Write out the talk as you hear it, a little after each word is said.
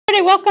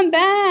Hi, welcome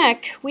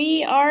back.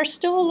 We are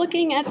still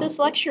looking at this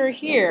lecture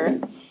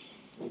here.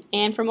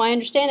 And from my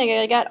understanding,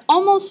 I got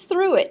almost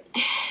through it.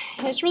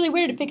 It's really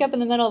weird to pick up in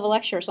the middle of a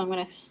lecture, so I'm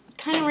going to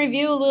kind of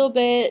review a little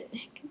bit,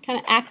 kind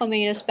of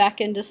acclimate us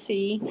back into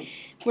C.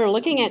 We're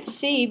looking at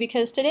C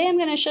because today I'm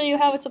going to show you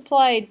how it's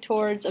applied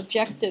towards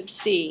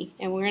Objective-C.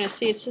 And we're going to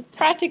see it's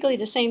practically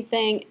the same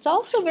thing. It's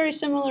also very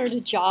similar to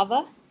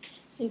Java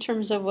in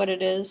terms of what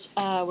it is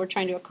we're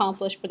trying to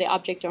accomplish for the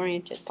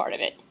object-oriented part of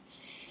it.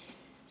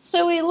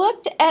 So we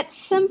looked at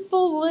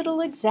simple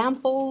little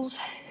examples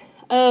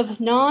of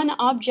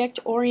non-object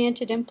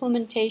oriented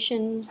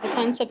implementations, the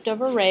concept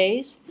of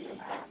arrays,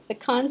 the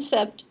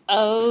concept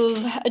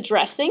of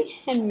addressing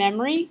and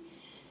memory.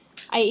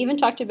 I even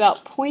talked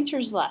about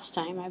pointers last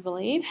time, I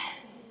believe,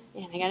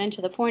 and I got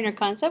into the pointer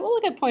concept. We'll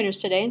look at pointers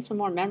today and some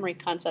more memory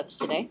concepts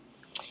today.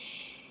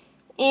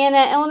 And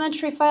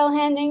elementary file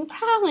handling,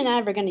 probably not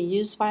ever going to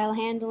use file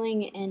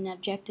handling in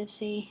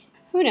Objective-C.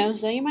 Who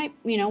knows, though, you might,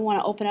 want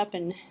to open up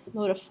and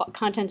load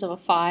contents of a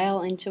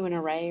file into an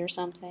array or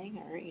something,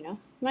 or, you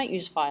might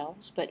use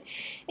files, but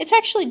it's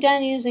actually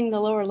done using the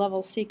lower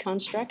level C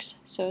constructs,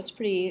 so it's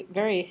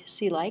very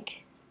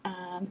C-like.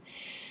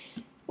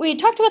 We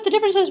talked about the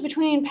differences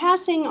between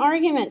passing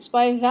arguments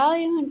by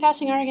value and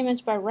passing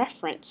arguments by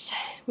reference,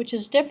 which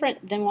is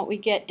different than what we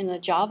get in the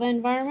Java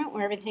environment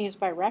where everything is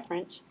by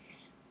reference,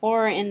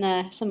 or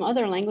in some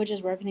other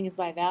languages where everything is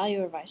by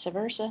value or vice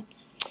versa.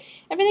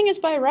 Everything is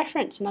by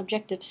reference in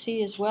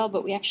Objective-C as well,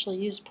 but we actually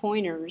use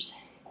pointers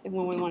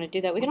when we want to do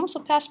that. We can also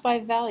pass by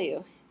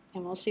value,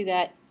 and we'll see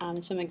that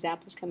in some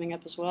examples coming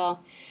up as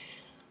well.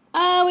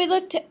 We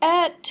looked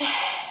at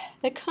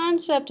the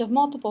concept of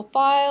multiple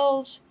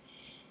files,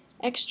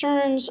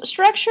 externs,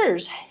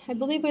 structures. I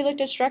believe we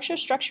looked at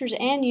structures. Structures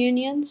and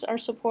unions are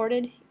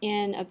supported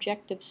in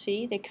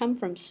Objective-C. They come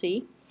from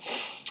C.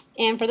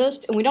 And for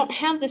those, we don't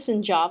have this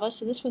in Java,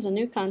 so this was a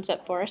new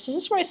concept for us. Is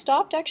this where I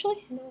stopped,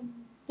 actually? No.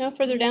 No,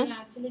 further down?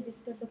 Actually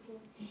discuss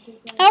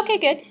the Okay,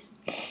 good.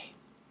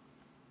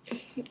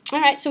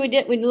 Alright, so we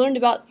learned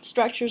about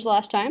structures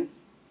last time.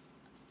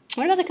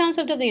 What about the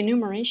concept of the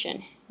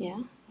enumeration?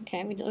 Yeah,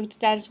 okay, we looked at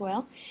that as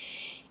well.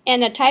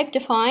 And a type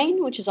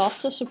define, which is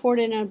also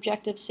supported in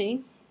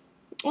Objective-C.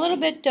 A little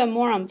bit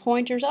more on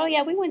pointers. Oh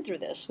yeah, we went through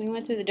this. We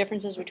went through the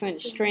differences between a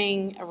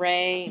string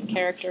array and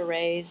character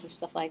arrays and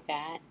stuff like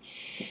that.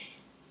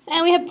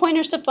 And we have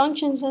pointers to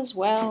functions as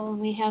well, and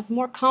we have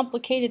more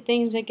complicated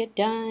things that get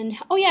done.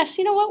 Oh yes,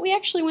 you know what? We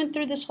actually went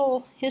through this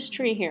whole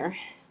history here,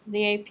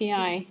 the API.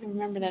 I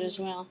remember that as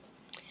well.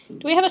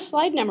 Do we have a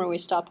slide number we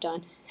stopped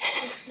on?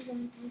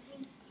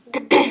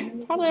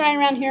 Probably right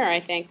around here, I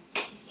think.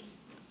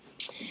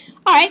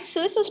 Alright,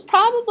 so this is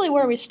probably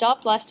where we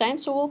stopped last time,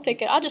 so we'll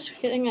pick it. I'm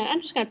just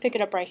going to pick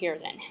it up right here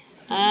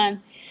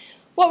then.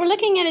 What we're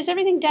looking at is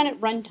everything done at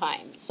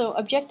runtime. So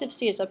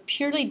Objective-C is a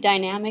purely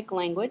dynamic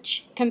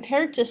language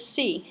compared to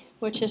C,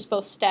 which is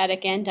both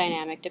static and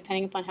dynamic,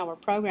 depending upon how we're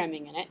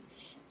programming in it.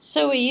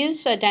 So we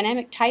use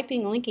dynamic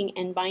typing, linking,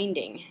 and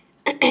binding.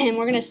 And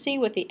we're going to see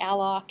with the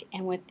alloc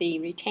and with the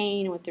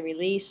retain, with the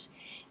release,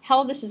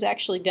 how this is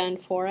actually done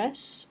for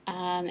us.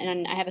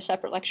 And I have a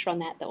separate lecture on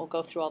that will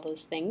go through all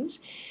those things.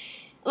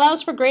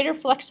 Allows for greater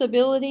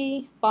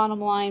flexibility,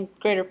 bottom line,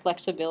 greater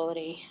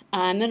flexibility.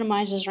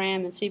 Minimizes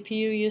RAM and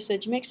CPU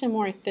usage, makes them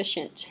more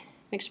efficient,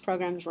 makes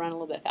programs run a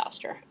little bit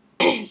faster.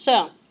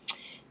 So,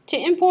 to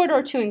import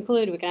or to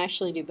include, we can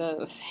actually do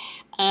both.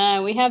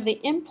 We have the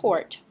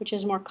import, which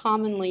is more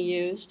commonly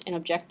used in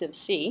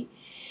Objective-C.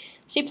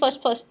 C++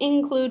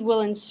 include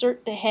will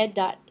insert the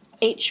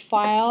head.h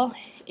file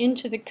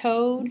into the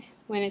code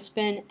when it's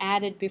been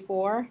added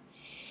before.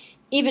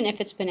 Even if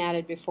it's been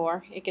added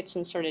before, it gets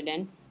inserted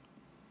in.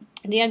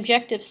 The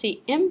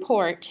Objective-C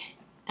import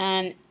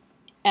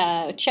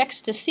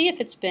checks to see if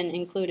it's been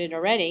included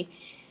already,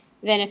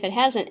 then if it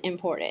hasn't,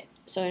 import it.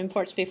 So it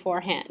imports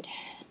beforehand.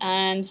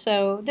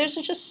 So there's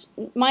just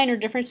minor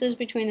differences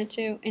between the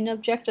two. In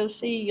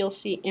Objective-C, you'll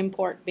see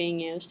import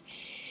being used.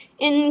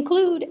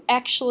 Include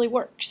actually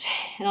works,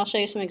 and I'll show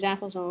you some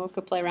examples and we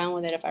could play around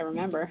with it if I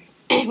remember,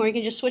 where you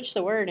can just switch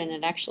the word and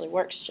it actually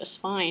works just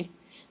fine,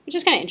 which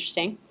is kind of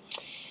interesting.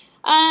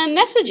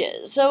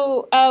 Messages.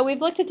 So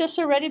we've looked at this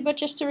already, but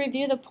just to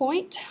review the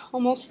point,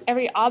 almost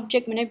every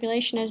object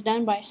manipulation is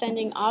done by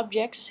sending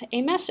objects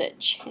a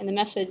message. And the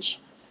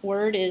message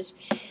word is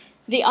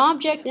the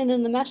object and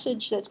then the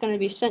message that's going to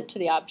be sent to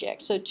the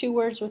object. So two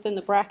words within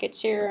the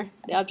brackets here,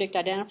 the object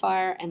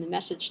identifier and the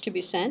message to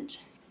be sent.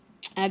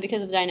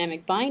 Because of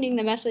dynamic binding,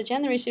 the message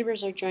and the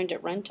receivers are joined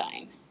at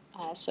runtime.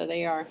 So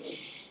they are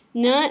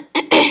not,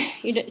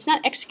 it's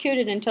not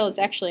executed until it's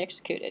actually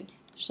executed.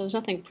 So there's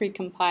nothing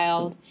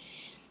pre-compiled.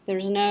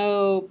 There's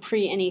no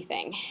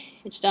pre-anything.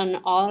 It's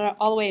done all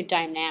the way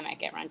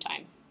dynamic at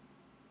runtime.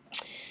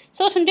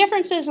 So some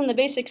differences in the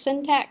basic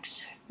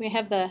syntax. We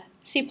have the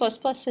C++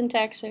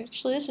 syntax.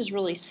 Actually, this is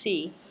really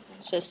C.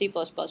 It says C++,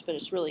 but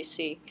it's really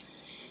C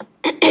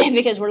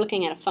because we're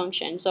looking at a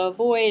function. So a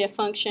void, a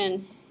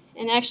function,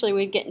 and actually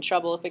we'd get in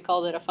trouble if we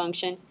called it a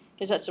function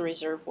because that's a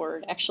reserved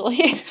word,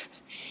 actually.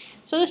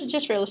 So this is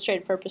just for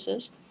illustrative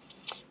purposes.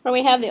 where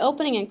we have the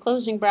opening and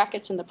closing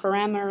brackets and the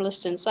parameter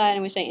list inside,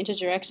 and we say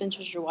integer x,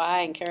 integer y,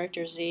 and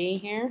character z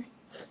here.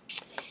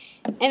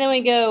 And then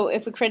we go,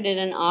 if we created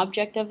an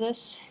object of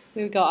this,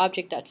 we would go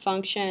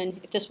object.function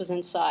if this was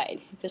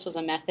inside, if this was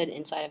a method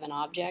inside of an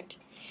object.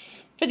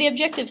 For the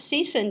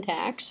Objective-C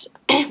syntax,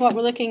 what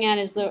we're looking at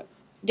is the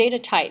data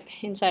type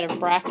inside of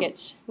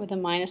brackets with a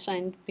minus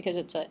sign because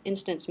it's an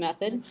instance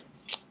method.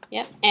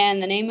 Yep,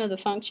 and the name of the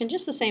function,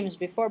 just the same as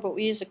before, but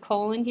we use a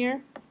colon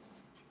here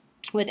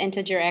with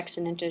integer x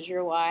and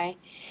integer y.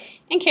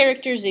 And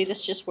character z, this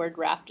is just word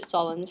wrapped, it's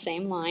all in the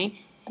same line.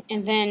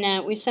 And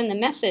then we send the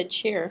message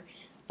here,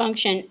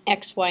 function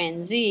x, y,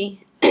 and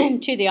z,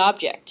 to the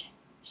object.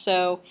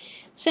 So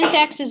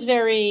syntax is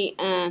very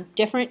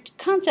different.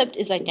 Concept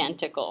is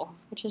identical,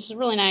 which is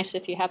really nice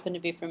if you happen to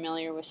be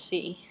familiar with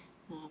C,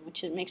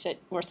 which makes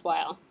it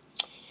worthwhile.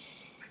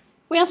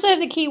 We also have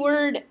the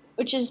keyword,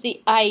 which is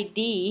the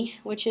ID,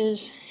 which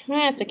is,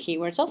 it's a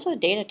keyword. It's also a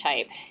data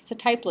type. It's a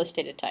typeless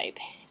data type.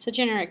 It's a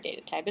generic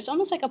data type. It's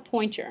almost like a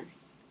pointer.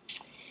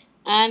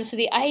 So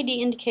the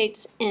ID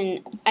indicates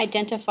an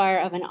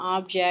identifier of an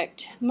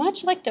object,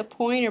 much like the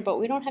pointer, but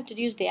we don't have to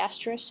use the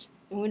asterisk,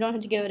 and we don't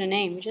have to give it a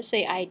name. We just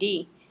say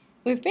ID.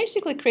 We've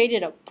basically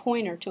created a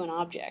pointer to an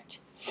object.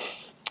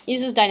 It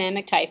uses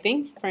dynamic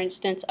typing. For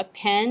instance, a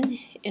pen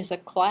is a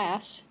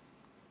class.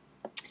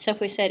 So if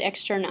we said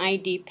extern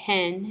ID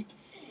pen,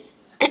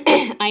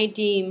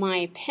 ID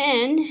my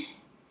pen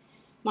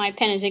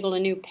is equal to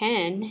new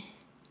pen,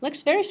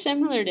 looks very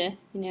similar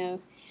to,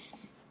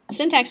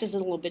 syntax is a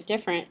little bit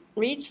different.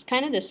 Reads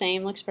kind of the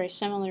same, looks very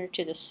similar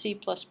to the C++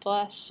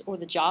 or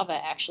the Java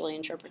actually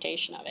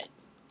interpretation of it.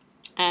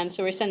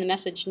 So we send the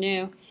message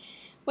new,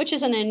 which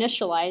is an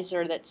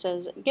initializer that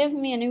says give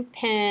me a new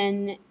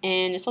pen,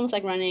 and it's almost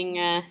like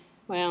running,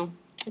 well,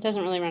 it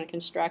doesn't really run a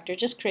constructor, it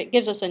just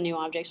gives us a new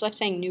object. So like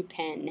saying new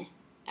pen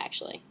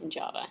actually in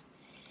Java.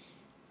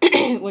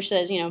 Which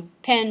says,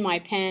 pen, my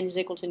pen is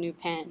equal to new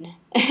pen.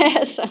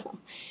 So,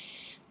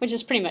 which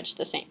is pretty much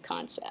the same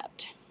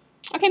concept.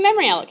 Okay,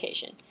 memory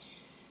allocation.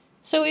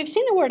 So we've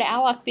seen the word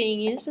alloc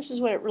being used. This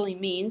is what it really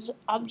means.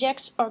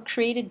 Objects are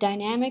created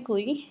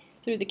dynamically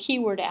through the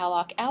keyword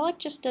alloc. Alloc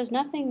just does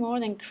nothing more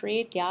than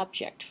create the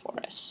object for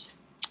us.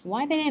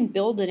 Why they didn't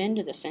build it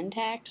into the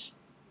syntax?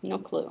 No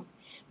clue.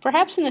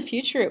 Perhaps in the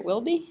future it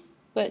will be,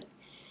 but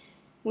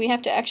we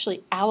have to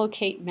actually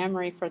allocate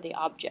memory for the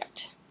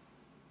object.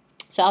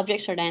 So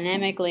objects are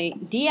dynamically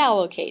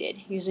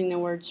deallocated using the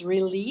words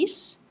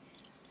release.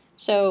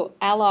 So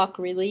alloc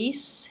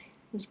release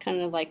is kind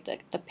of like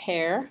the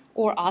pair,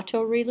 or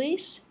auto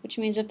release, which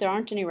means if there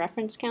aren't any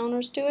reference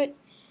counters to it,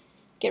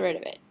 get rid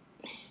of it,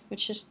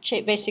 which just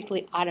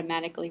basically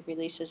automatically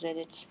releases it.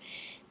 It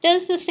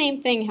does the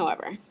same thing,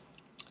 however.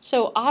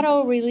 So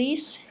auto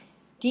release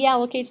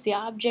deallocates the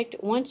object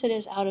once it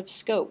is out of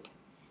scope.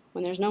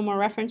 When there's no more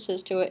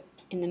references to it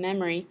in the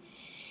memory,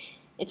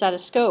 it's out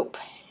of scope.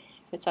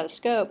 If it's out of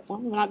scope, well,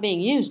 we're not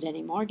being used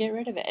anymore, get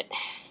rid of it,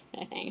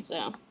 I think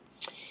so.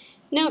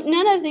 No,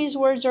 none of these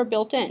words are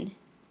built in.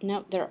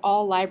 No, they're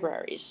all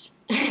libraries.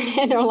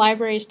 They're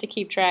libraries to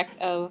keep track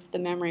of the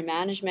memory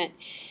management.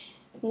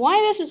 Why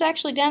this is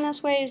actually done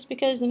this way is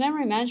because the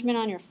memory management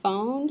on your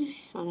phone,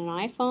 on an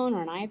iPhone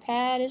or an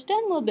iPad, is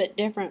done a little bit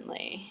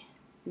differently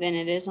than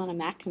it is on a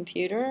Mac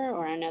computer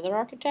or another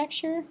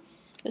architecture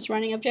that's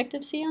running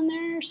Objective-C on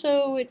there.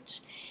 So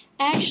it's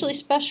actually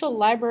special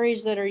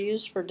libraries that are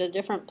used for the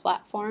different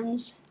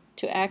platforms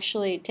to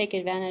actually take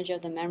advantage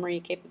of the memory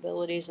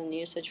capabilities and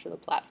usage for the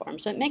platform.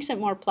 So it makes it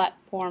more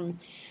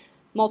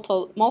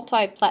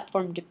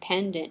multi-platform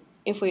dependent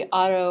if we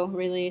auto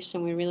release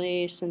and we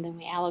release and then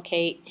we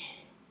allocate.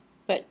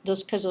 But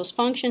because those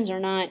functions are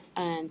not,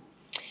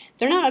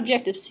 they're not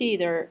Objective-C.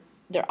 They're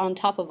on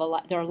top of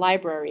they're a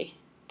library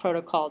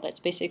protocol that's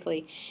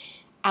basically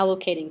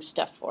allocating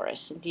stuff for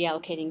us and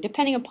deallocating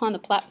depending upon the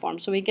platform.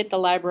 So we get the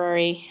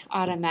library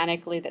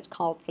automatically that's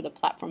called for the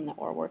platform that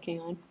we're working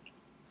on.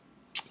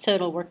 So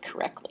it'll work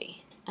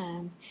correctly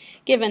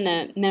given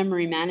the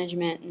memory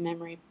management and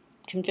memory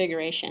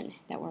configuration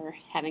that we're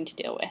having to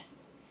deal with.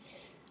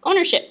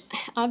 Ownership.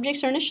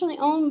 Objects are initially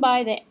owned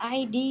by the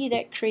ID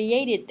that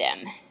created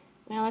them.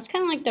 Well, it's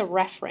kind of like the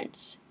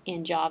reference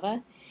in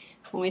Java.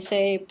 When we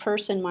say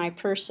person, my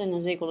person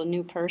is equal to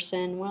new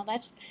person, well,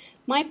 that's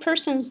my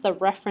person's the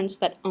reference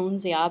that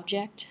owns the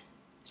object.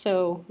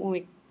 So when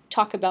we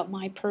talk about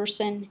my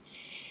person,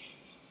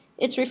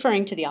 it's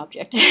referring to the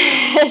object.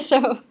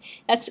 So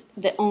that's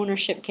the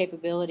ownership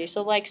capability.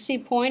 So like C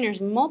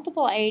pointers,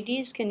 multiple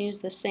IDs can use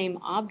the same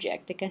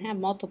object. They can have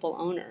multiple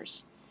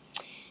owners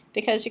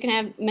because you can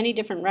have many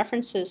different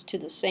references to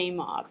the same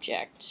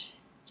object.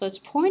 So it's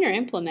pointer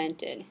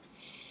implemented.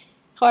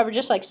 However,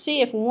 just like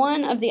C, if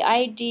one of the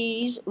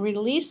IDs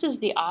releases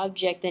the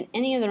object, then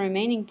any of the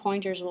remaining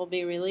pointers will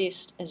be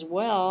released as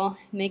well,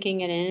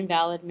 making it an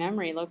invalid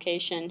memory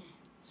location.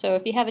 So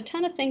if you have a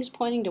ton of things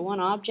pointing to one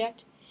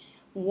object,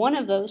 one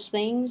of those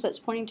things that's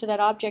pointing to that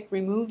object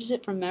removes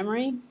it from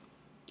memory,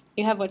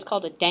 you have what's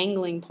called a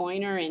dangling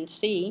pointer in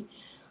C,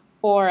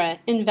 or an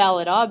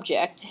invalid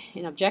object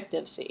in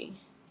Objective-C.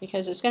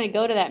 because it's going to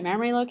go to that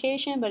memory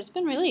location, but it's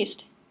been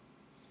released.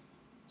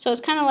 So it's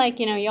kind of like,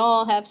 you know, you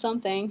all have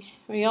something,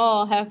 or you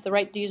all have the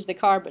right to use the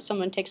car, but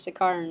someone takes the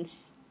car and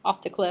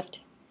off the cliff.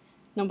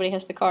 Nobody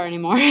has the car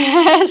anymore,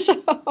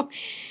 so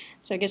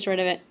it gets rid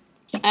of it.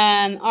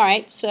 All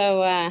right,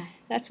 so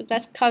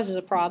that causes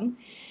a problem.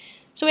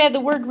 So we have the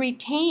word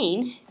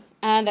retain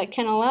that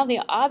can allow the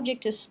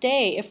object to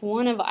stay if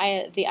one of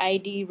the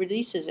ID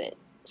releases it.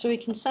 So we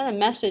can send a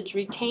message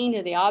retain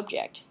to the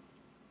object,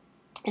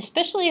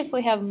 especially if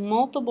we have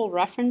multiple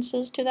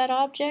references to that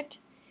object.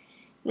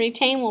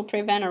 Retain will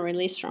prevent a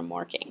release from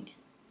working.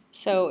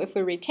 So if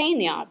we retain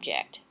the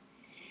object,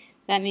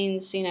 that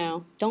means, you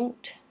know,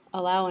 don't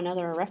allow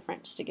another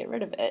reference to get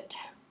rid of it,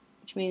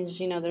 which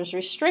means, you know, there's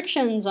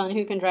restrictions on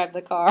who can drive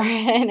the car,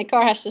 and the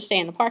car has to stay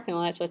in the parking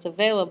lot so it's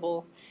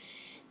available.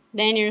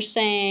 Then you're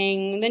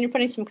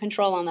putting some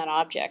control on that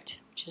object,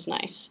 which is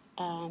nice,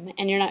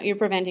 and you're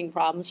preventing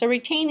problems. So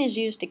retain is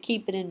used to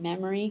keep it in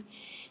memory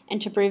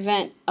and to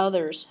prevent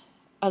other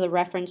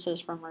references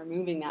from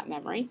removing that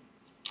memory.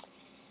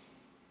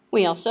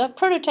 We also have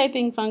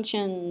prototyping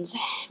functions.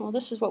 Well,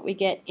 this is what we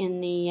get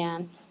in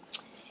the,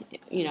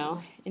 you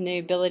know, in the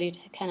ability to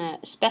kind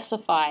of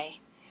specify.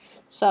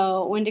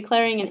 So when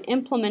declaring an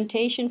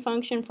implementation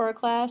function for a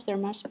class, there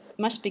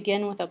must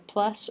begin with a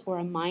plus or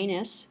a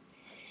minus,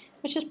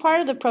 which is part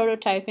of the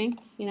prototyping.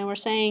 You know, we're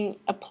saying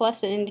a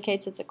plus that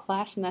indicates it's a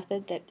class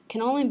method that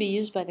can only be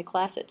used by the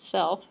class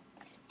itself,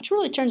 which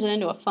really turns it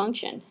into a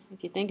function,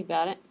 if you think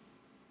about it.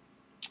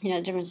 You know,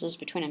 the differences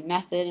between a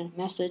method and a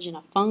message and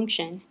a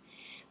function.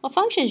 Well,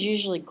 function is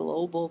usually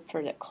global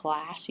for the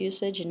class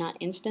usage and not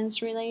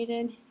instance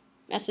related.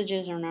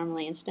 Messages are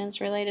normally instance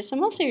related, so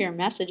most of your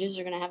messages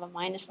are going to have a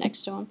minus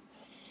next to them.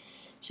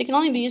 So it can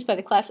only be used by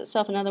the class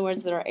itself. In other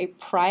words, they're a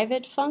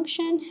private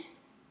function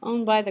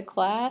owned by the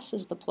class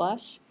is the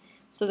plus,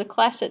 so the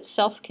class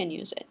itself can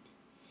use it.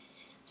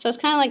 So it's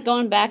kind of like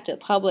going back to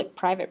public,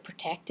 private,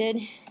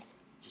 protected.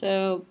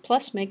 So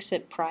plus makes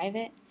it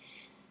private,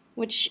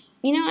 which,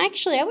 you know,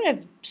 actually I would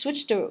have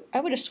switched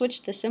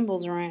the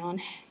symbols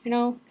around, you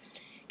know,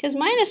 because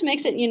minus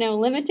makes it, you know,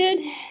 limited,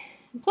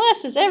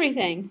 plus is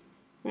everything,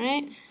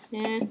 right?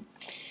 Yeah.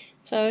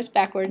 So it's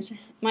backwards.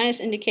 Minus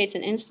indicates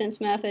an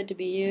instance method to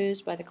be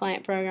used by the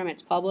client program.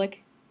 It's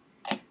public.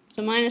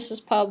 So minus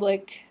is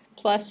public,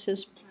 plus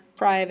is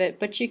private,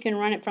 but you can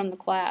run it from the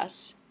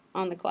class,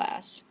 on the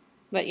class.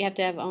 But you have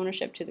to have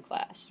ownership to the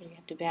class, or you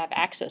have to have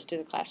access to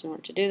the class in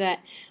order to do that,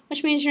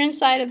 which means you're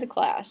inside of the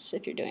class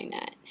if you're doing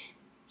that.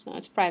 So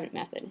it's a private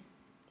method,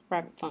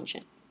 private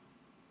function.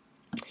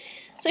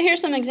 So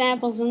here's some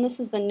examples, and this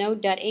is the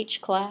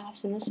node.h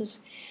class, and this is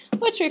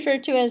what's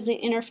referred to as the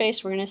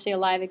interface. We're going to see a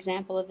live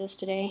example of this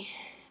today.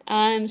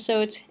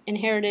 So it's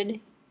inherited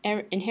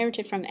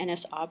from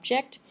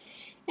NSObject,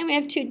 and we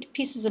have two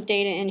pieces of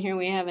data in here.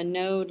 We have a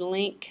node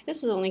link. This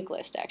is a linked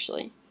list,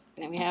 actually.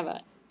 And then we have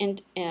a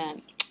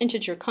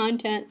integer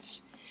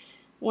contents,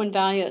 one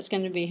value that's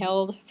going to be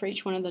held for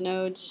each one of the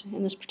nodes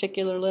in this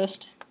particular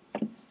list.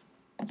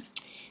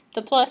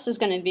 The plus is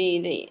going to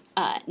be the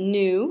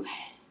new,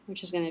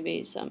 which is going to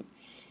be some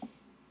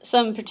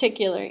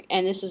particular,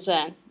 and this is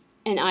an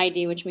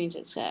ID, which means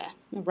it's a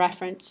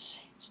reference.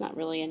 It's not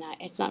really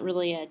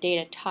a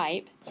data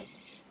type.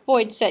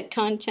 Void set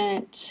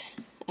content,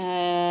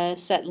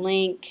 set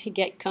link,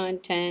 get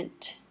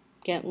content,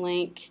 get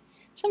link.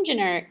 Some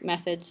generic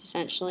methods,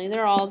 essentially.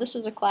 This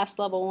is a class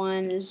level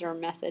one, these are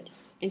method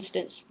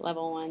instance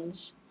level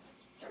ones.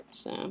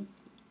 So,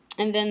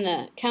 and then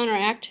the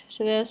counteract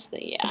to this,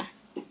 the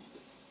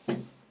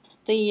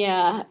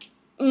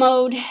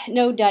mode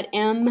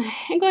node.m,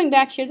 and going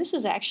back here, this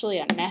is actually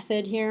a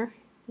method here.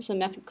 This is a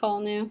method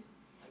call new.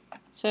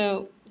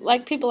 So,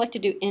 like people like to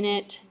do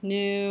init,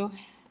 new.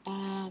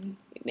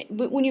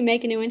 When you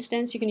make a new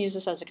instance, you can use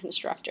this as a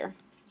constructor,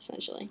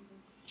 essentially.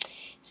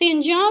 See,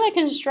 in Java,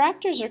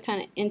 constructors are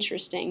kind of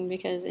interesting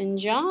because in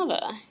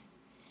Java,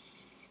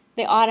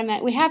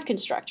 we have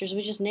constructors.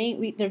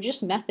 They're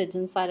just methods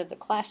inside of the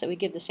class that we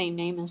give the same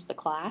name as the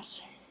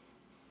class.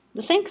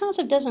 The same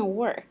concept doesn't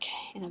work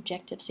in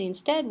Objective-C.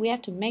 Instead, we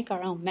have to make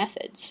our own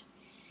methods.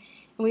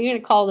 And we're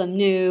going to call them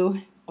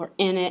new or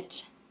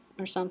init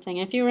or something.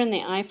 And if you were in the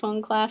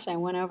iPhone class, I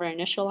went over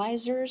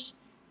initializers.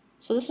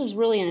 So this is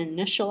really an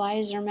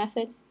initializer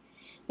method.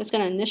 It's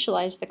going to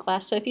initialize the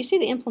class. So if you see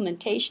the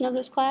implementation of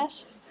this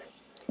class,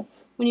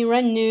 when you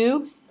run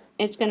new,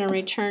 it's going to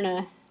return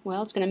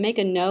it's going to make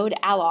a node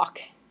alloc.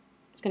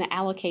 It's going to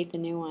allocate the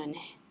new one.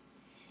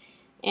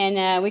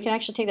 And we can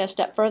actually take that a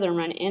step further and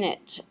run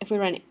init. If we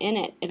run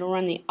init, it'll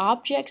run the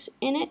objects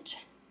init,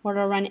 or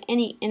it'll run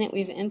any init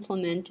we've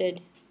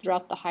implemented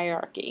throughout the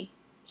hierarchy.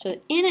 So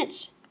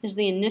init is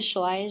the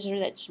initializer.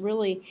 That's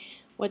really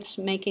what's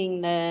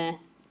making the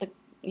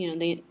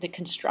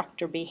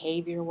constructor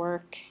behavior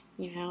work.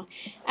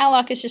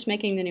 Alloc is just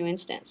making the new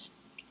instance.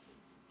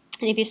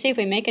 And if you see, if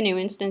we make a new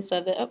instance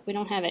of it, oh, we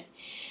don't have it.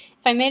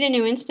 If I made a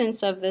new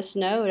instance of this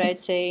node, I'd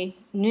say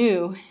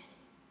new.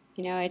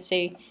 I'd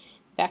say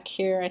back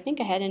here, I think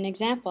I had an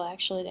example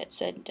actually that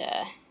said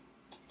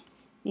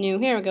new.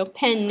 Here we go,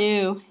 pen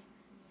new.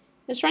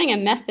 It's running a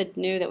method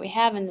new that we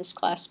have in this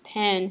class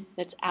pen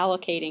that's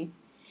allocating.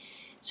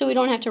 So we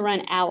don't have to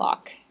run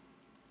alloc.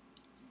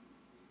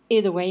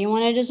 Either way you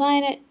want to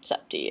design it, it's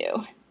up to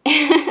you.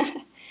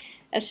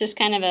 That's just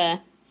kind of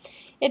a,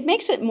 it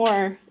makes it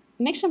more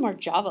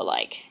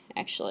Java-like,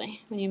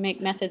 actually, when you make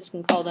methods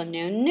and call them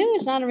new. New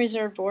is not a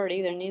reserved word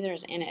either, neither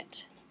is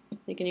init.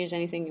 You can use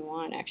anything you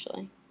want,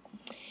 actually.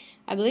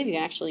 I believe you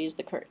can actually use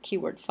the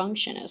keyword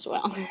function as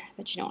well,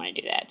 but you don't want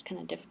to do that. It's kind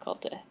of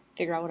difficult to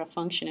figure out what a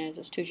function is.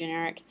 It's too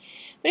generic.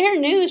 But here,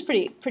 new is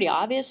pretty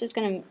obvious. It's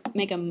going to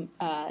make a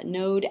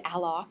node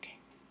alloc,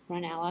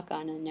 run alloc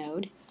on a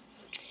node.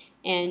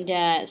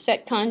 And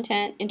set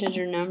content,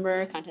 integer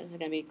number. Content is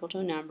going to be equal to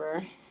a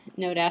number.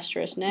 Node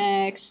asterisk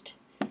next.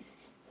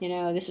 You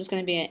know, this is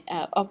going to be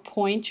a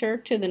pointer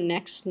to the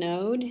next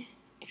node.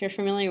 If you're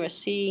familiar with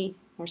C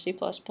or C++,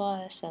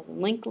 a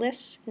linked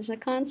list is a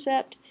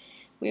concept.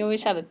 We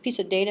always have a piece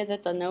of data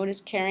that the node is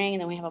carrying,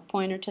 and then we have a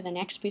pointer to the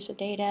next piece of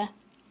data.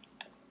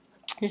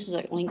 This is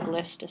a linked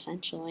list,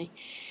 essentially.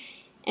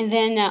 And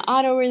then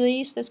auto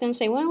release, that's going to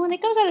say, well, when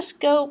it goes out of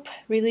scope,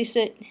 release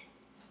it.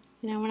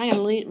 You know, we're not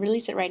going to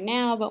release it right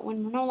now, but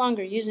when we're no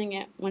longer using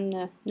it, when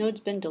the node's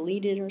been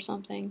deleted or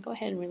something, go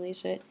ahead and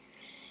release it.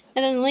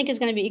 And then the link is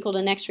going to be equal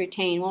to next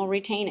retain. Well,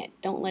 retain it.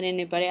 Don't let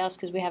anybody else,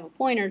 because we have a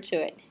pointer to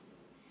it.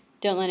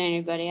 Don't let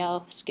anybody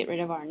else get rid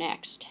of our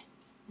next,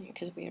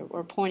 because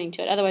we're pointing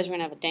to it. Otherwise, we're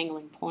going to have a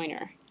dangling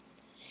pointer.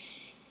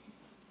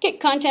 Get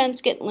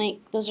contents, get link.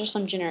 Those are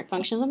some generic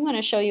functions. I'm going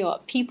to show you a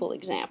people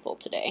example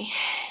today.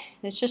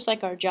 It's just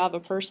like our Java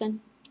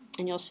person,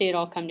 and you'll see it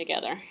all come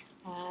together.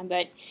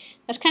 But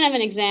that's kind of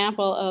an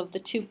example of the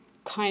two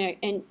kind of,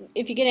 and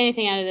if you get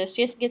anything out of this,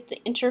 just get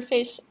the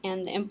interface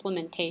and the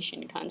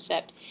implementation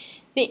concept.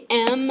 The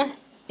M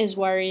is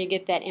where you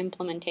get that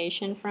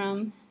implementation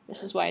from.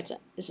 This is why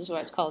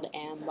it's called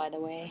M, by the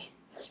way.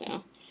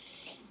 So,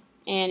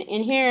 and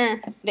in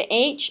here, the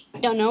H,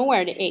 don't know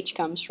where the H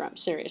comes from,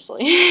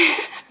 seriously.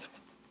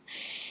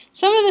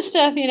 Some of the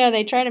stuff, you know,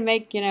 they try to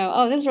make, you know,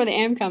 oh, this is where the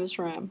M comes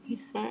from.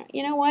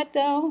 You know what,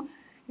 though?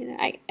 You know,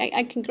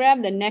 I can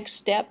grab the next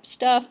step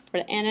stuff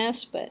for the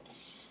NS, but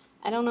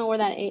I don't know where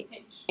that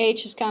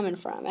H is coming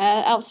from.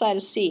 Outside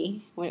of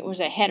C, when it was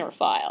a header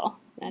file.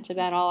 That's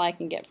about all I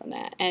can get from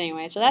that.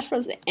 Anyway, so that's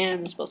where the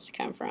M is supposed to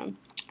come from.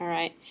 All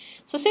right.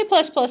 So C++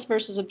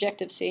 versus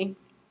Objective-C.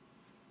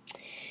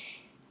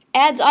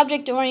 Adds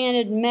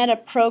object-oriented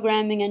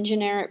meta-programming and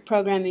generic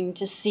programming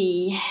to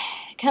C.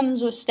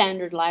 Comes with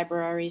standard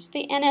libraries.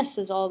 The NS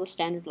is all the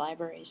standard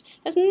libraries.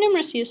 Has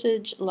numerous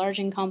usage, large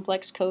and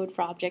complex code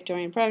for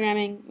object-oriented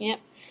programming.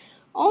 Yep.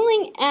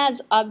 Only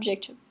adds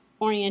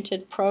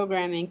object-oriented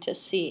programming to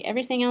C.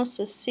 Everything else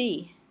is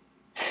C.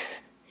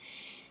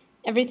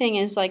 Everything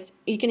is like,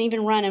 you can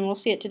even run, and we'll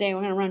see it today,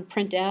 we're going to run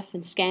printf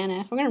and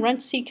scanf. We're going to run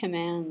C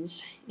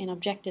commands in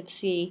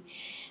Objective-C.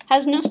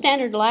 Has no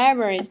standard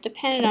libraries,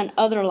 dependent on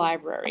other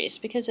libraries,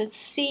 because it's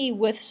C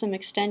with some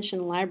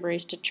extension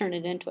libraries to turn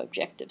it into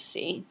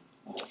Objective-C.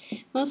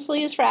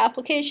 Mostly is for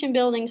application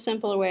building,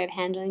 simpler way of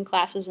handling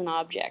classes and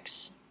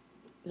objects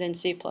than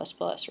C++,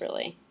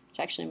 really. It's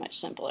actually much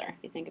simpler if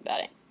you think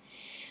about it.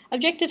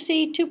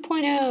 Objective-C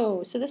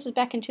 2.0, so this is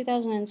back in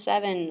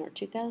 2007 or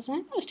 2000, I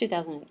thought it was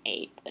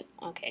 2008, but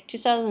okay,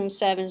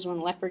 2007 is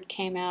when Leopard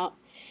came out.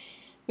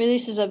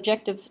 Releases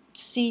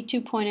Objective-C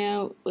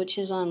 2.0, which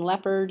is on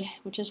Leopard,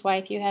 which is why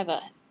if you have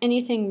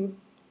anything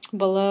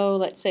below,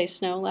 let's say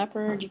Snow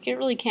Leopard, you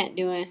really can't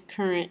do a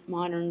current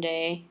modern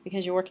day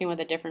because you're working with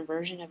a different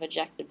version of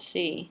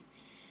Objective-C.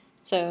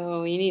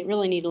 So you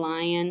really need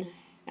Lion,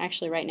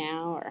 actually right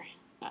now, or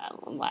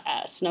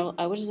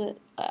what is it?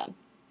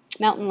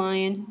 Mountain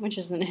Lion, which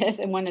is the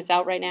one that's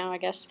out right now, I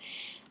guess.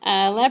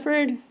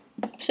 Leopard,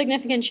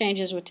 significant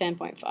changes with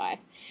 10.5.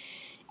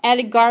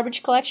 Added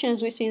garbage collection,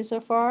 as we've seen so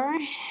far.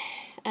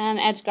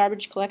 Adds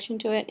garbage collection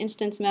to it.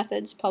 Instance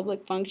methods,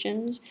 public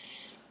functions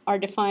are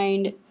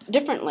defined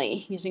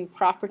differently using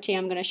property.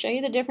 I'm going to show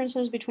you the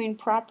differences between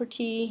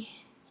property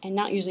and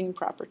not using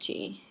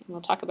property. And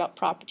we'll talk about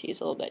properties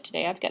a little bit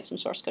today. I've got some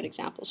source code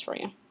examples for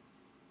you.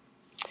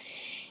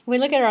 If we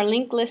look at our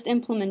linked list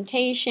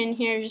implementation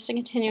here, just to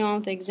continue on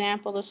with the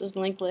example, this is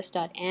linked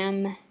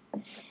list.m.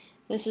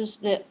 This is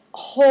the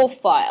whole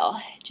file,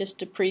 just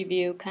to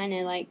preview kind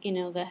of like, you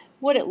know,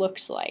 what it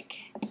looks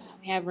like.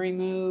 We have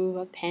remove,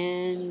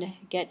 append,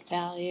 get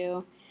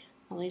value,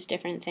 all these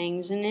different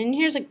things. And then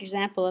here's an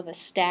example of a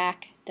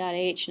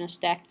stack.h and a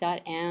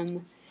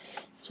stack.m.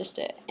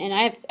 And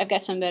I've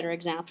got some better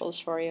examples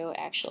for you,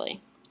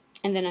 actually.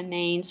 And then a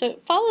main. So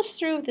it follows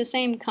through with the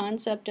same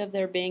concept of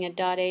there being a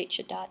 .h,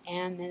 a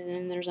 .m, and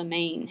then there's a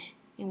main.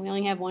 And we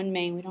only have one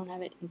main, we don't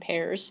have it in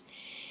pairs.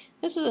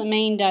 This is a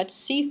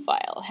main.c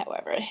file,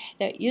 however,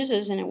 that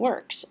uses and it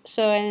works.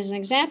 So as an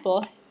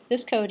example,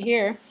 this code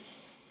here,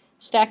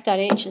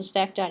 stack.h and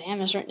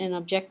stack.m is written in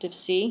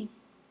Objective-C.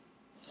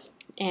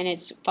 And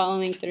it's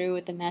following through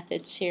with the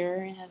methods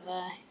here of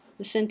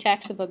the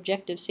syntax of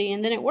Objective-C.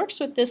 And then it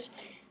works with this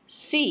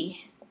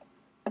C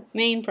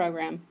main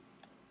program.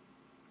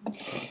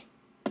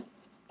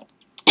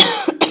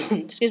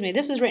 Excuse me,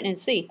 this is written in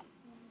C.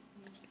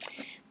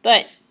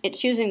 but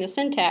it's using the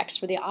syntax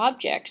for the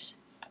objects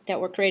that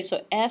were created.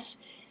 So S,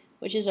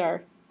 which is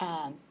our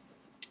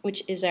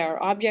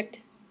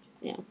object,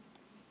 you know,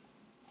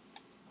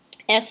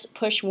 S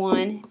push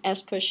 1,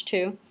 S push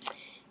 2,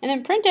 and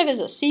then printf is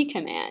a C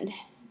command.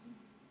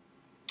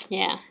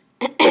 Yeah,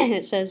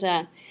 it says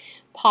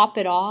pop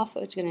it off.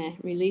 It's going to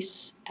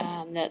release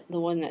the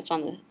one that's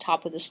on the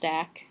top of the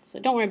stack. So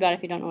don't worry about it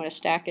if you don't know what a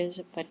stack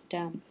is. But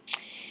the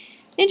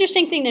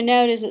interesting thing to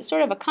note is it's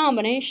sort of a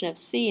combination of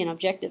C and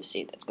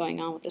Objective-C that's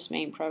going on with this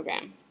main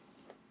program.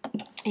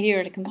 If you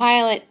were to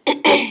compile it,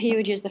 you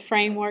would use the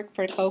framework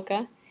for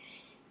Coca,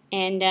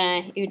 and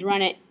you'd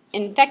run it.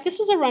 In fact, this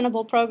is a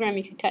runnable program.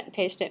 You can cut and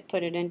paste it,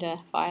 put it into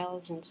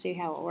files, and see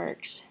how it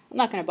works. I'm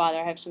not going to bother.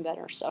 I have some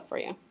better stuff for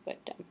you.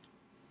 But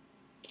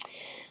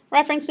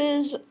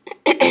references,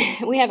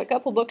 we have a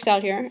couple books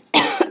out here.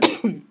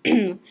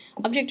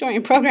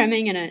 Object-Oriented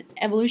Programming and an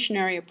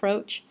Evolutionary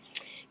Approach.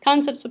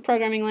 Concepts of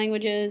Programming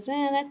Languages.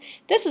 And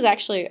this is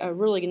actually a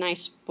really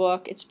nice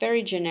book. It's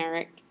very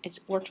generic. It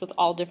works with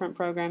all different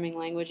programming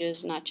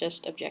languages, not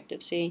just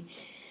Objective-C.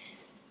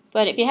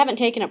 But if you haven't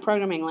taken a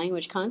programming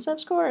language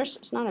concepts course,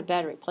 it's not a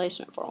bad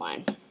replacement for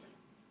one.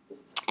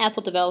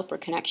 Apple Developer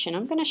Connection.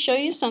 I'm going to show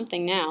you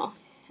something now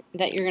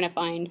that you're going to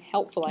find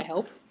helpful, I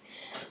hope.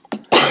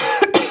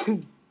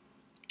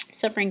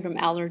 Suffering from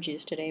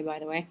allergies today, by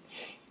the way.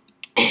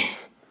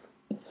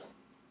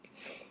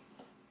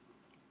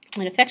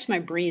 It affects my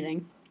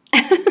breathing.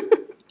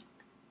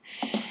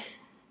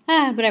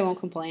 But I won't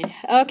complain.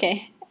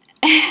 Okay.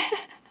 I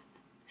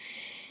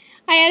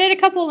added a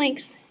couple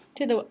links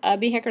to the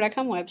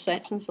bhacker.com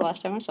website since the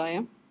last time I saw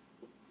you.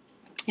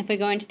 If we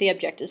go into the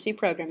Objective-C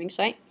programming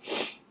site,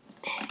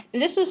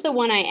 this is the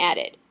one I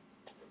added.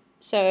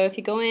 So if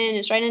you go in,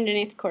 it's right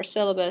underneath the course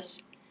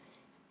syllabus.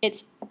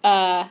 It's,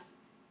 I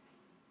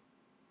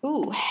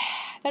thought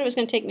it was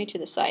going to take me to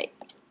the site.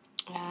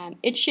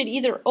 It should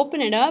either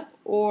open it up,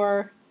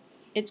 or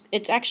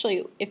it's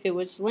actually, if it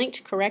was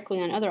linked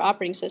correctly on other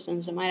operating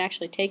systems, it might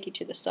actually take you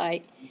to the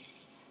site.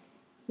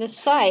 The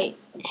site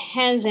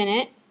has in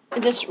it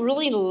this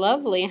really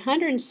lovely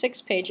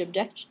 106-page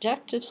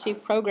Objective-C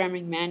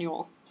programming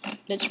manual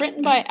that's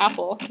written by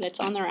Apple, that's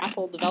on their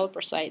Apple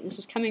developer site. This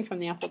is coming from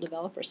the Apple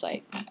developer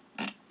site.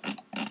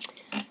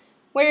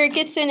 Where it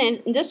gets in,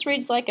 and this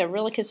reads like a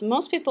really, because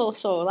most people,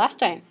 so last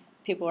time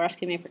people were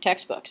asking me for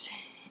textbooks,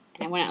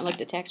 and I went out and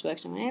looked at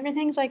textbooks, and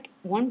everything's like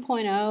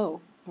 1.0,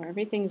 or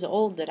everything's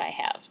old that I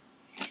have.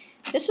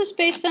 This is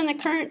based on the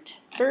current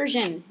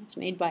version. It's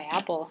made by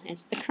Apple.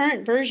 It's the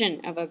current version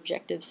of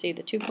Objective-C,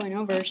 the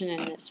 2.0 version,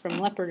 and it's from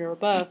Leopard or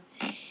above.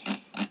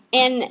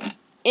 And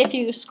if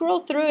you scroll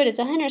through it, it's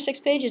 106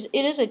 pages.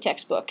 It is a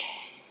textbook.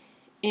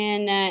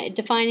 And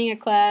defining a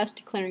class,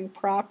 declaring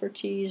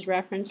properties,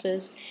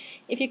 references.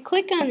 If you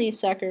click on these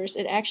suckers,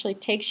 it actually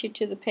takes you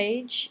to the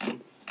page.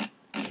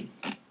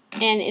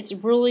 And it's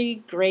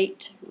really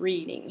great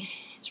reading.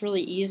 It's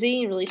really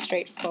easy, really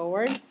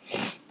straightforward.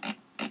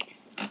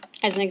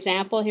 As an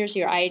example, here's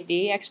your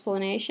ID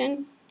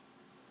explanation.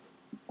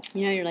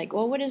 You know, you're like,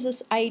 well, what is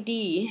this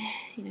ID?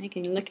 You know, you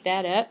can look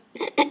that up.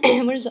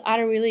 What is the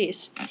auto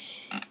release?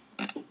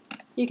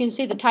 You can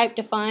see the type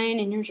defined,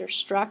 and here's your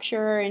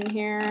structure in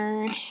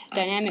here.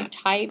 Dynamic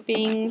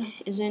typing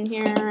is in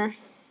here.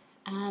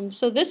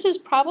 So this is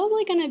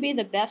probably going to be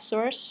the best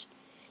source,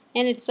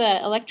 and it's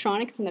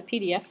electronic. It's in the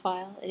PDF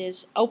file. It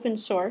is open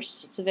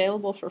source. It's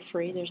available for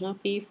free. There's no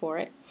fee for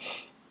it.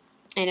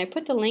 And I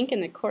put the link in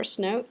the course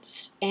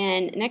notes,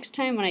 and next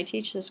time when I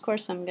teach this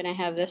course, I'm going to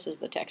have this as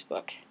the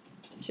textbook.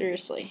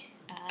 Seriously.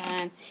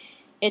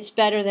 It's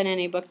better than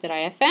any book that I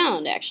have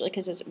found, actually,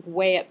 because it's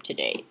way up to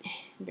date,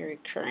 very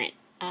current.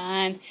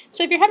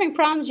 So if you're having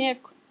problems, you have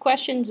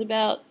questions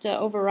about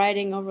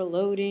overriding,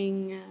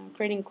 overloading,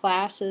 creating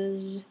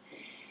classes,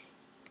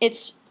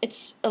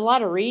 it's a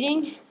lot of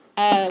reading,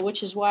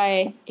 which is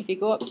why if you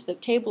go up to the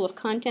table of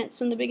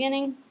contents in the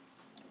beginning,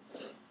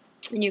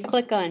 and you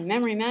click on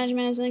memory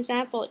management as an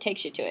example, it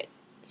takes you to it.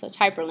 So it's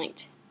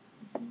hyperlinked,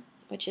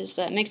 which is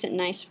makes it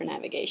nice for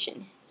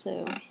navigation.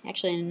 So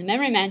actually in the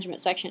memory management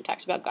section, it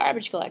talks about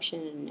garbage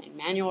collection and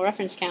manual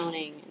reference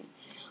counting and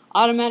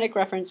automatic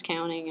reference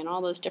counting and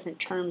all those different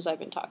terms I've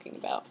been talking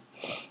about.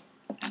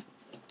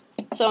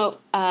 So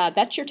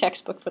that's your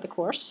textbook for the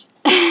course.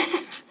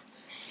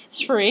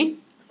 It's free.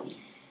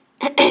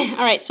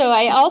 Alright, so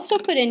I also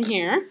put in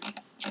here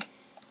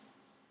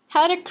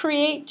how to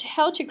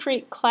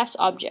create class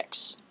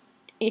objects.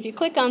 If you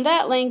click on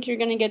that link, you're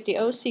going to get the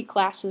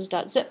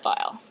OCClasses.zip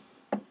file.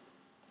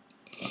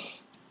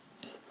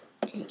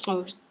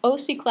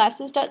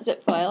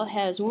 OCClasses.zip file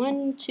has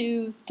 1,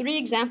 2, 3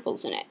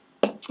 examples in it.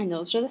 And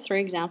those are the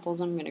 3 examples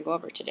I'm going to go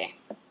over today.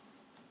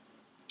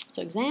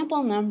 So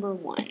example number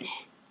 1.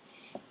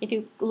 If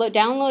you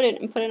download it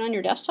and put it on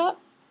your desktop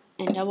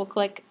and double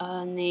click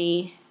on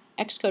the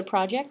Xcode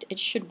project, it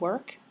should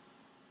work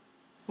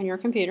on your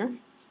computer.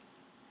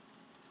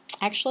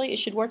 Actually, it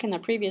should work in the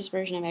previous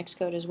version of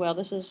Xcode as well.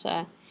 This is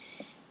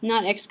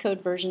not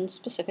Xcode version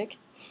specific.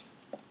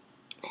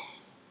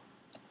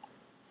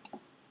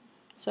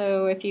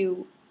 So if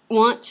you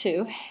want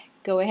to,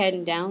 go ahead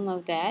and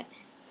download that.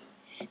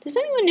 Does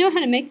anyone know how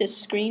to make this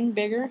screen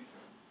bigger?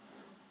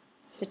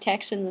 The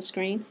text in the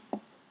screen?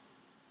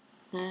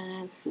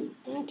 I'm going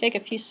to take a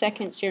few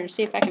seconds here and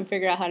see if I can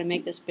figure out how to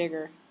make this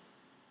bigger.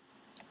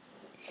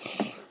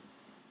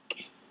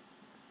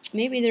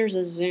 Maybe there's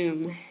a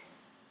zoom.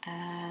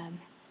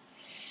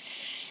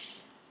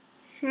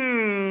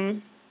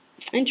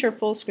 Enter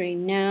full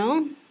screen.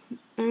 No.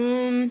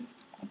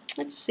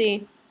 Let's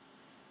see.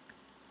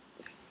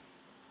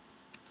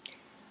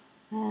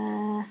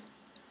 Well,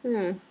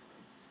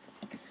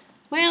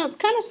 it's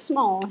kind of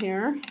small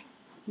here,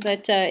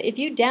 but if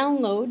you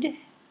download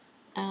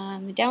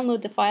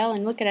the file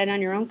and look at it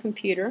on your own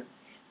computer,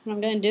 what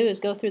I'm going to do is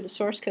go through the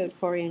source code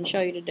for you and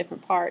show you the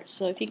different parts.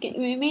 So if you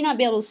may not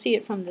be able to see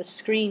it from the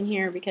screen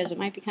here because it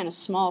might be kind of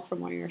small from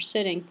where you're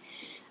sitting.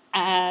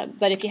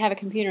 But if you have a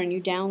computer and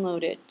you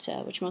download it,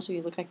 which most of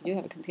you look like you do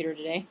have a computer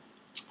today,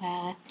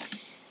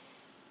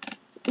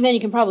 then you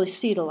can probably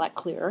see it a lot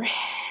clearer.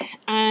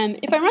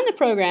 If I run the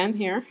program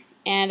here,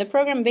 and the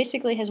program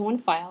basically has one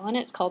file in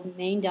it, it's called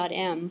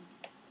main.m.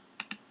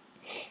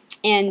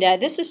 And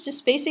this is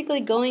just basically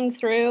going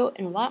through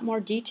in a lot more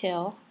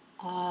detail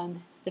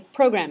the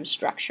program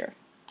structure.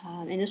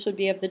 And this would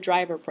be of the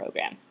driver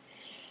program.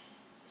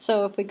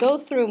 So if we go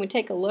through and we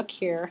take a look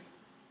here,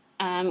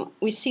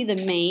 we see the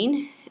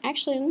main.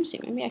 Actually, let me see,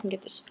 maybe I can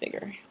get this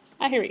bigger.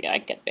 Ah, here we go, I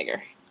can get it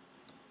bigger.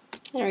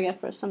 There we go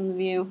for some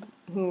of you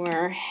who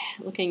are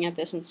looking at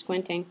this and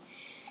squinting.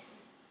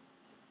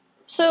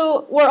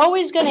 So we're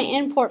always going to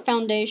import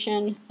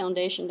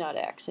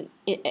foundation.x and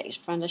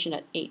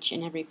foundation.h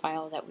in every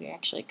file that we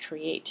actually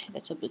create.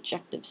 That's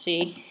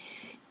Objective-C.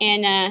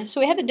 And so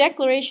we have the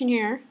declaration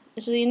here.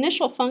 This is the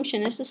initial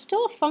function. This is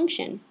still a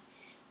function.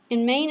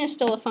 And main is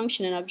still a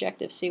function in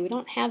Objective-C. We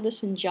don't have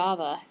this in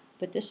Java,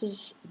 but this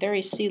is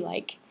very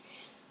C-like.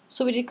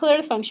 So we declare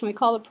the function. We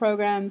call the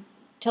program.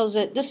 Tells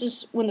it this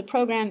is when the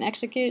program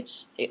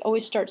executes, it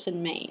always starts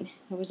in main.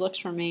 It always looks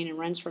for main and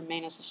runs from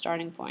main as the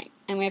starting point.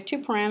 And we have two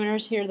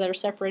parameters here that are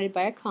separated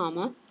by a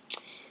comma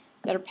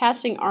that are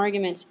passing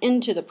arguments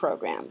into the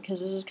program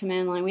because this is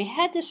command line. We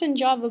had this in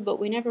Java, but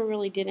we never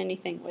really did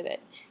anything with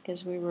it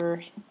because we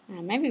were,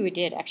 maybe we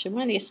did actually.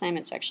 One of the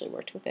assignments actually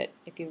worked with it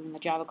if you were in the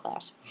Java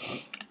class.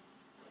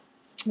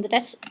 But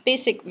that's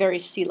basic, very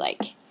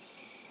C-like.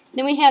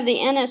 Then we have the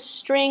NS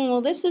string.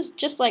 Well, this is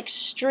just like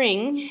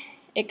string,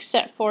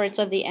 except for it's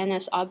of the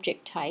NS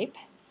object type.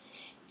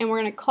 And we're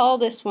going to call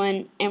this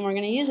one, and we're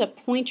going to use a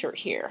pointer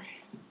here.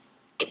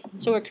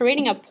 So we're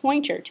creating a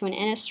pointer to an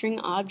NS string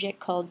object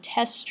called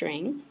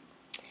testString.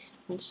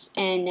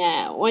 And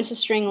once a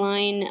string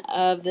line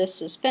of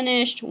this is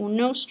finished, well,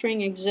 no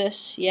string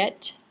exists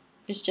yet.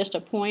 It's just a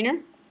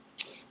pointer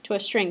to a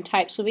string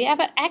type. So we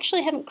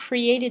actually haven't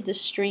created the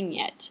string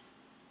yet.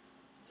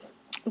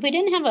 If we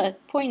didn't have a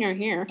pointer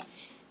here,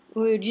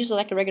 we would use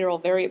like a regular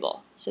old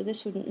variable. So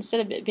this would, instead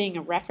of it being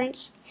a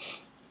reference,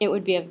 it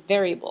would be a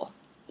variable,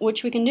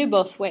 which we can do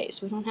both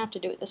ways. We don't have to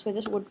do it this way.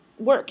 This would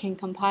work and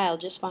compile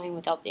just fine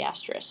without the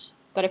asterisk.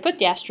 But I put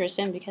the asterisk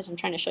in because I'm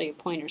trying to show you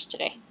pointers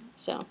today.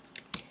 So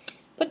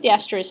put the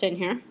asterisk in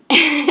here.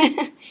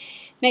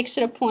 Makes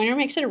it a pointer,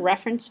 makes it a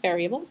reference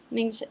variable.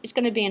 Means it's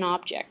going to be an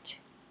object.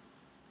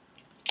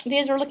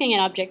 Because we're looking at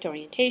object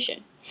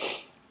orientation.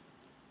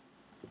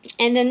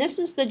 And then this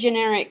is the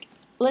generic.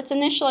 Let's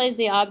initialize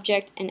the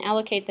object and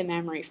allocate the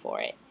memory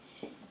for it.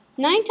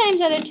 9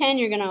 times out of 10,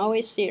 you're going to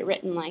always see it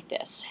written like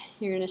this.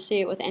 You're going to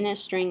see it with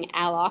NSString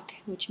alloc,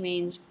 which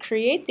means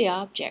create the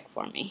object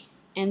for me.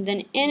 And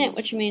then init,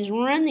 which means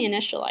run the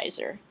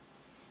initializer.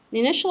 The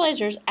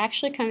initializer is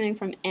actually coming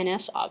from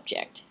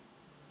NSObject,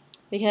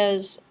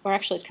 because, or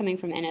actually it's coming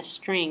from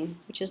NSString,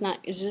 which is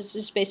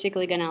just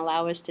basically going to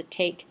allow us to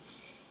take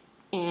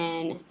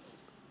and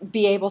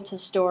be able to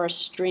store a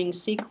string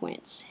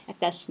sequence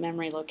at this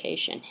memory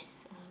location.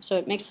 So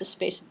it makes the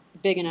space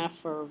big enough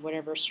for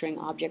whatever string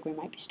object we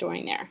might be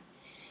storing there.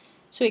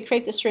 So we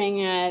create the string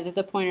that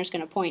the pointer is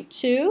going to point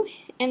to,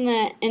 and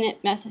the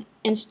init method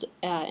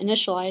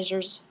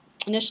initializes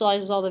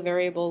all the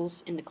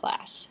variables in the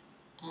class.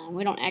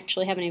 We don't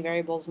actually have any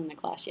variables in the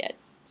class yet,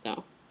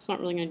 so it's not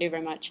really going to do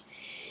very much.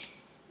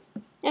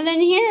 And then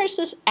here's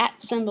this @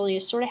 symbol you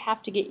sort of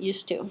have to get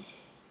used to.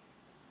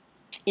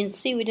 In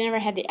C, we never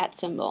had the @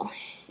 symbol.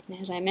 And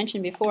as I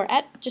mentioned before,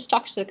 @ just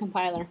talks to the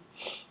compiler.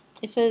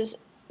 It says,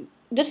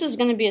 this is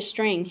going to be a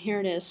string. Here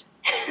it is.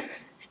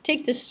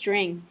 Take this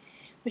string,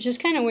 which is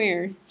kind of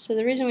weird. So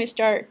the reason we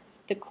start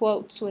the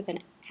quotes with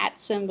an @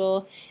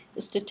 symbol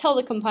is to tell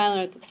the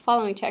compiler that the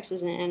following text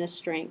is an NS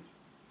string.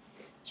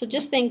 So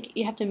just think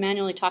you have to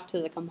manually talk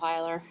to the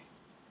compiler,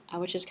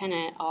 which is kind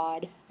of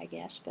odd, I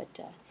guess.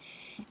 But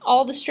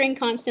all the string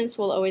constants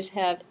will always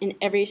have, in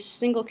every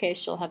single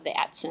case, you'll have the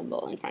 @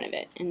 symbol in front of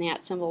it. And the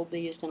 @ symbol will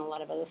be used in a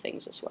lot of other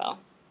things as well.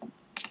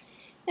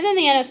 And then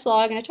the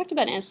nslog, and I talked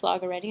about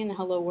nslog already in the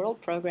Hello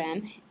World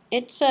program.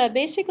 It's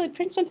basically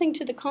print something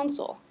to the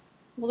console.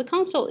 Well, the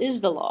console is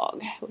the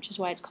log, which is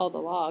why it's called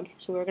the log.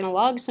 So we're going to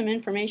log some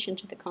information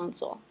to the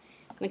console.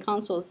 And the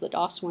console is the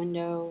DOS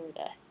window or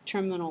the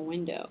terminal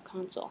window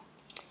console.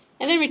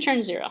 and then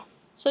return 0.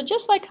 So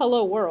just like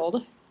hello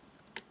world,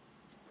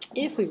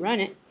 if we run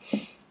it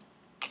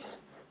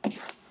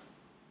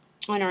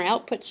on our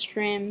output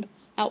screen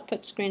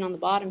on the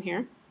bottom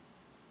here,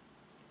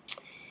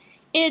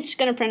 it's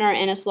going to print our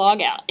NS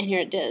log out, and here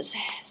it does.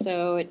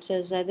 So it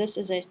says this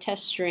is a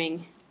test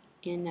string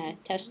in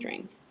test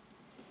string.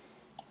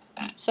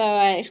 So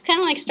it's kind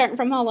of like starting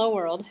from hello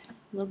world,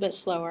 a little bit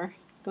slower,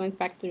 going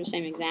back through the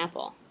same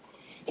example.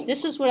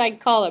 This is what I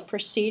call a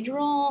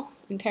procedural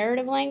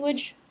imperative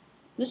language.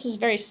 This is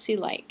very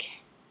C-like.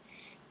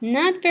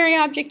 Not very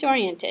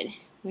object-oriented.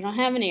 We don't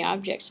have any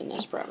objects in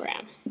this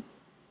program.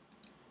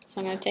 So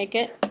I'm going to take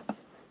it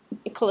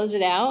and close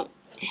it out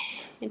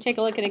and take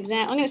a look at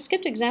example. I'm going to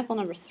skip to example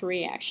number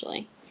 3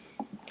 actually,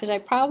 because I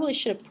probably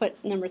should have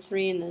put number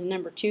 3 in the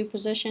number 2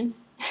 position,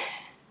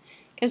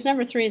 because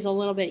number 3 is a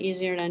little bit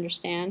easier to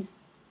understand.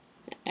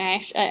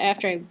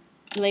 After I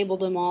labeled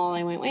them all,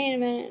 I went, wait a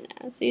minute,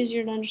 it's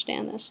easier to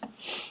understand this.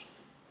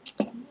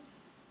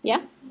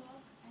 Yeah?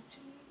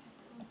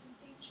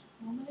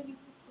 Normally we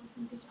put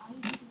percentage I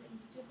as an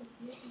integer, but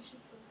here we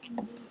should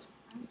percentage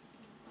and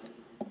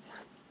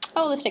percentage.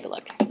 Oh, let's take a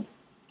look.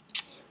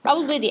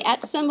 Probably the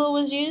 @ symbol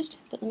was used,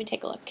 but let me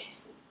take a look.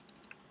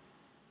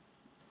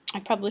 I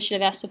probably should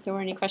have asked if there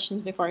were any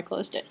questions before I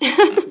closed it.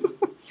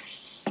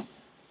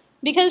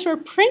 Because we're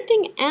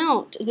printing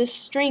out this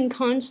string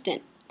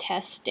constant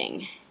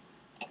testing,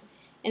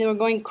 and then we're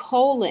going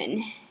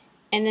colon,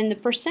 and then the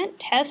 %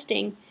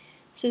 testing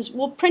says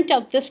we'll print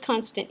out this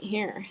constant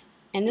here.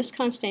 And this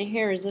constant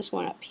here is this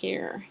one up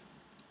here.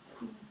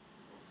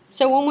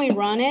 So when we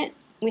run it,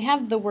 we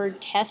have the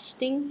word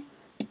testing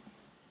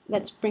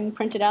that's being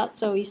printed out.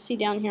 So you see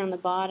down here on the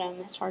bottom,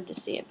 it's hard to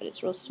see it, but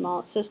it's real small.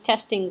 It says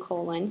testing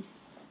colon.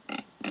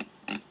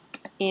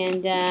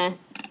 And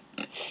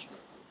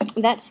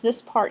that's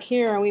this part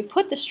here. We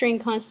put the string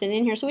constant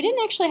in here. So we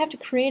didn't actually have to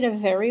create a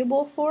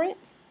variable for it.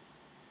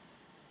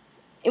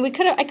 I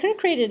could have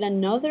created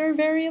another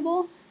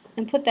variable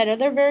and put that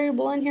other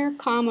variable in here,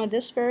 comma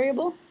this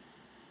variable.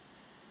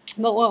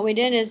 But what we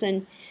did is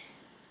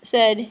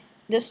said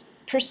this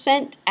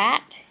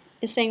 %@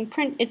 is saying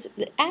print. It's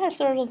the @ is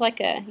sort of like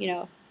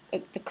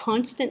the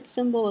constant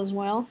symbol as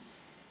well.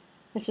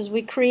 It says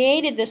we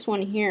created this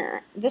one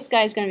here. This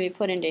guy's going to be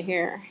put into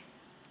here.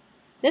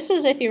 This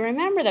is, if you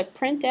remember the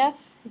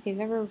printf, if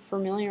you've ever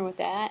familiar with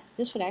that,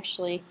 this would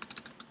actually,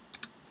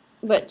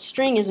 but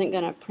string isn't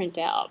going to print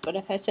out. But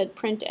if I said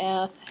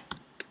printf,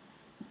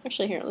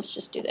 actually here, let's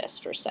just do this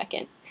for a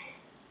second.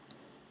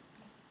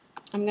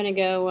 I'm going to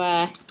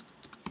go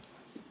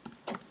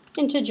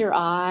integer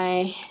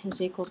I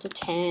is equal to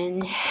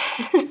 10.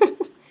 I'm going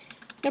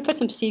to put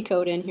some C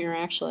code in here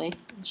actually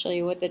and show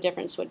you what the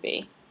difference would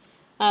be.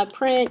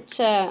 Print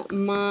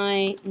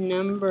my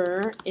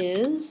number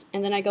is,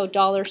 and then I go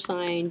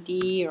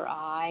 $D or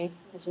I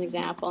as an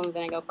example, and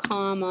then I go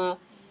comma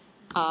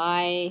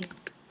I.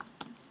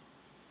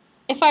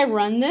 If I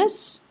run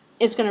this,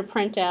 it's going to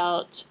print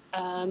out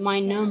my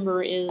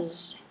number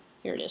is,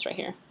 here it is right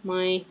here,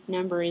 my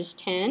number is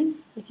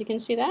 10, if you can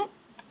see that.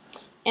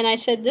 And I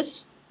said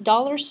this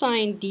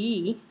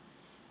 $D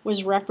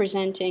was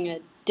representing a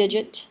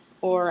digit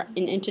or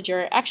an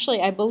integer.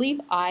 Actually, I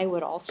believe I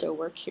would also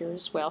work here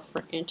as well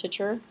for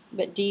integer,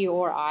 but D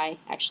or I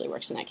actually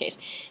works in that case.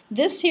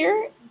 This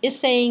here is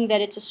saying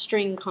that it's a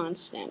string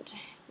constant,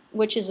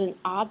 which is an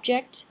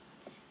object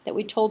that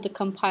we told the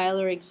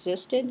compiler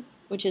existed,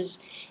 which is,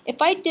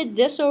 if I did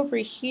this over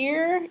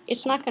here,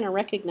 it's not going to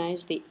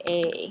recognize the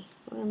A,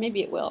 or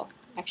maybe it will.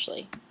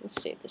 Actually,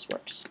 let's see if this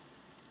works.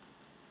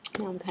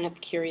 Now I'm kind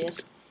of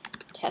curious.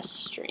 Test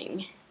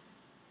string.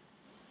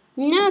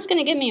 Now it's going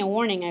to give me a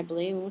warning, I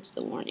believe. What's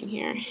the warning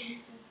here?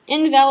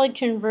 Invalid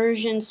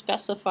conversion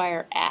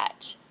specifier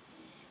 @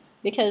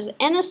 because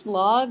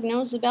NSLog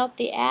knows about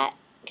the @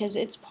 because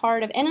it's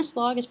part of,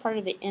 NSLog is part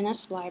of the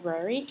NS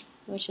library,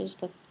 which is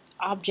the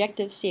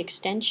Objective-C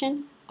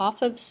extension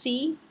off of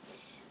C.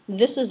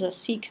 This is a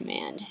C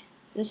command.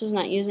 This is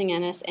not using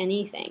NS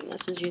anything.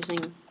 This is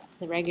using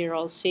the regular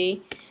old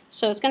C.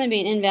 So it's going to be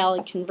an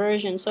invalid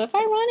conversion. So if I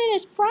run it,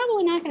 it's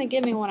probably not going to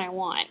give me what I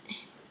want.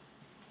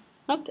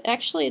 Oh,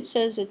 actually it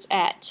says it's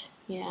 @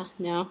 yeah,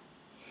 no.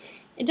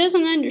 It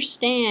doesn't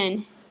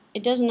understand.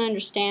 It doesn't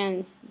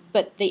understand,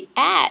 but the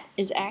 @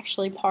 is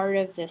actually part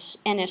of this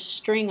NS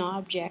string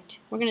object.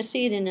 We're going to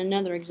see it in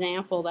another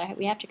example that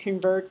we have to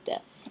convert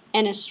the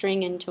NS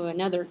string into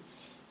another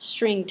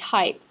string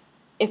type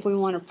if we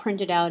want to print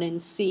it out in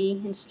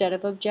C instead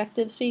of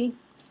Objective-C.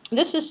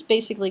 This is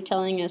basically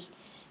telling us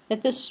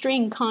that this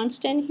string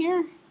constant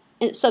here,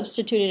 it's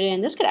substituted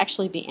in. This could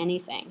actually be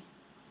anything.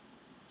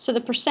 So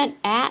the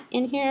 %@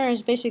 in here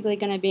is basically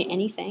going to be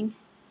anything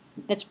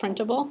that's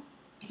printable,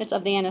 that's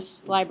of the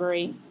NS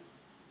library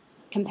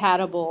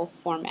compatible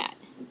format.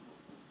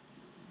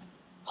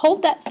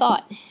 Hold that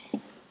thought.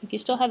 If you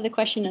still have the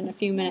question in a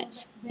few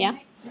minutes. Yeah?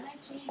 When I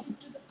change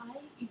it to the I,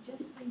 it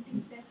just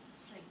printing test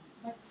string.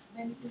 But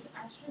when it is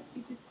asterisk,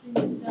 it is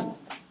printing the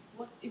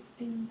what it's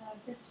in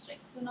the test string.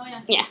 So now I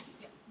understand.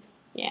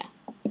 Yeah.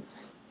 Yeah.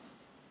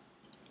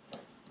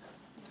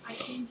 I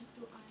change it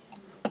to I.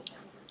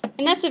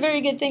 And that's a very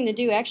good thing to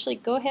do. Actually,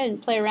 go ahead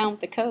and play around with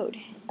the code.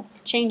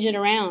 Change it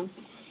around.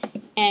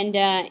 And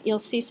you'll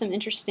see some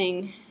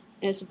interesting,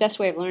 it's the best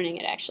way of learning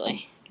it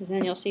actually, because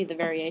then you'll see the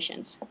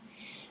variations.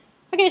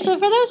 Okay, so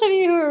for those of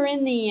you who are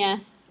in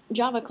the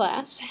Java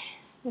class,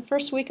 the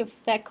first week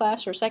of that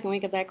class or second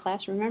week of that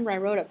class, remember I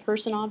wrote a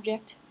person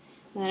object,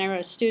 and then I wrote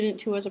a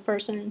student who was a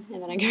person,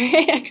 and then I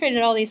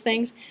created all these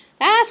things.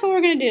 That's what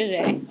we're going to do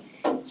today.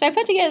 So I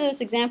put together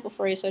this example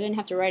for you so I didn't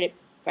have to write it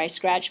by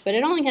scratch, but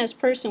it only has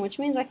person, which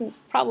means I can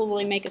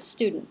probably make a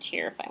student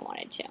here if I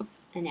wanted to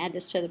and add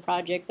this to the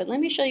project. But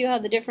let me show you how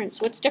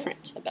what's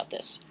different about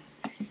this.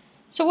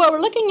 So what we're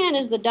looking at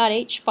is the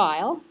 .h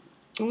file.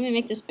 Let me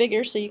make this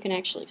bigger so you can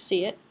actually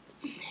see it.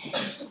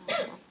 Let's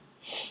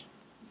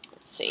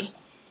see.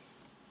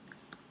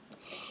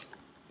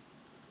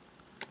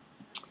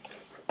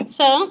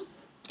 So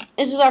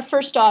this is our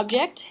first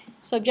object.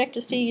 So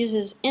Objective-C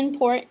uses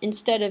import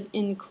instead of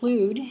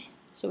include.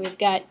 So we've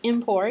got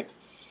import.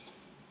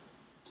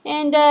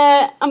 And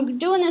I'm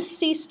doing this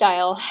C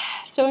style.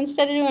 So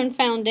instead of doing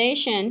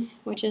foundation,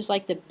 which is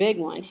like the big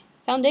one,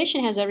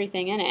 foundation has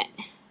everything in it.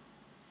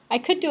 I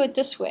could do it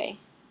this way.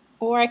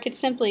 Or I could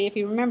simply, if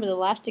you remember the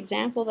last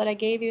example that I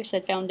gave you,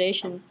 said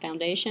foundation,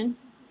 foundation.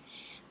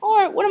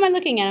 Or what am I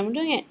looking at? I'm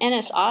doing an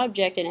NS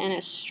object and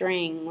NS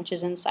string, which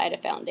is inside a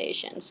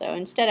foundation. So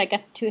instead I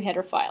got two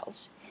header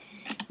files.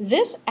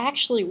 This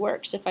actually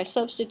works. If I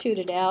substitute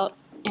it out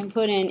and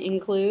put in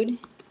include,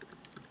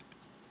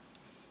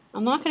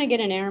 I'm not going to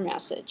get an error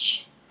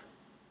message.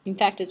 In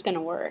fact, it's going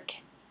to work.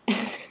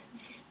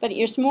 But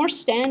it's more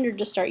standard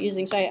to start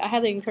using, so I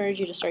highly encourage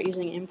you to start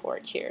using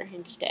import here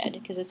instead,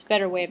 because it's a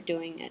better way of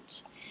doing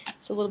it.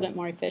 It's a little bit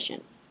more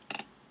efficient.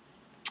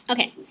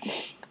 Okay,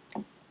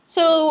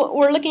 so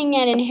we're looking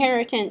at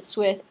inheritance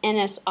with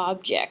NS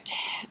object.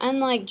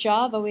 Unlike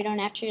Java, we don't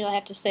actually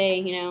have to say,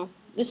 you know,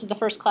 this is the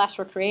first class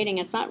we're creating.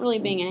 It's not really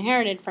being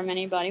inherited from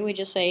anybody. We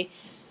just say,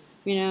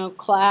 you know,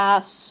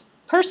 class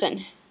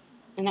person,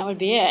 and that would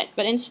be it.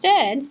 But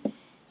instead,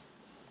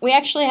 we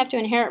actually have to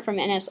inherit from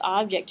NS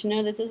object to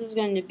know that this is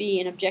going to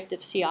be an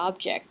Objective-C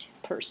object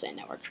person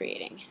that we're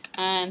creating.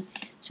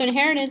 So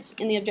inheritance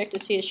in the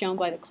Objective-C is shown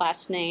by the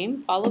class name,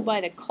 followed by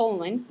the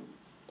colon.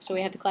 So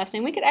we have the class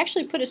name. We could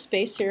actually put a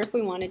space here if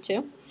we wanted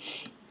to.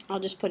 I'll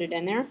just put it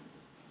in there.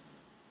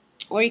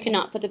 Or you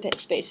cannot put the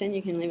space in.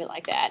 You can leave it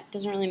like that.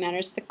 Doesn't really matter.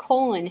 It's the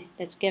colon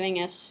that's giving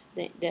us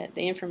the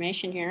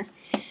information here.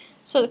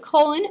 So the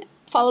colon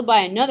followed by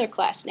another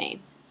class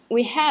name.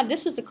 We have,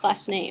 this is a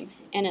class name,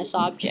 NS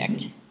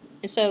object.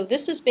 And so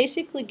this is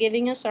basically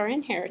giving us our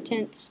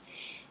inheritance.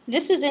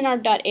 This is in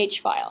our .h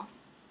file.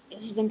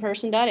 This is in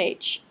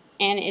person.h,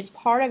 and it's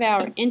part of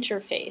our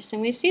interface.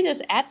 And we see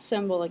this @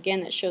 symbol again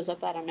that shows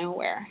up out of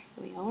nowhere.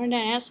 I mean, where's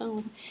that @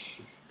 symbol?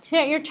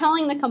 You're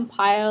telling the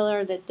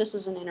compiler that this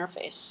is an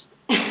interface.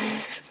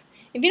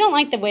 If you don't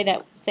like the way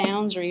that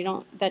sounds, or you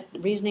don't, that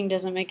reasoning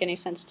doesn't make any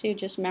sense to,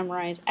 just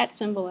memorize @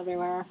 symbol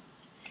everywhere.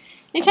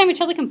 Anytime we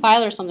tell the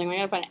compiler something, we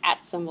got to put an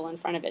 @ symbol in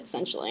front of it,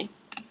 essentially.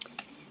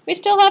 We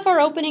still have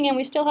our opening and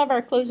we still have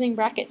our closing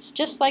brackets,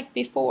 just like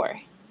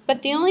before.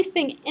 But the only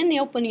thing in the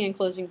opening and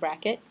closing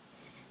bracket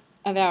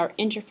of our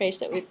interface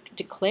that we've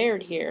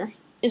declared here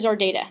is our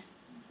data.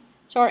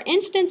 So our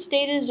instance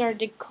data are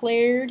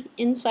declared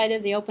inside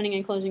of the opening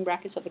and closing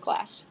brackets of the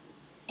class.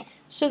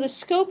 So the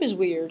scope is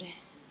weird.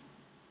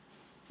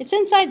 It's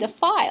inside the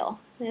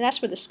file, and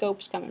that's where the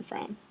scope's coming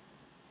from.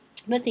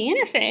 But the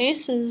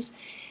interface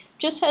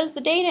just has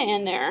the data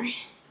in there.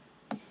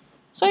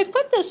 So I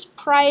put this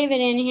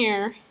private in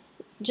here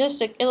just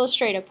to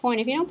illustrate a point.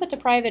 If you don't put the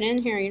private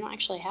in here, you don't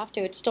actually have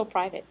to. It's still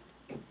private.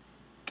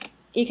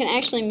 You can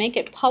actually make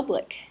it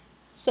public.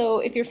 So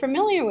if you're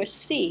familiar with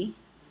C,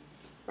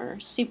 or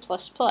C++,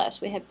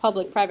 we had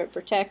public, private,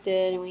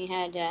 protected, and we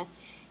had,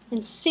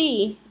 in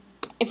C,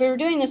 if we were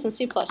doing this in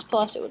C++,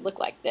 it would look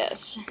like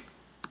this.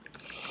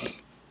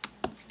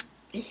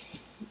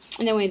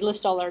 And then we'd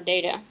list all our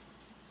data.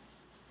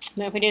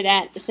 But if we do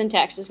that, the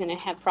syntax is going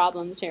to have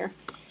problems here.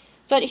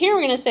 But here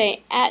we're going to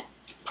say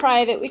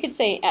 @private. We could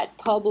say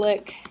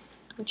 @public,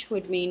 which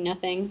would mean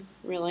nothing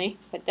really,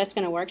 but that's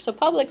going to work. So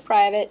public,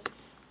 private,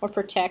 or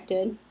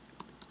protected.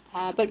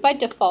 But by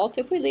default,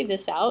 if we leave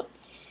this out,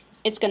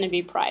 it's going to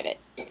be private.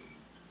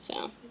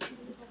 So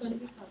It's going to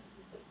be public.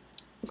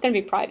 it's going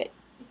to be private.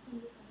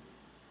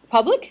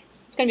 Public?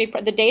 It's going to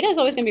be the data is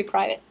always going to be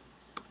private.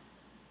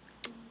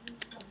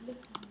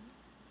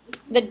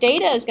 The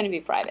data is going to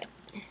be private.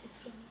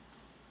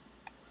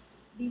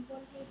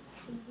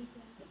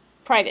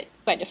 Private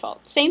by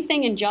default. Same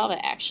thing in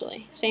Java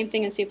actually. Same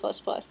thing in C++.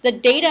 The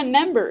data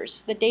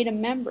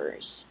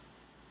members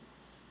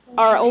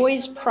are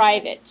always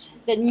private.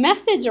 The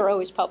methods are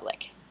always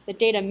public. The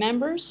data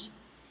members,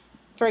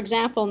 for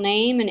example,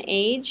 name and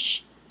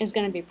age, is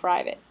going to be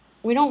private.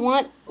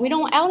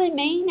 Out in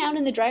main, out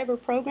in the driver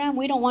program,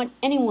 we don't want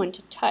anyone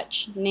to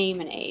touch name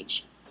and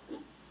age.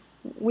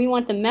 We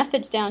want the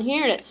methods down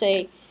here that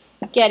say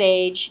get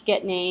age,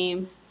 get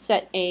name,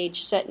 set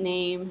age, set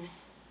name.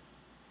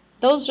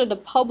 Those are the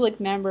public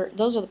methods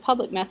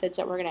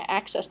that we're going to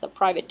access the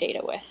private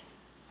data with.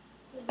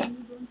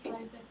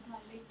 private,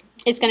 private.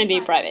 It's going to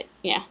be private,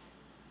 yeah.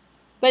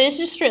 But it's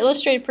just for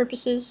illustrative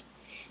purposes.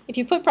 If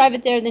you put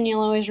private there, then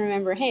you'll always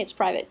remember, hey, it's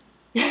private.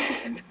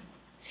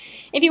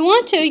 If you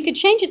want to, you could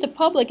change it to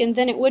public, and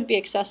then it would be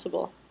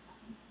accessible.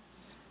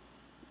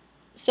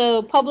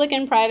 So public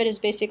and private is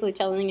basically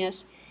telling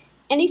us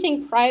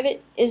anything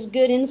private is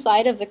good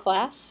inside of the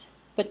class,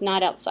 but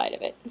not outside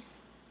of it.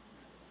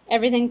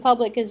 Everything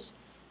public is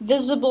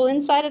visible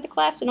inside of the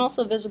class and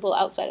also visible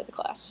outside of the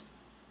class.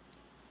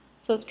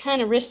 So it's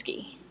kind of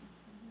risky.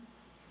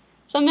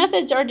 So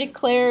methods are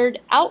declared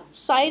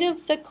outside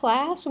of the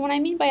class. And what I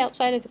mean by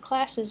outside of the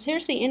class is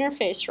here's the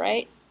interface,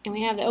 right? And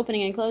we have the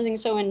opening and closing.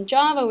 So in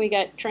Java, we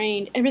got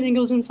trained, everything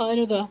goes inside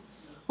of the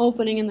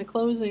opening and the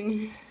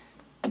closing.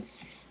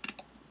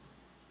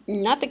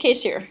 Not the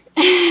case here.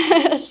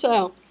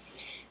 So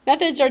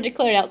methods are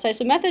declared outside.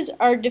 So methods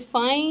are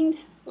defined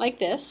like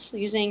this,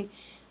 using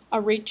a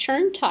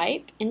return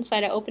type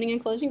inside of opening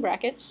and closing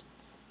brackets,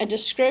 a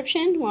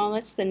description, well,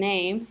 that's the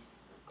name,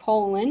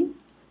 colon,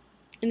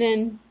 and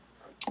then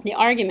the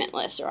argument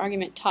list or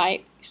argument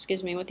type,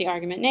 with the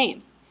argument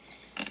name.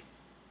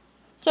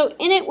 So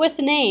init with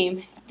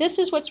name, this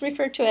is what's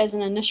referred to as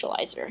an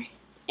initializer,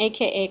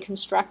 aka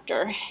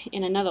constructor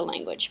in another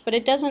language, but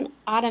it doesn't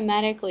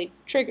automatically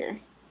trigger.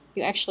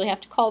 You actually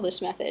have to call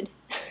this method.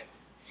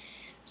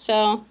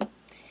 So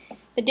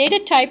the data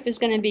type is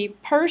going to be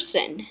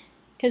person,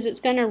 because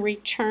it's going to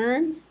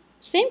return,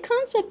 same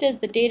concept as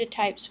the data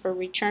types for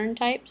return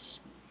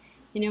types.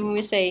 You know, when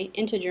we say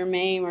integer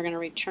main, we're going to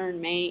return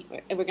main,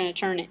 we're going to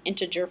turn an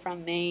integer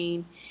from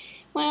main.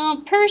 Well,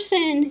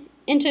 person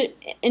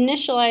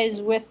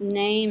initialize with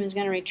name is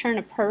going to return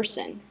a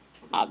person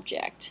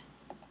object.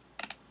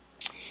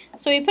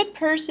 So we put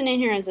person in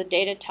here as a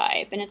data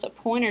type, and it's a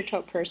pointer to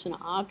a person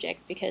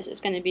object because it's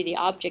going to be the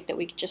object that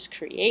we just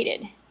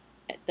created,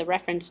 the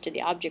reference to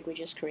the object we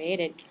just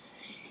created.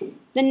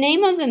 The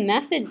name of the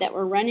method that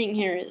we're running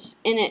here is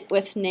init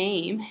with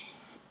name,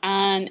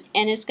 and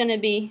it's going to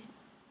be,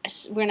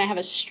 we're going to have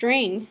a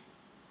string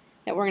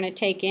that we're going to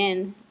take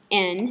in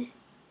n,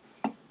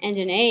 and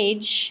an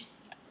age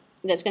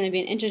that's going to be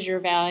an integer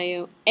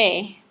value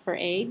a for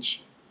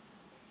age.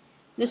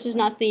 This is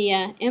not the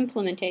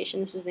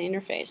implementation, this is the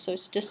interface, so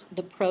it's just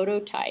the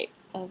prototype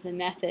of the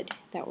method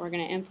that we're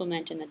going to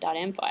implement in the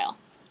 .m file.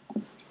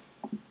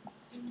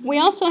 We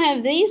also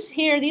have these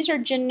here. These are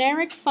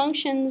generic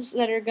functions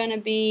that are going to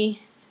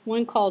be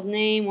one called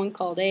name, one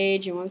called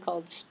age, and one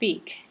called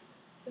speak.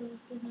 So to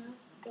have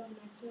the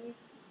method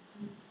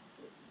as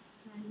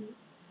primary,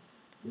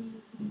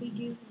 we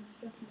give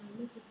extra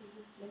minus if we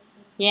replace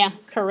that. Yeah,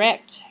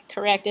 correct.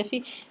 If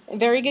you,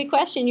 very good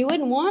question. You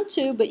wouldn't want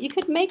to, but you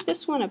could make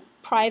this one a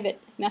private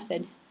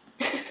method.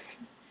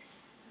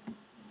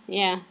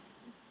 Yeah.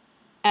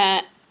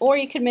 Or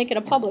you could make it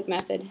a public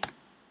method.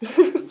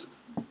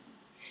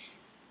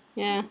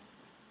 Yeah.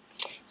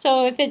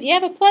 So if you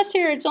have a plus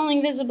here, it's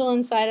only visible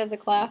inside of the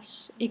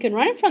class. You can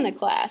run it from the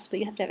class, but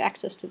you have to have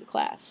access to the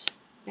class.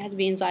 It had to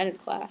be inside of the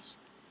class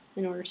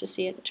in order to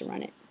see it, to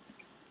run it.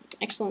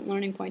 Excellent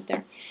learning point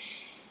there.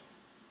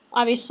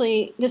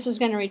 Obviously, this is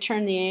going to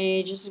return the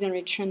age, this is going to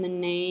return the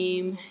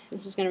name,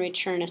 this is going to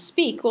return a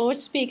speak. Well,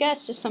 what's speak?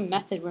 That's just some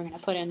method we're going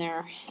to put in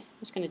there.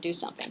 It's going to do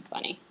something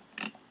funny.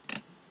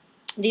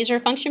 These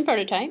are function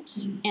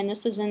prototypes, and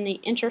this is in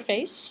the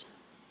interface,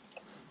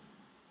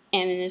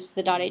 and it is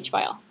the .h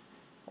file.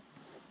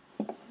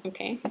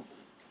 Okay,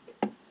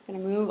 going to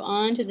move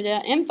on to the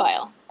 .m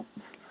file.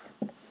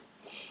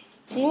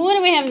 What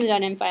do we have in the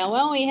 .m file?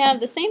 Well, we have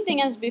the same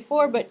thing as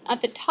before, but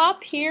at the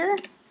top here,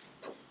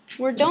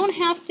 we don't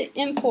have to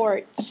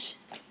import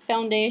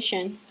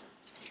foundation.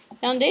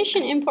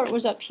 Foundation import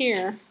was up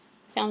here.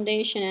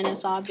 Foundation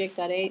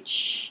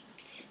NSObject.h.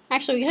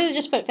 Actually, we could have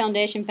just put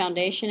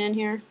foundation in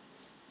here.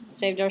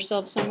 Saved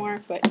ourselves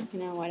somewhere, but you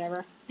know,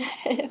 whatever.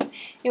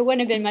 It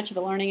wouldn't have been much of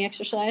a learning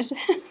exercise.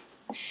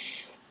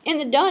 In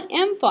the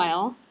 .m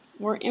file,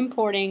 we're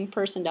importing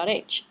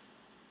person.h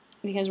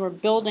because we're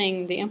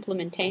building the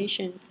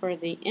implementation for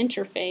the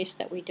interface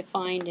that we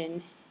defined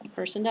in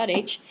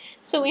person.h.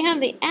 So we have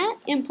the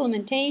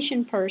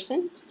 @implementation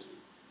person,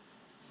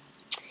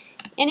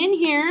 and in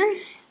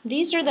here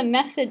these are the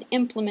method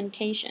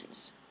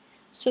implementations.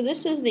 So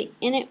this is the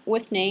init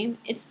with name.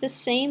 It's the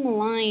same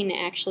line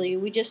actually.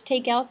 We just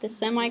take out the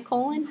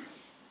semicolon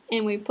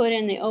and we put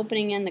in the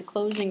opening and the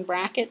closing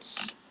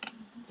brackets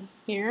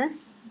here,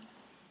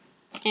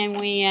 and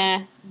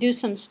we do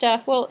some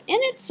stuff. Well,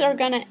 inits are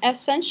going to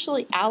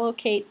essentially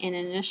allocate and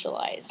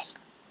initialize,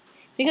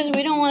 because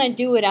we don't want to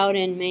do it out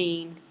in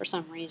main for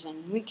some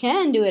reason. We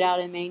can do it out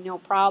in main, no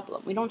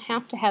problem. We don't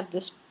have to have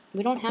this.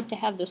 We don't have to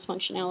have this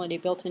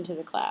functionality built into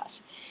the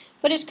class.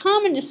 But it's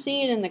common to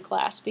see it in the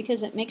class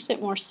because it makes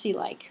it more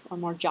C-like or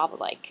more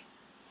Java-like.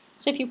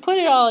 So if you put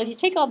it all, if you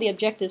take all the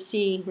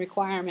Objective-C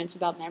requirements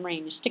about memory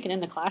and you stick it in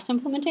the class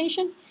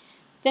implementation,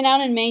 then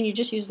out in main you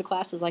just use the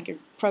classes like you're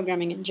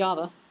programming in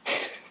Java.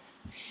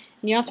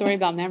 And you don't have to worry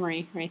about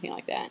memory or anything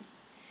like that.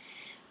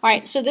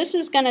 Alright, so this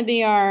is going to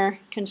be our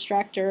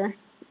constructor.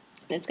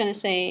 It's going to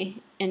say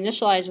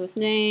initialize with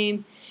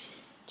name.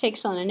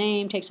 takes on a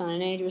name, takes on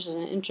an age, which is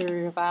an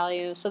integer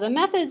value. So the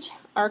methods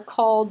are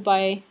called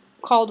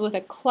with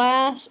a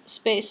class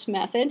space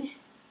method.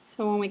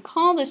 So when we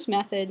call this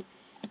method,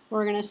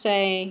 we're going to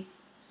say,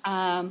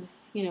 whatever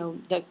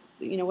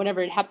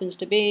it happens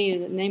to be,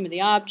 the name of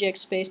the object,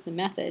 space, the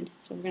method.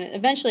 So we're going to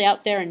eventually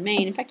out there in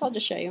main. In fact, I'll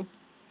just show you.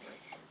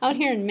 Out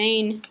here in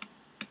main,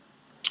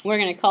 we're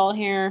going to call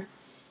here.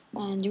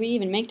 Do we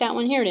even make that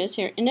one? Here it is.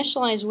 Here,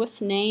 initialize with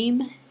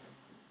name.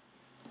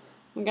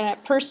 We're going to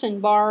have person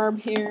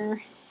Barb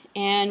here,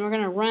 and we're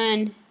going to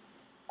run.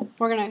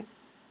 We're going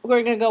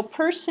to go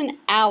person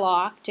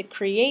alloc to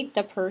create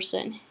the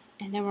person,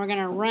 and then we're going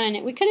to run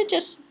it. We could have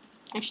just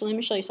actually. Let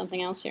me show you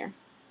something else here.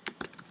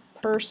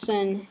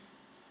 Person.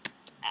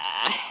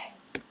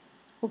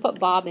 We'll put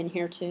Bob in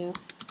here too.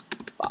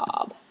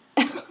 Bob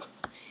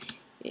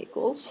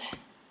equals.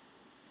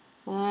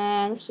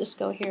 Let's just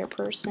go here.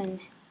 Person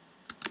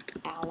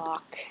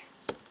alloc.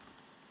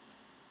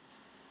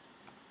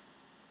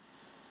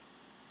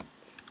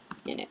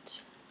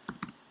 Init.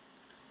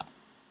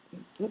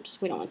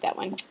 Oops, we don't want that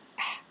one.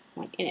 I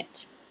want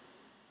init.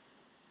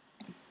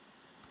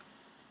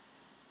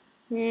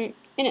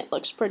 Init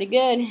looks pretty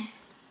good.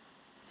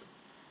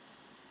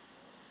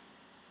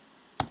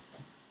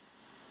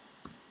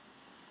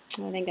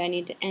 I think I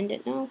need to end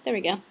it. No, there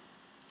we go. I'm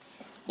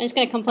just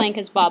going to complain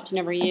because Bob's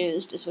never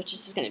used, is what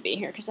this is going to be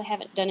here, because I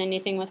haven't done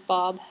anything with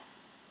Bob.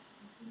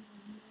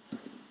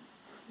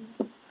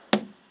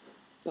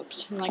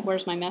 Oops, I'm like,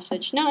 where's my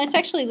message? No, it's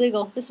actually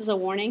legal. This is a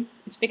warning.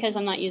 It's because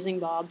I'm not using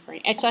Bob for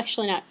any. It's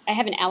actually not. I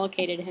haven't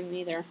allocated him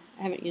either.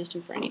 I haven't used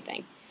him for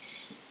anything.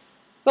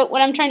 But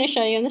what I'm trying to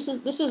show you, and this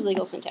is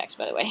legal syntax,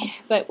 by the way,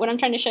 but what I'm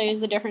trying to show you is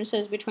the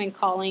differences between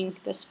calling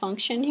this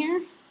function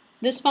here.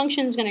 This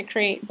function is going to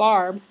create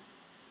Barb,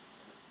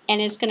 and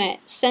it's going to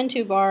send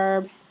to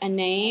Barb a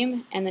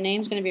name, and the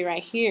name's going to be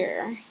right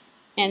here.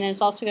 And then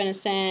it's also going to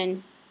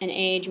send an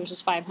age, which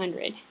is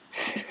 500.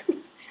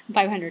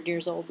 500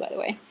 years old, by the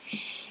way.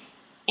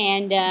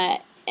 And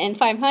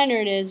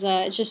 500 is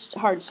it's just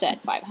hard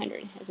set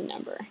 500 as a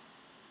number.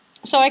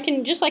 So I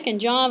can, just like in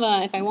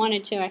Java, if I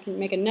wanted to, I can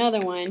make another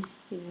one,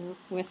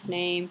 with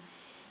name,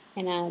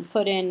 and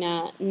put in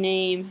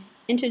name,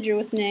 integer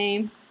with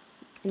name,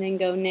 and then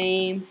go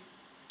name.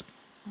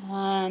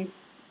 I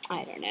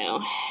don't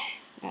know.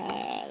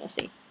 Let's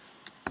see.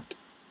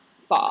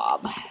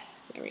 Bob.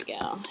 There we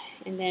go.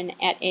 And then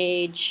at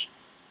age.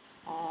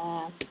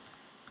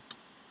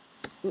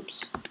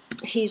 Oops.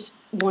 He's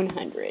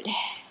 100. I'm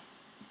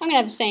going to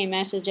have the same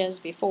message as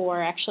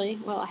before, actually.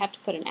 Well, I have to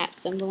put an @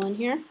 symbol in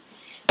here.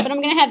 But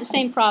I'm going to have the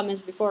same problem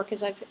as before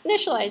because I've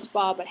initialized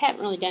Bob but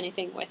haven't really done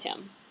anything with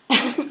him.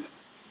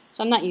 So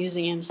I'm not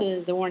using him,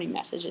 so the warning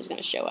message is going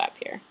to show up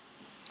here.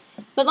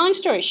 But long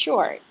story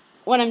short,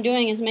 what I'm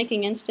doing is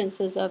making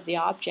instances of the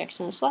objects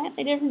in a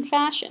slightly different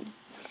fashion.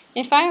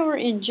 If I were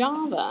in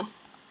Java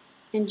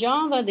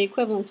the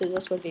equivalent to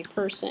this would be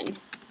person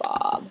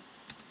Bob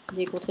is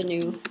equal to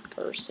new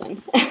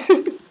person.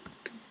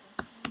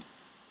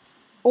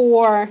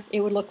 Or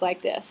it would look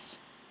like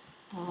this.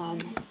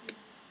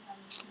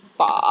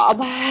 Bob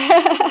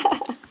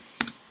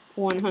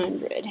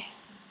 100.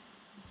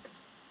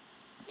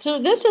 So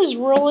this is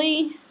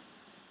really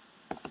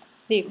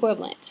the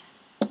equivalent.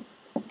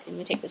 Let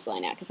me take this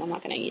line out because I'm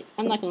not going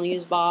to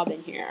use Bob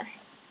in here.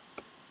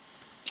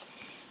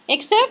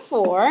 Except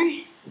for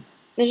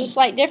there's a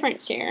slight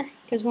difference here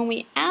because when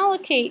we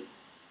allocate,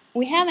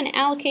 we have an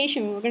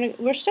allocation.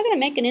 We're still going to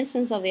make an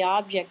instance of the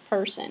object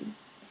person,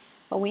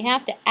 but we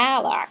have to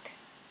alloc.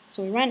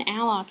 So we run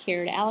alloc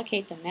here to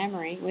allocate the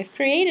memory. We've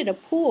created a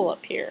pool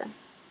up here.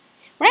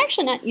 We're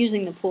actually not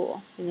using the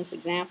pool in this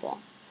example,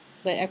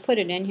 but I put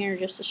it in here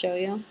just to show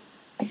you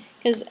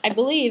because I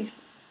believe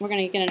we're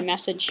going to get a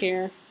message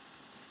here.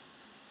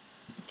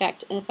 In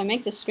fact, if I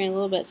make this screen a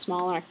little bit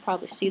smaller, I can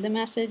probably see the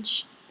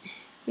message.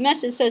 The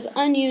message says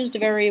unused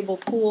variable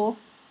pool.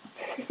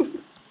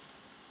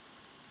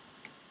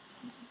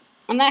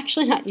 I'm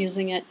actually not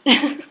using it,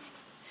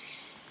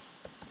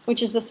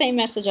 which is the same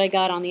message I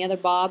got on the other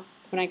Bob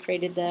when I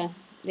created the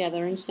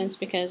other instance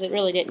because it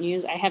really didn't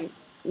use. I haven't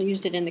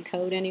used it in the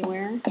code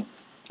anywhere.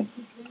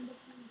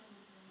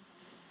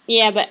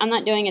 Yeah, but I'm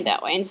not doing it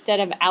that way. Instead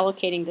of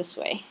allocating this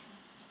way.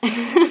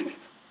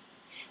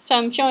 So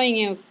I'm showing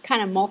you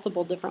kind of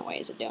multiple different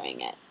ways of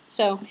doing it.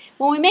 So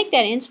when we make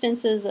the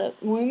instance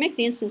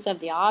of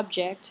the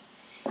object,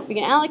 we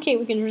can allocate.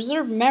 We can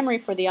reserve memory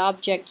for the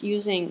object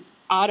using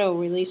auto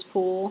release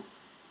pool,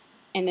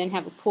 and then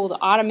have a pool to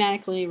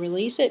automatically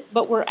release it.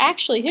 But we're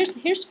actually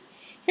here's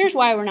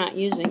why we're not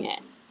using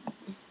it.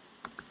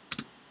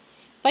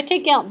 If I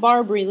take out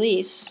Barb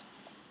release,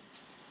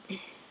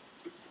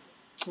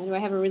 do I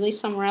have a release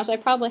somewhere else? I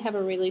probably have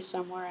a release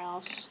somewhere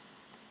else.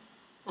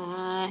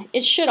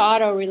 It should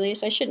auto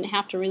release. I shouldn't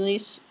have to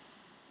release.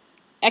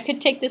 I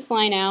could take this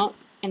line out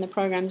and the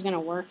program's going to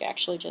work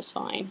actually just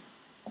fine.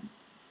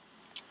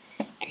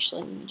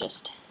 Actually, let me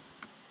just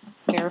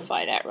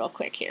verify that real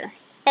quick here.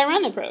 If I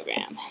run the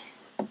program,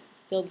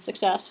 build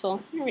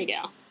successful, here we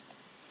go.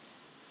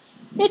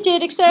 It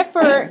did, except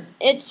for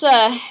it's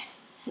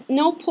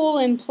no pool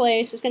in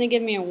place is going to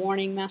give me a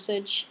warning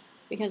message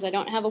because I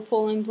don't have a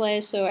pool in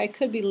place, so I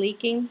could be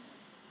leaking.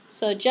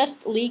 So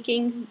just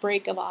leaking,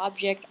 break of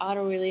object,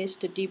 auto release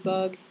to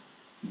debug.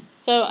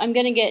 So I'm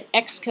going to get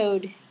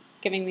Xcode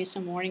giving me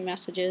some warning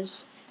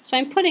messages. So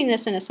I'm putting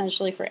this in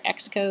essentially for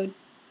Xcode.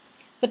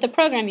 But the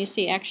program you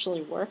see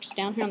actually works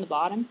down here on the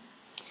bottom.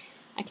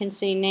 I can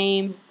see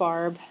name,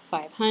 Barb,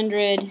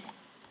 500. Make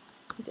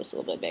this a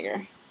little bit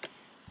bigger.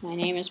 My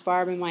name is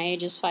Barb and my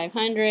age is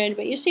 500.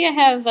 But you see I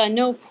have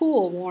no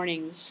pool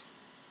warnings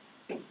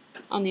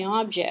on the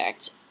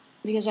object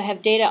because I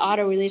have data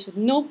auto release with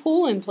no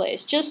pool in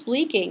place, just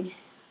leaking.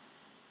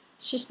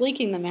 It's just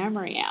leaking the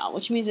memory out,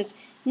 which means it's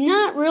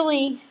not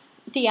really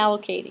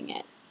deallocating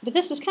it. But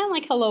this is kind of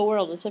like Hello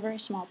World. It's a very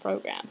small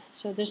program.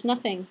 So there's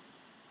nothing,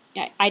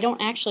 I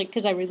don't actually,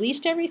 because I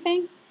released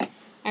everything,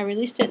 I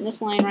released it in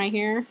this line right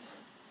here.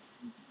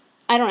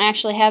 I don't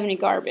actually have any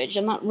garbage.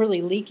 I'm not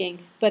really leaking,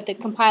 but the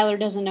compiler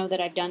doesn't know that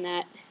I've done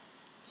that.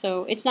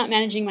 So it's not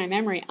managing my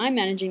memory. I'm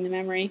managing the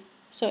memory.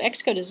 So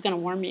Xcode is going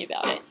to warn me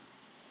about it.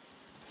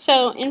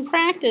 So in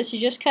practice, you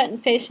just cut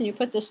and paste and you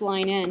put this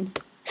line in.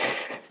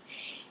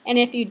 And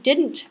if you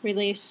didn't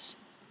release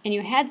and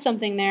you had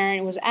something there and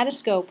it was out of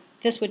scope,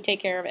 this would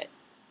take care of it,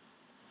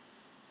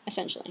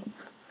 essentially.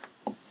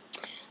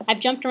 I've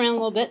jumped around a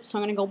little bit, so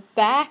I'm going to go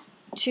back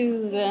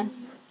to the... When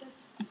we use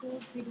that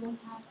code, we don't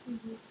have to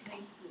use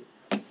drain tool.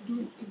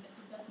 It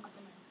doesn't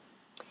recommend.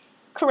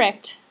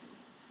 Correct.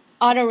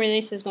 Auto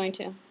release is going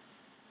to.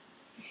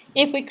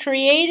 If we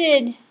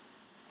created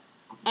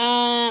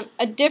a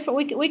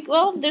different,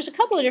 well, there's a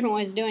couple of different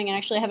ways of doing it.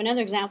 Actually, I have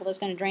another example that's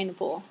going to drain the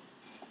pool.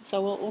 So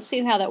we'll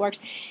see how that works.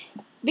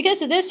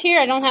 Because of this here,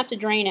 I don't have to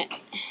drain it.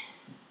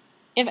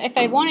 If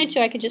I wanted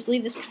to, I could just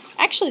leave this.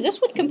 Actually,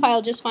 this would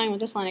compile just fine with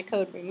this line of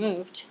code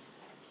removed.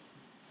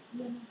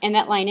 And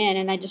that line in,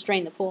 and I just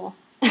drain the pool.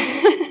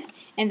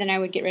 And then I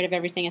would get rid of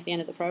everything at the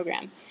end of the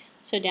program.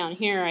 So down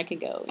here, I could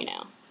go, you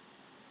know,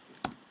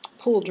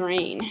 pool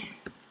drain.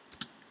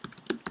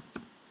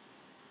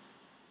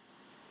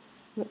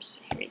 Whoops,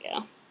 here we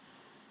go.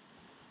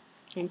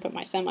 And put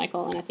my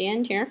semicolon at the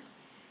end here.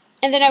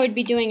 And then I would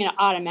be doing it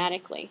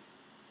automatically.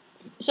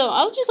 So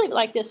I'll just leave it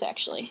like this,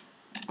 actually.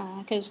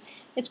 Because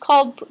it's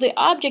called, the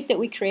object that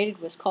we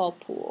created was called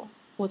pool,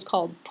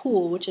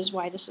 which is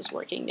why this is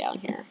working down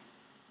here.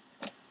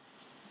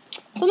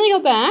 So let me go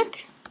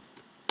back.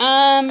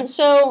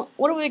 So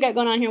what do we got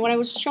going on here? What I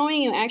was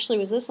showing you actually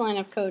was this line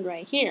of code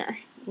right here,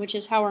 which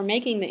is how we're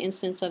making the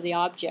instance of the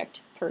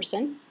object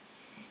person.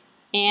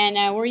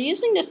 And we're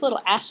using this little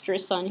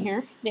asterisk on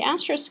here. The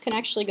asterisk can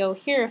actually go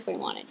here if we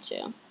wanted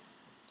to.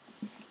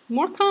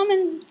 More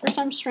common, for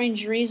some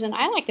strange reason,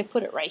 I like to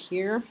put it right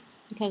here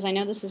because I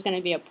know this is going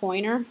to be a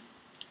pointer.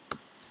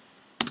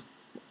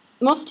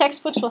 Most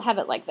textbooks will have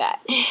it like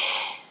that.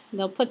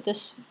 They'll put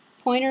this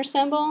pointer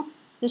symbol,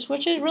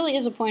 which really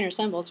is a pointer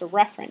symbol, it's a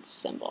reference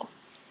symbol,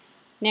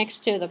 next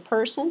to the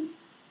person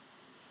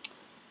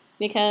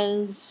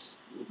because,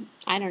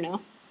 I don't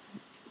know,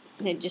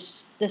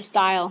 the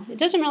style. It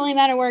doesn't really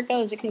matter where it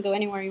goes, it can go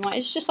anywhere you want.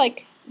 It's just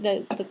like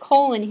the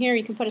colon here,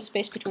 you can put a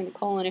space between the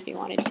colon if you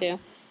wanted to,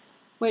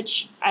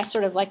 which I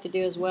sort of like to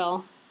do as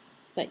well,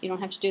 but you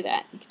don't have to do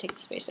that. You can take the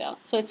space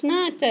out. So it's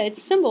not,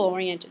 it's symbol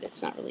oriented,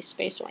 it's not really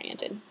space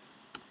oriented.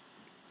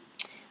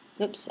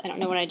 Oops, I don't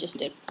know what I just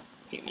did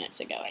a few minutes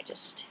ago. I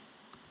just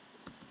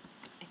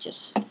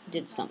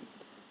did something.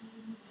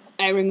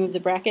 I removed the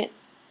bracket.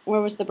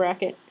 Where was the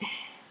bracket?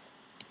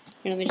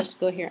 Here, let me just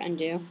go here,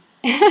 undo.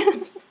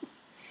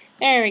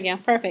 There we go,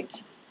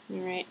 perfect. All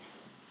right.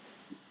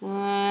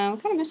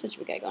 What kind of message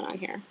we got going on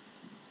here?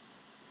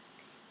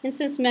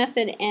 Instance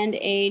method and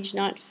age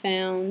not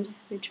found.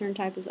 Return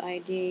type is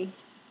ID.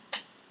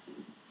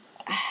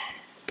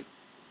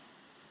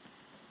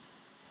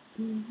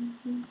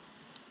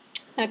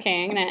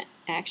 Okay,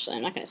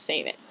 I'm not gonna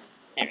save it.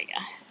 There we go.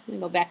 I'm gonna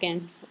go back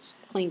in so it's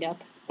cleaned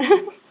up.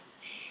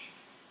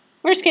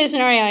 Worst case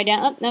scenario, I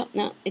down. Oh,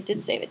 no, it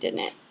did save it, didn't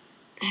it?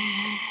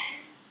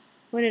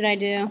 What did I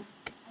do?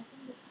 I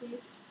think the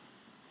space.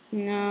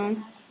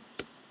 No.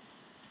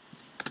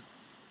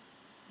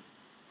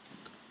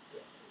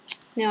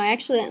 No, I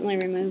accidentally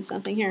removed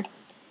something here.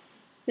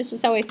 This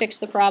is how we fix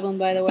the problem,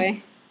 by the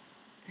way.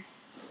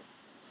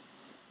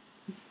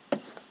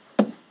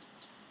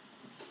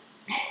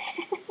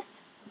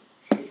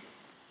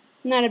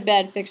 Not a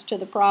bad fix to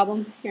the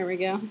problem. Here we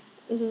go.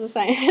 This is a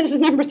sign. This is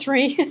number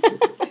 3.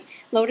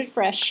 Loaded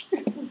fresh.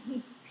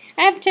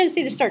 I have a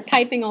tendency to start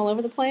typing all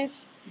over the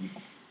place.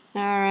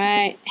 All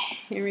right,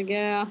 here we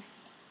go.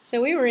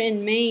 So we were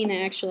in Maine,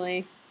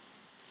 actually.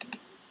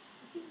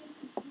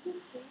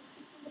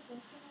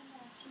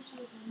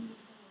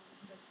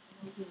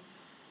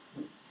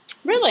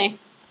 Really?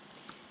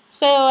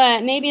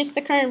 So maybe it's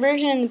the current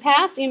version. In the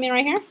past, you mean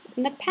right here?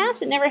 In the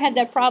past, it never had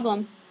that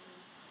problem.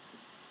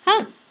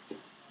 Huh.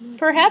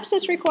 Perhaps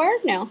it's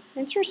required now.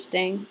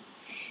 Interesting.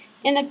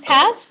 In the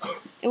past,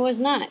 it was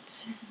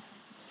not.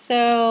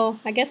 So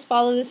I guess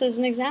follow this as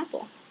an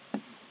example.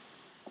 All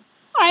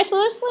right. Alright,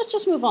 so let's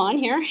just move on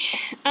here.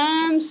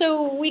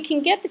 So we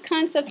can get the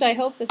concept, I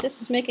hope, that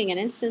this is making an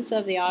instance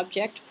of the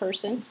object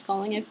person. It's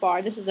calling it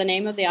bar. This is the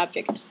name of the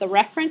object. It's the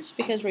reference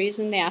because we're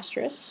using the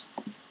asterisk.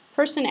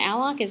 Person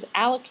alloc is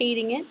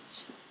allocating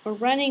it. We're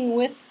running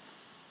with,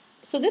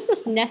 so this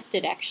is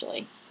nested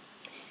actually.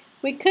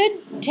 We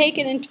could take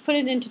it and put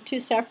it into two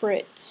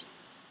separate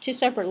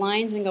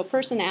lines and go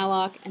person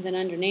alloc, and then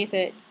underneath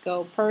it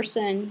go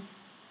person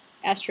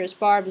asterisk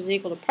barb is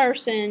equal to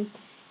person,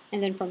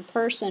 and then from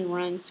person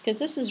runs, because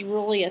this is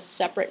really a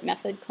separate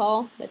method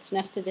call that's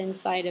nested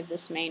inside of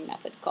this main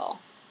method call.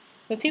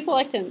 But people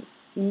like to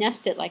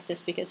nest it like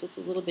this because it's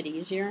a little bit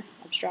easier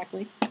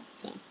abstractly.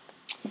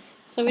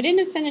 So we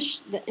didn't finish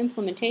the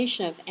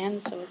implementation of M,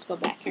 so let's go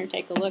back here and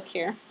take a look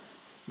here.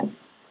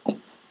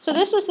 So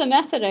this is the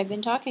method I've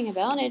been talking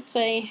about. It's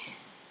a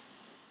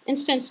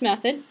instance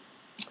method,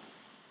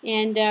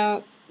 and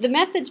the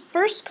method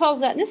first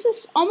calls out, and this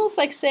is almost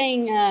like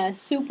saying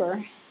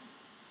super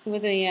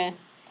with a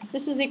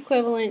this is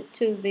equivalent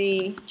to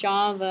the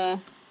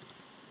Java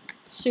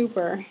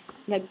super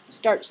that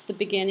starts the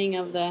beginning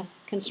of the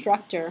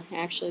constructor,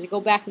 actually, to go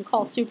back and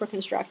call super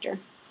constructor,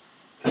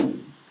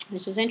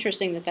 which is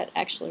interesting that that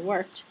actually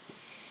worked.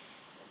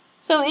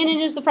 So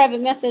init is the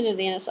private method of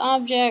the NS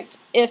object.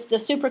 If the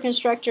super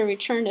constructor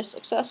returned a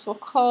successful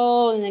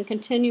call, and then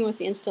continue with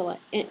the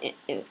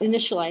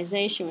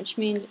initialization, which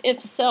means if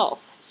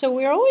self. So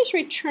we're always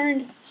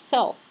returned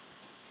self.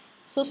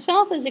 So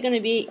self is going to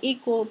be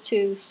equal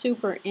to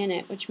super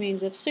init, which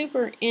means if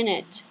super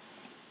init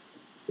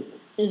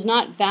is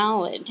not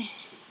valid,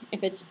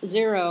 if it's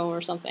 0 or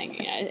something,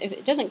 if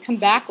it doesn't come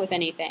back with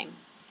anything,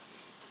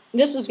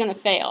 this is going to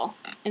fail.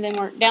 And then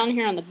we're down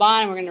here on the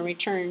bottom, we're going to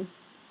return,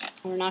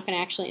 we're not going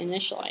to actually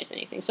initialize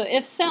anything. So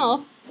if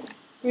self,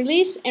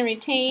 release and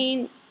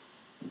retain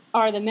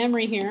are the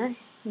memory here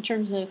in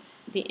terms of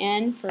the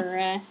n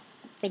for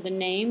the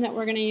name that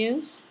we're going to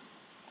use.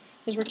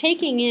 Because we're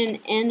taking in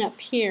n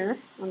up here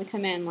on the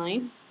command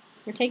line.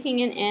 We're taking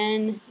in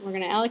n, we're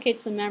going to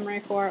allocate some memory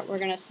for it, we're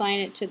going to assign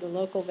it to the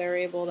local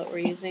variable that we're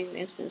using, the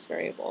instance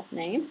variable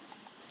name.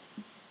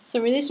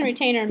 So release and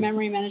retain are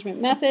memory management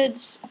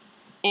methods,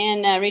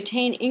 and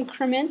retain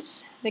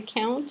increments the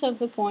count of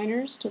the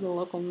pointers to the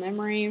local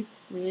memory.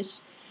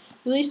 Release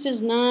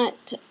does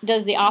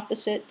the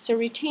opposite. So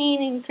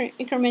retain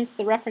increments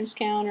the reference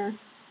counter.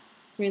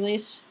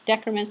 Release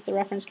decrements the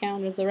reference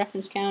counter. The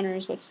reference counter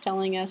is what's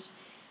telling us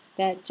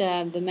that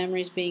the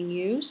memory is being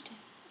used,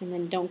 and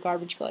then don't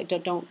garbage collect,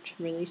 don't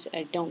release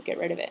it, don't get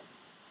rid of it.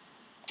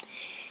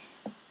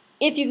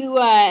 If you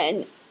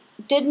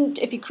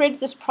if you created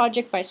this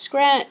project by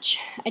scratch,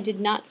 I did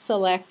not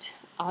select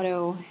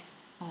auto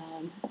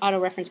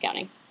reference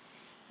counting,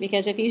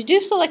 because if you do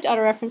select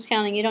auto reference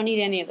counting, you don't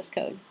need any of this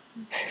code.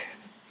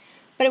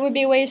 But it would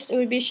be a waste. It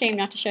would be a shame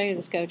not to show you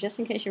this code, just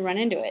in case you run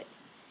into it.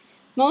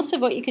 Most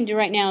of what you can do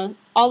right now,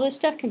 all this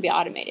stuff can be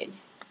automated.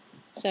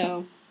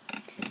 So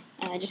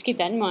just keep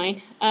that in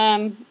mind.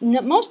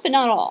 Most, but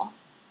not all.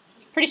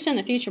 Pretty soon in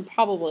the future,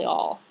 probably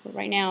all. But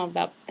right now,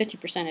 about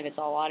 50% of it's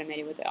all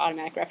automated with the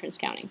automatic reference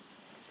counting.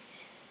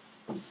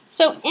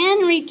 So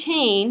n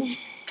retain,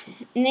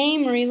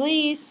 name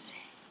release,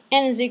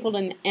 n is equal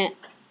to and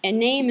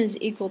name is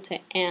equal to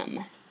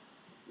m.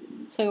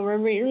 So we're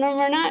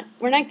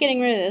not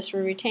getting rid of this.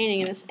 We're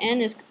retaining this.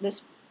 N is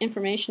this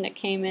information that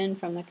came in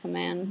from the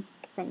command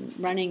from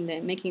making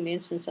the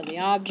instance of the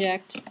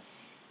object.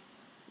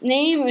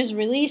 Name is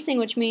releasing,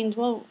 which means,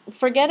 well,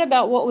 forget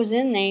about what was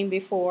in name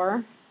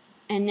before,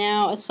 and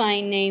now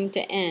assign name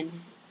to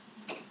n.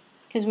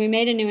 Because we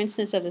made a new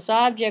instance of this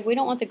object, we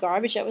don't want the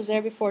garbage that was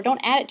there before.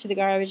 Don't add it to the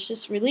garbage,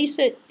 just release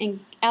it and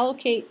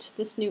allocate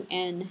this new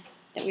n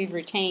that we've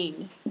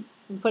retained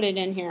and put it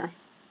in here.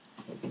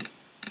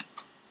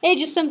 Age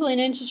is simply an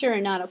integer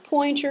and not a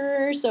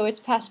pointer, so it's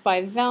passed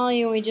by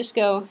value. We just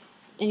go,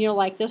 and you'll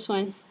like this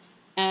one,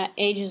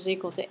 age is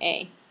equal to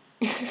a.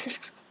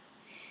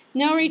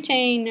 No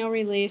retain, no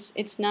release,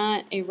 it's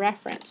not a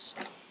reference.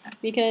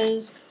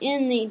 Because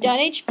in the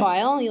 .h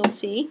file, you'll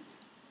see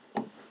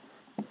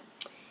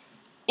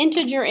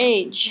integer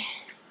age.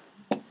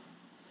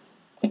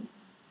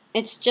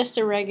 It's just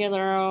a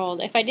regular old.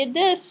 If I did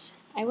this,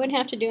 I wouldn't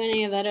have to do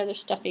any of that other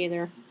stuff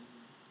either.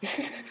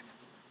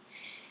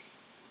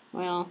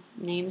 Well,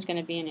 name's going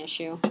to be an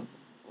issue.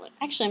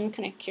 Actually, I'm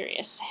kind of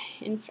curious.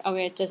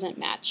 Okay, it doesn't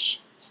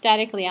match.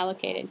 Statically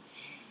allocated.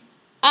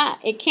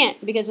 It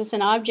can't, because it's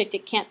an object,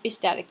 it can't be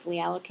statically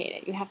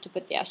allocated. You have to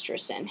put the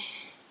asterisk in.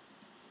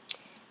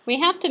 We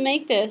have to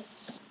make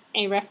this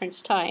a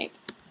reference type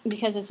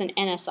because it's an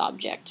NS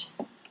object.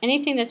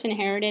 Anything that's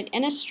inherited,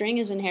 NS string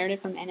is inherited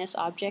from NS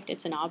object,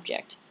 it's an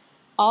object.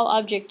 All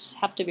objects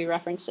have to be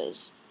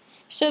references.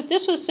 So if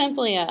this was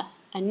simply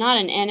not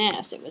an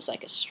NS, it was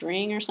like a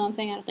string or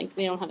something, I don't think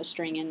we don't have a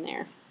string in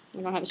there.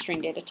 We don't have a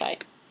string data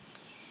type.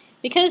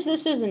 Because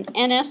this is an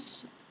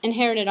NS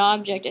inherited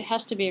object, it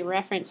has to be a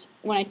reference.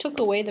 When I took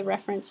away the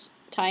reference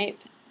type,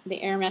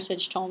 the error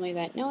message told me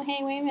that, no,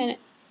 hey, wait a minute.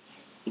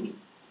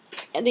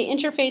 The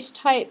interface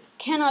type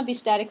cannot be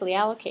statically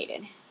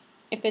allocated.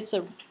 If it's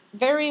a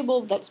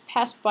variable that's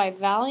passed by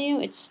value,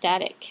 it's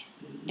static.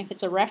 If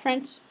it's a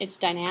reference, it's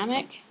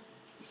dynamic.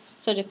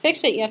 So to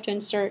fix it, you have to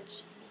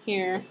insert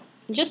here.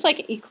 And just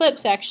like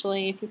Eclipse,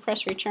 actually, if you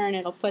press return,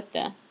 it'll put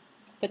the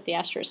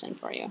asterisk in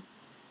for you.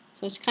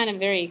 So it's kind of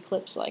very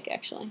Eclipse-like,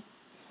 actually.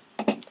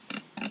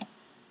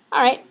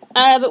 All right,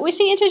 but we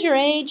see integer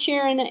age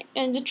here,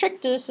 and the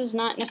trick to this is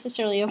not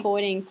necessarily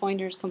avoiding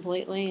pointers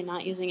completely and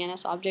not using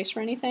NS objects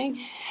for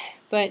anything,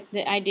 but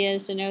the idea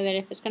is to know that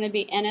if it's going to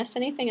be NS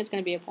anything, it's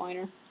going to be a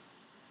pointer.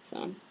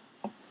 So,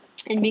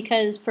 and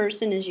because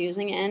person is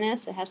using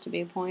NS, it has to be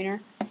a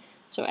pointer.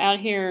 So out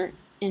here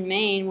in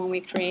main, when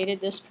we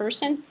created this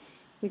person,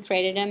 we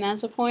created him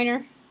as a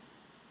pointer.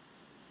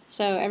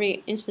 So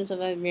every instance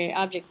of every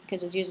object,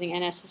 because it's using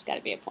NS, has got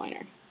to be a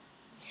pointer.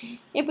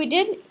 If we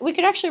did, we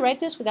could actually write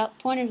this without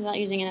pointers, without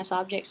using NS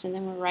objects, and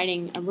then we're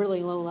writing a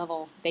really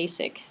low-level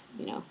basic,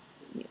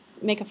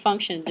 make a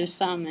function, do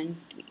sum, and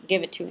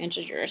give it 2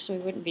 integers, so we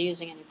wouldn't be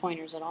using any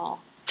pointers at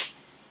all.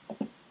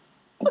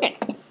 Okay,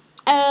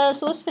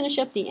 so let's finish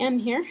up the M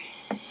here.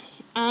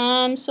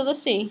 So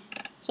let's see.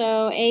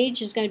 So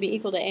age is going to be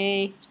equal to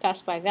A. It's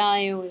passed by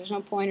value. There's no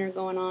pointer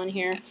going on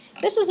here.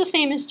 This is the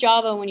same as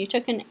Java. When you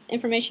took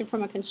information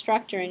from a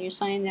constructor and you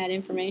assigned that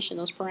information,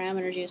 those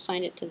parameters, you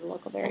assigned it to the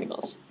local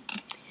variables.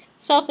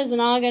 Self is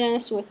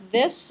analogous with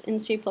this in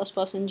C++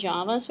 and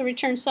Java. So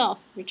return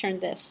self. Return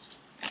this.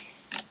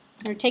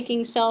 We're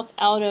taking self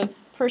out of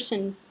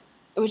person,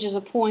 which is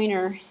a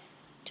pointer,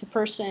 to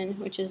person,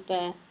 which is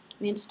the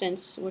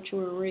instance which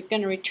we're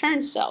going to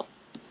return self.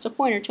 It's a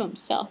pointer to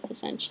himself,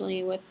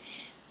 essentially, with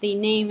the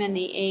name and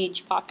the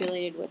age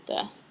populated with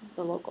the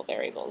local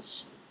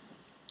variables,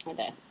 or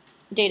the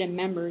data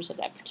members of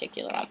that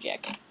particular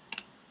object.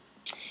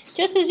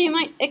 Just as you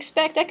might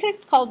expect, I could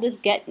have called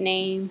this get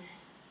name,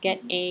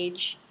 get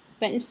age,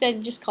 but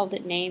instead just called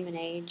it name and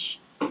age.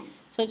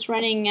 So it's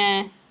running,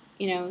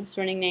 it's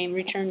running name,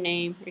 return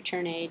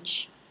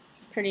age.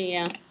 Pretty,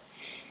 and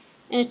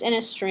it's in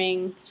a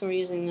string, so we're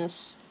using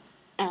this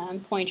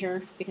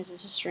pointer because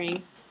it's a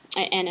string.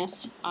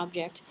 NS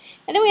object.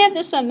 And then we have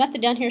this method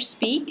down here,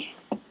 speak.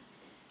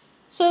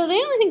 So the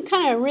only thing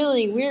kind of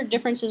really weird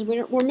difference is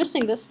we're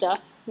missing this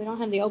stuff. We don't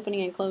have the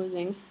opening and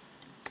closing,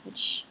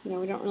 which we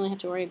don't really have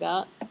to worry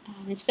about.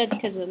 Instead,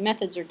 because the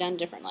methods are done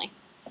differently.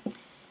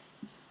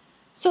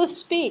 So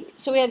speak.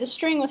 So we have the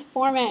string with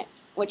format,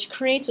 which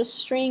creates a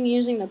string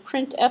using the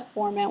printf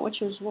format,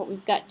 which is what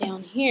we've got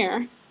down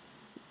here.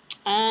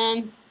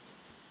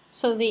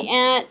 So the @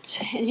 and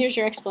here's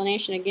your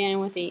explanation again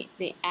with the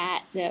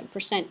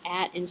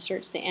 %@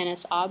 inserts the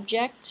NS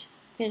object,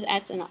 because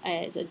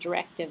it's a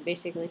directive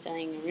basically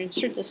saying we're going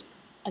to insert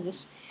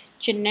this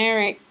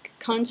generic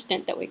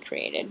constant that we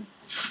created.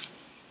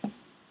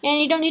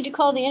 And you don't need to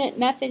call the init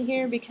method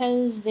here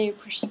because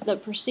the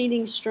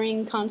preceding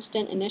string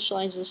constant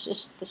initializes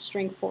just the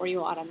string for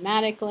you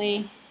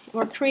automatically.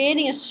 We're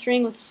creating a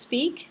string with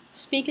speak.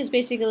 Speak is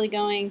basically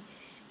going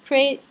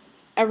create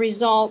a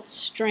result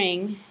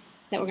string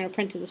that we're going to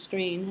print to the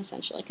screen,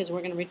 essentially, because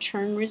we're going to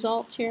return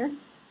results here.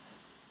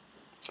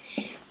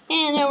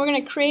 And then we're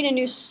going to create a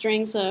new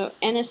string, so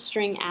NS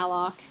string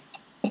alloc,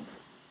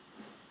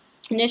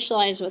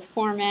 initialize with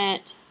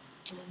format.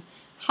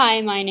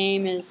 Hi, my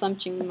name is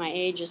something, my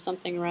age is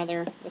something or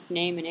other, with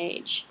name and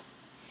age,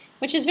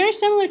 which is very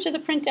similar to the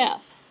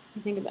printf, if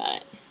you think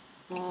about it.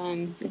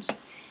 It's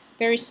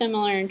very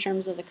similar in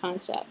terms of the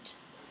concept.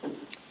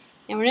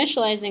 And we're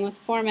initializing with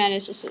the format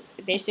is just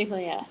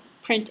basically a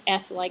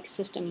printf-like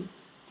system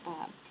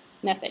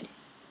method.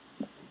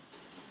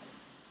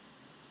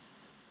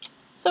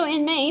 So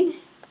in main,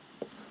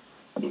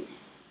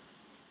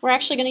 we're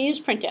actually going to use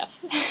printf,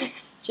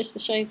 just to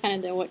show you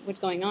kind of what's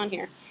going on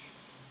here.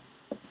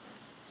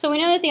 So we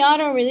know that the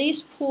auto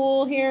release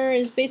pool here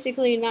is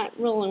basically not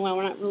really, well,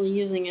 we're not really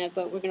using it,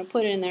 but we're going to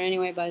put it in there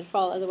anyway by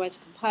default, otherwise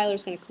the compiler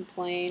is going to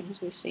complain,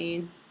 as we've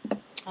seen.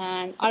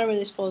 Auto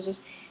release pools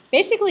is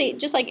basically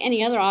just like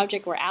any other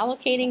object, we're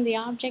allocating the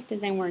object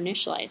and then we're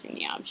initializing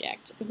the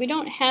object. If we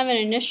don't have an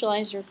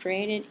initializer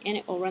created,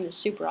 it will run the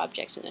super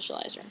objects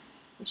initializer,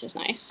 which is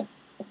nice,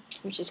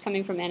 which is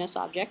coming from NS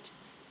object.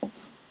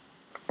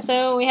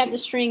 So we have the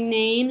string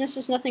name. This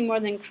is nothing more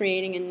than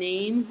creating a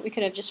name. We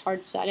could have just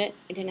hard set it.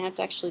 I didn't have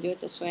to actually do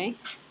it this way.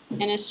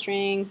 NS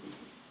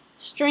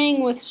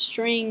string with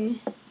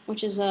string,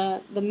 which is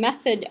the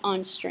method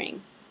on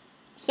string.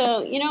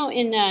 So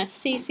in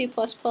C, C++,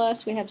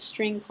 we have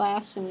string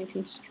class, and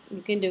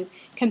we can do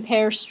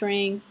compare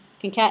string,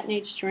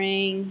 concatenate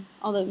string,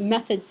 all the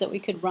methods that we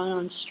could run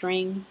on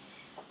string.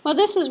 Well,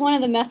 this is one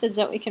of the methods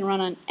that we can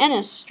run on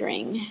NS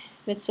string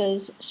that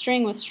says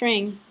string with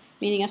string,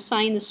 meaning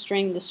assign the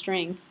string.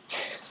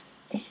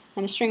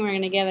 And the string we're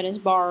going to give it is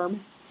Barb,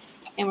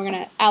 and we're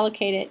going to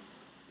allocate it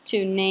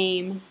to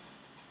name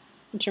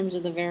in terms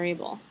of the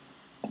variable.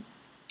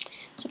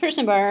 So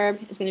person Barb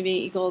is going to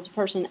be equal to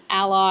person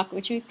alloc,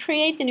 which we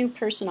create the new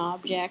person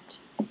object,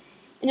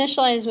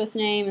 initialize with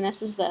name, and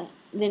this is the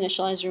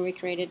initializer we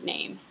created,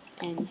 name,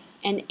 and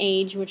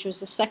age, which was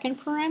the second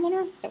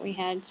parameter that we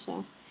had.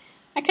 So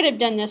I could have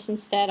done this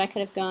instead. I could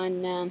have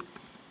gone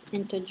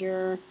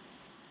integer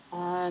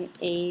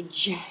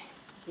age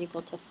is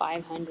equal to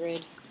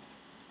 500,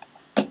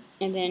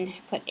 and then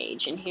put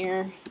age in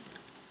here.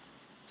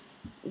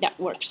 That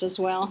works as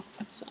well.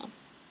 So,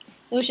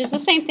 which is the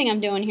same thing I'm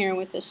doing here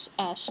with this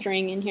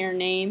string in here.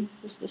 Name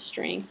is the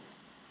string.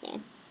 So,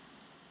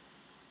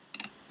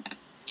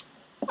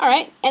 all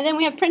right, and then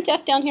we have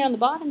printf down here on the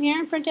bottom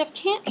here. Printf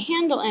can't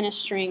handle NS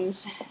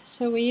strings,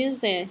 so we use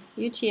the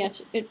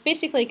UTF. It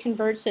basically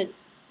converts it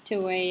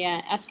to a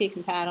ASCII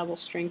compatible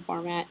string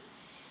format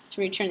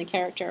to return the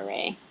character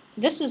array.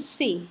 This is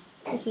C.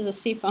 This is a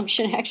C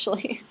function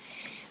actually,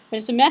 but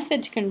it's a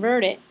method to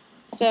convert it.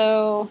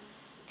 So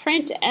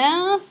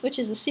printf, which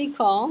is a C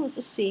call, is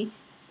a C,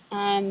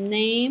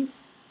 name,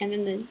 and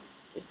then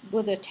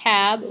with a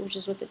tab, which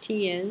is what the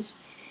T is.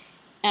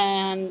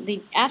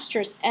 The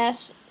asterisk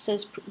S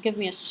says give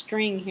me a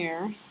string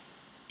here,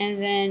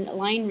 and then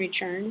line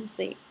return is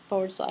the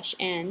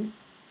 /n.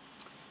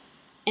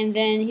 And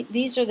then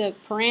these are the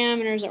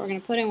parameters that we're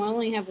going to put in. We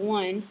only have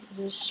one. This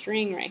is a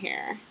string right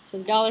here.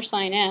 So the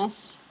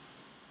 $S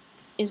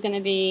is going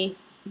to be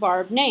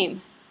barb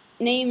name.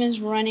 Name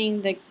is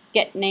running the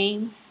get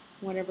name,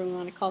 whatever we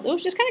want to call it. It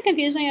was just kind of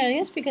confusing, I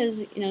guess,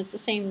 because it's the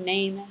same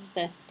name as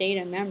the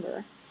data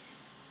member.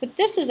 But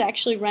this is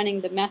actually running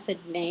the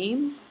method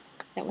name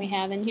that we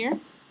have in here.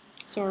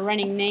 So we're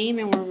running name,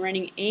 and we're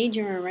running age,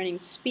 and we're running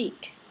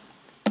speak.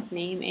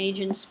 Name, age,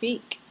 and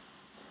speak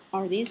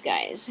are these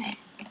guys.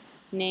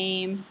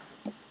 Name,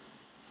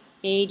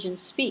 age, and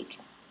speak.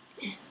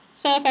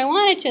 So if I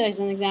wanted to, as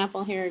an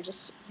example here,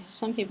 just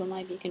some people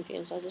might be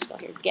confused, I'll just go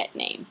here, get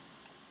name.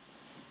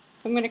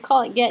 If I'm going to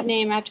call it get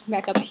name, I have to come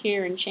back up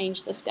here and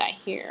change this guy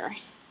here.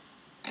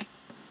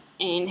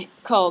 And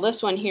call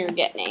this one here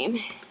get name.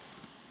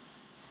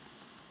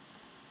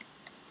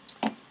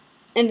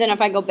 And then if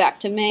I go back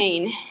to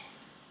main,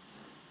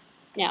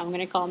 now I'm going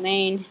to call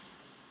main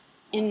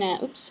in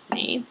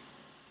main,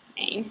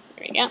 there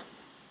we go.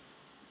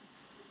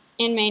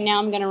 In main, now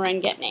I'm going to run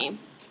get name,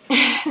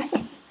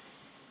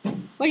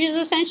 which is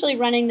essentially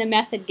running the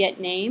method get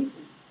name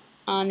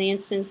on the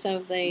instance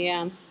of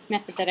the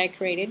method that I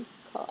created,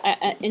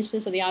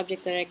 instance of the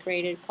object that I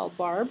created called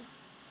barb.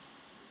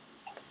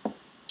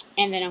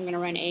 And then I'm going to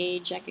run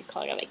age. I could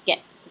call it like get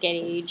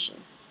age,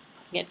 and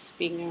get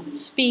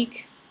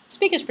speak.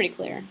 Speak is pretty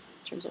clear in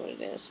terms of what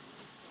it is.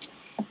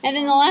 And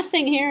then the last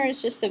thing here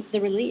is just the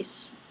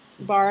release.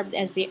 Barb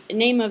as the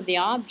name of the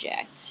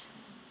object.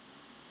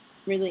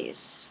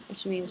 Release,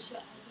 which means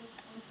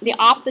the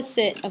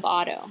opposite of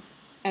auto.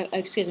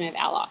 Excuse me, of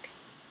alloc.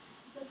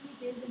 Because you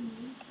gave the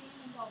name same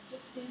and the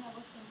object same, I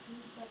was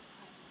confused, but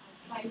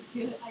I tried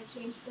here, I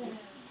changed the...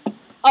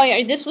 Oh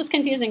yeah, this was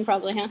confusing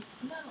probably, huh?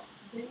 No,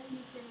 there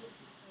you say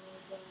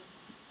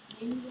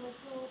the name is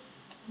also,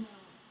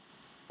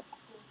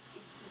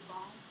 it's a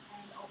bar,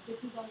 and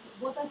object is also,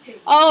 both are same.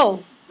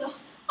 Oh! So,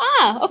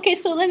 okay,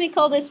 so let me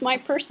call this my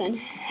person.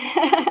 no,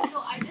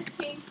 I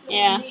just changed the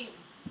name.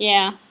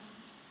 Yeah.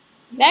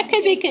 That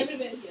could be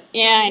everywhere here.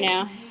 Yeah, I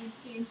know.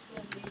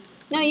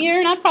 No,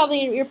 you're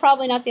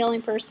probably not the only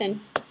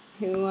person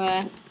who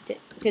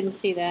didn't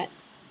see that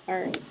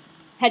or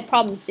had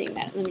problems seeing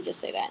that. Let me just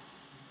say that.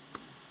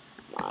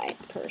 My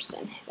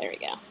person. There we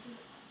go.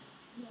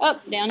 Oh,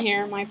 down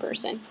here, my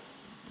person.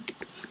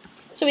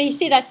 So you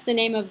see that's the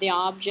name of the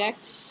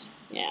objects.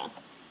 Yeah.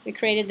 We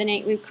created the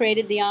name. We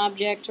created the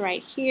object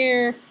right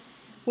here.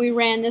 We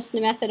ran this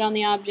method on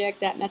the object,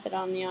 that method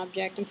on the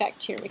object. In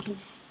fact, here we can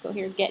go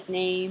here, get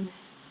name,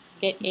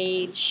 get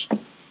age.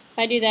 If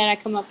I do that, I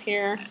come up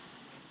here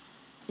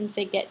and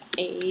say get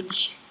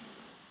age,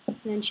 and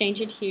then change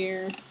it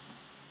here.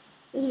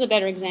 This is a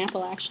better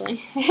example,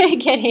 actually.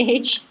 Get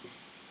age.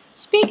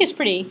 Speak is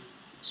pretty.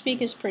 It's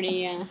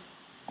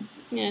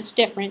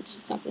different.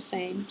 It's not the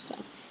same. So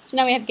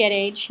now we have get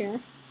age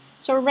here.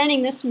 So we're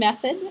running this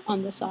method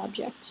on this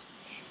object.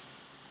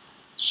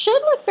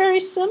 Should look very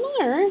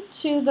similar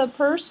to the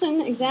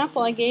person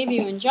example I gave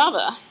you in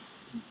Java.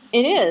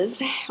 It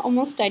is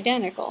almost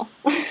identical.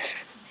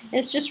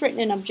 It's just written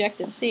in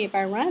Objective-C. If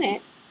I run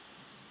it,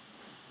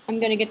 I'm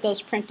going to get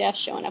those printfs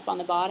showing up on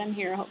the bottom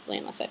here, hopefully,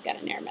 unless I've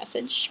got an error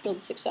message.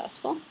 Build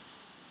successful.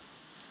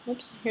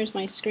 Oops, here's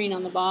my screen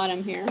on the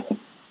bottom here.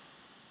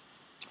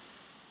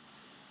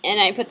 And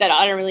I put that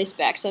auto release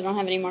back so I don't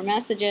have any more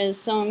messages.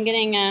 So I'm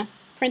getting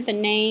print the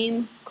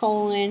name,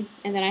 colon,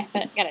 and then I've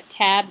got a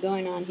tab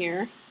going on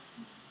here.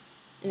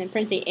 And then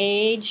print the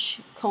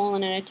age,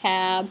 colon, and a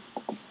tab.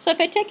 So if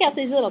I take out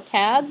these little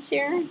tabs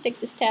here, take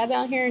this tab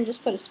out here and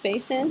just put a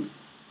space in,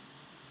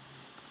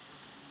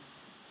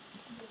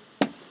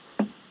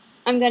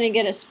 I'm going to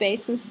get a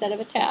space instead of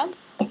a tab.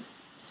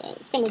 So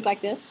it's going to look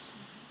like this.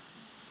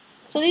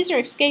 So these are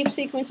escape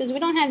sequences. We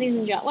don't have these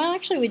in Java. Well,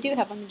 actually we do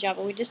have them in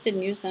Java. We just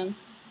didn't use them.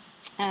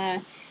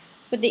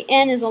 But the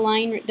N is a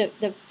line,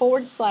 the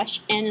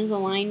 /N is a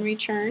line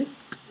return.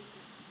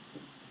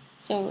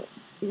 So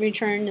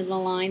return to the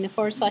line. The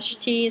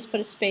 /T is put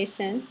a space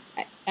in,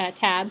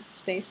 tab,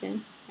 space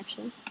in,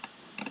 actually.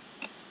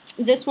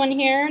 This one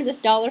here,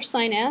 this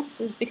 $S,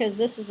 is because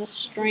this is a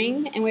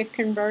string, and we've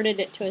converted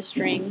it to a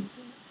string.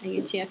 a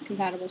UTF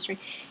compatible string.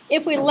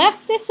 If we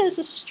left this as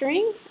a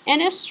string,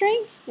 NS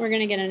string, we're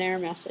going to get an error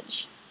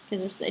message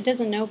because it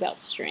doesn't know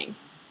about string.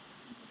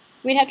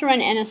 We'd have to run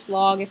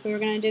NSLog if we were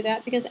going to do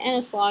that because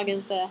NSLog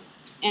is the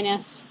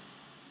NS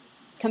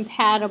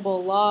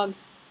compatible log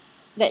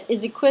that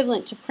is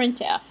equivalent to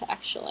printf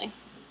actually,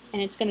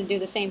 and it's going to do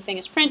the same thing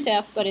as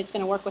printf, but it's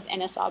going to work with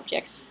NS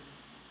objects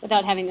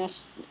without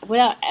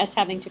us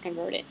having to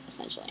convert it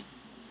essentially.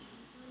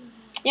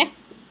 Yeah.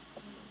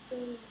 So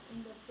in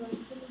the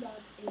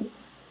person.h.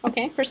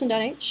 Okay,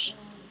 person.h.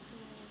 So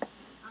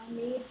I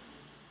made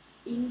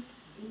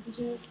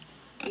integer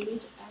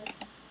age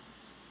as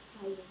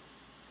private.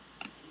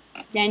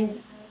 Then, And I ran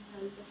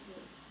the code.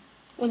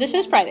 well, this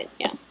is private,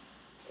 yeah.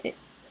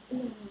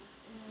 No,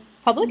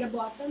 Public? in the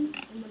bottom, in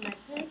the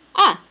method,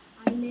 Ah,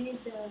 I made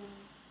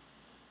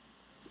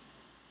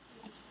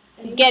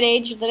get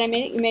age that I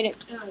made it. You made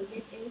it. get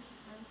age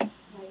as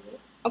private.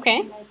 Okay.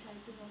 And I tried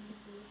to run the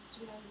code,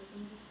 still I'm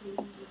getting the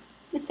same.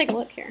 Let's take a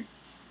look here.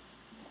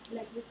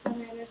 Like with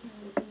some errors, I'm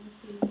getting the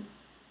same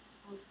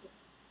output.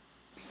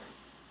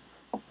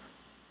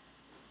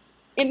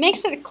 It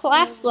makes it a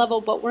class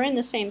level, but we're in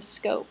the same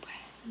scope.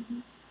 Mm-hmm.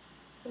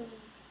 So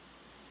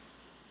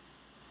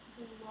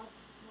what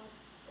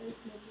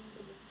is making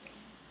the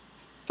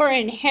difference? For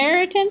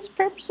inheritance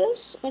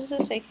purposes, what does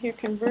this say here?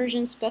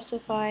 Conversion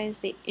specifies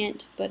the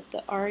int, but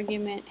the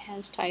argument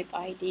has type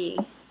ID.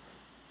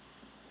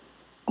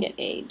 Get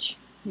age.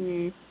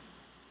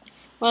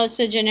 Well, it's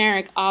a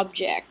generic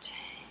object.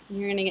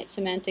 You're going to get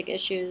semantic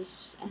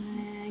issues.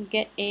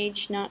 Get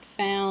age not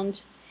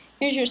found.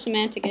 Here's your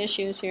semantic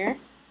issues here.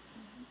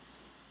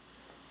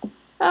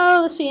 Oh,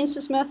 let's see,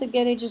 instance method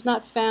get age is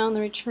not found.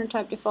 The return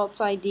type defaults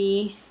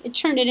ID. It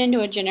turned it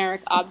into a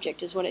generic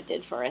object is what it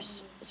did for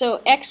us. So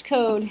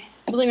Xcode,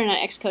 believe it or not,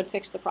 Xcode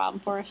fixed the problem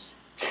for us.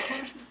 So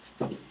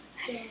if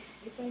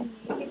I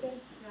make it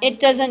as private, It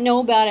doesn't know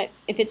about it.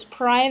 If it's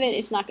private,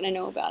 it's not going to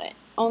know about it.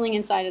 Only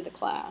inside of the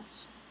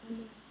class.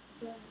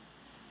 so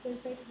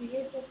if I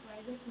create a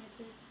private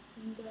method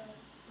in the .h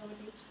file,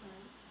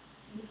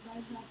 and if I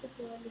have to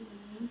call in the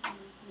main file,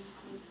 so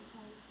how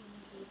can I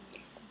do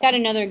that? Got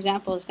another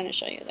example that's going to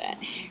show you that.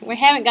 We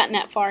haven't gotten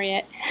that far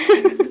yet.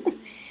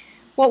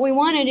 What we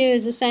want to do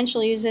is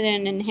essentially use it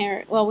in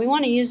inherit. Well, we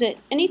want to use it.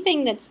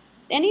 Anything that's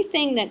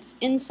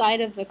inside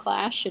of the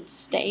class should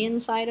stay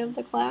inside of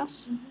the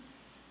class.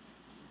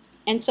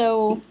 And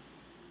so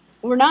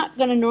we're not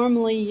going to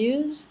normally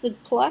use the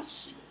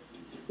plus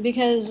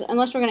because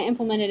unless we're going to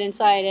implement it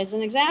inside. As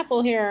an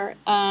example here,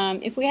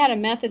 if we had a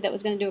method that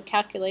was going to do a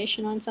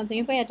calculation on something,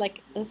 if we had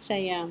like, let's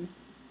say,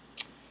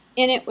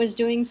 init was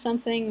doing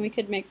something, we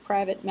could make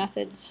private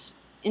methods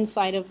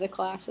inside of the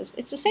classes.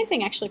 It's the same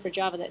thing actually for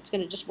Java that's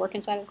going to just work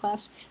inside of the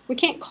class. We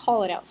can't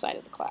call it outside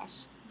of the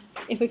class.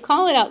 If we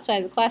call it outside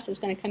of the class, it's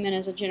going to come in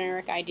as a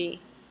generic ID,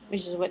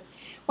 which is what,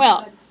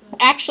 well,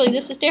 actually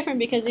this is different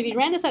because if you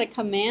ran this at a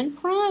command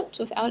prompt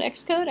without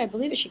Xcode, I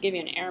believe it should give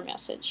you an error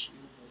message.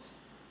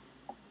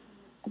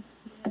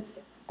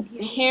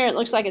 Here it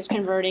looks like it's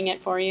converting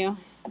it for you,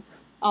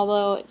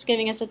 although it's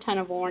giving us a ton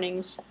of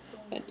warnings.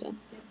 But,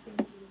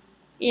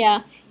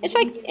 yeah, it's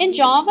like in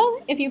Java,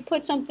 if you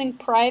put something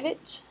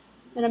private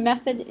in a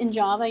method in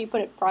Java, you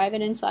put it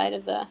private inside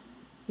of the,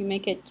 you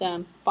make it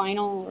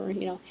final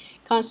or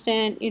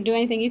constant, you do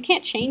anything, you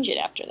can't change it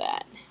after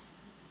that.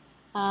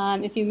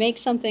 If you make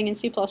something in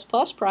C++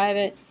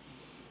 private,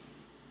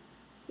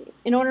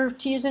 in order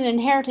to use an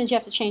inheritance, you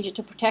have to change it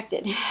to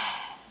protected,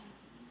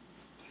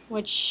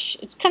 which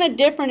it's kind of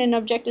different in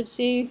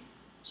Objective-C.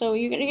 So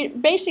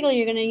basically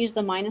you're going to use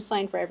the minus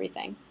sign for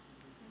everything.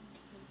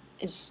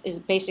 Is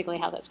basically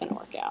how that's going to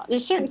work out.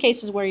 There's certain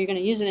cases where you're going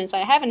to use it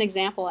inside. I have an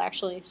example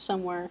actually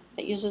somewhere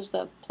that uses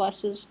the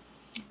pluses,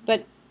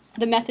 but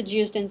the method's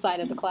used inside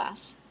of the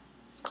class.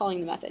 It's calling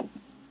the method.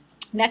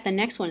 In fact, the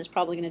next one is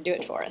probably going to do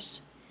it for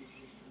us.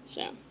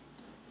 So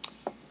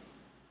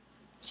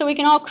we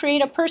can all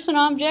create a person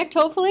object,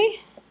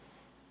 hopefully.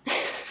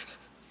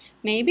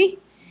 Maybe.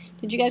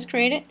 Did you guys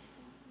create it?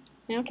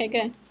 Okay,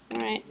 good. All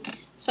right.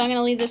 So I'm going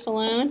to leave this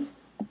alone.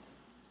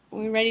 Are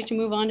we ready to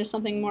move on to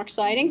something more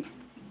exciting?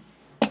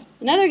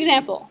 Another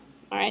example.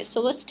 All right,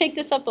 so let's take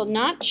this up a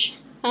notch.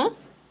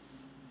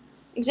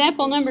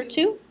 Example number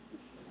 2.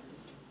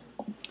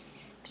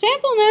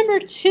 Example number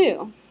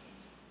 2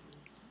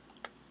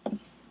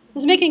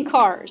 is making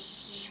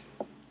cars.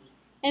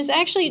 And it's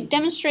actually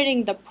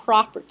demonstrating the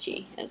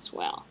property as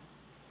well.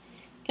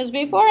 Because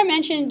before I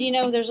mentioned,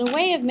 there's a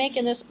way of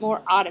making this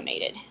more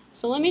automated.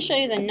 So let me show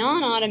you the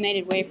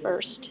non-automated way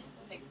first.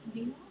 Like, do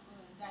you know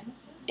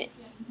dinosaurs, if you're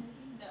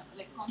inheriting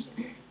the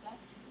consequence that?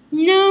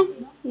 No,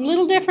 a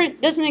little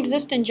different. Doesn't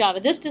exist in Java.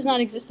 This does not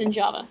exist in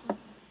Java.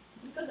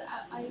 Because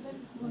I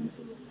even want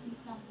to see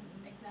some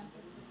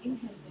examples with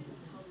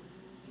inheritance.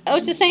 Oh,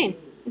 it's the same.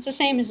 It's the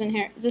same as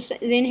inheritance.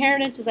 The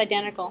inheritance is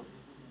identical.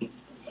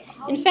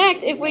 In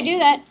fact, if we do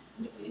that,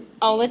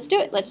 oh, let's do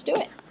it. Let's do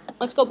it.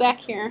 Let's go back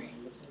here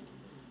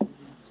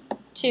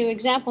to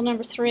example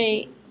number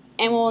 3,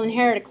 and we'll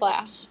inherit a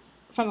class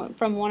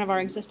from one of our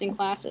existing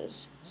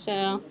classes.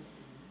 So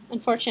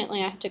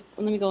Unfortunately, I have to,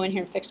 let me go in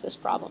here and fix this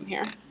problem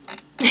here.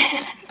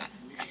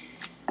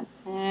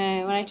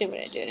 What I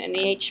did in the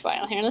H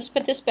file here. Let's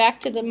put this back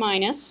to the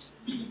minus.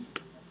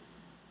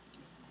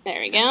 There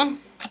we go.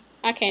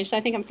 Okay, so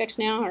I think I'm fixed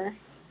now, or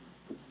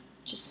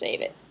just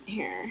save it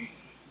here.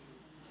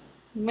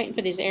 I'm waiting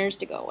for these errors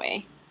to go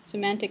away.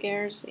 Semantic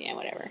errors, yeah,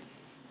 whatever.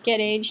 Get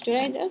age,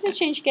 did I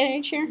change get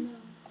age here? No.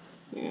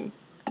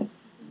 Yeah.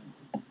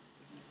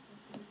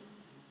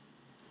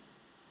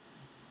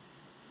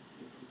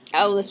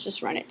 Oh, let's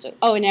just run it. So,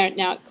 oh,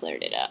 now it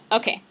cleared it up.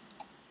 Okay.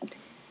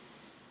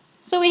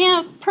 So we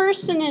have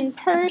person, and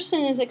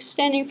person is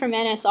extending from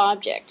NS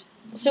object.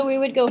 So we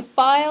would go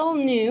File,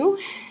 New,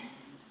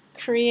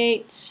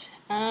 create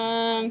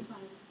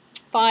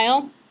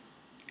File.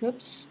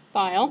 Oops,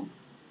 File.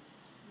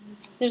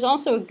 There's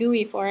also a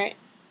GUI for it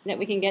that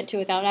we can get to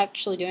without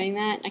actually doing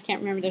that. I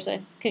can't remember. There's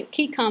a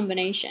key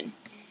combination.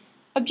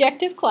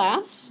 Objective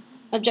class,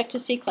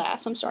 Objective-C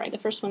class. I'm sorry, the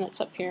first one that's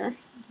up here.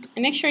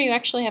 And make sure you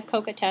actually have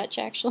Coca Touch.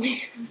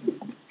 Actually, you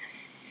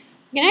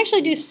can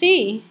actually do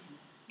C.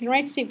 You can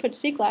write C, put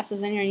C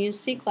classes in here, and use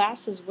C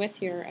classes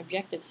with your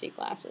Objective-C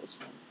classes.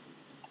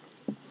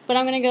 But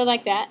I'm going to go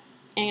like that,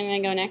 and I'm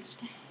going to go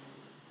next.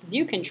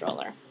 View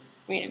controller.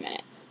 Wait a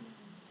minute.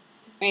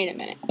 Wait a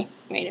minute.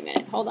 Wait a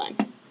minute. Hold on.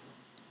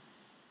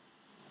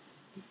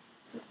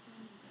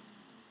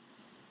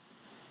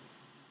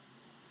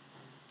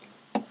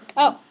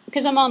 Oh,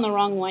 because I'm on the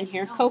wrong one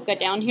here. Coca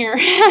down here.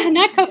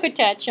 Not Coca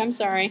Touch, I'm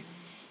sorry.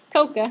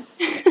 Coca.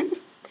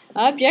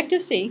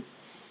 Objective-C.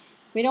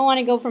 We don't want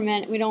to go from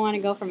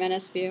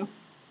NS View.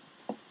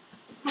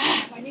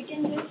 But we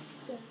can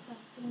just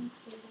sometimes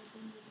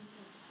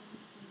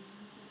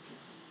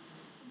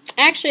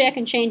Actually, I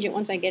can change it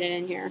once I get it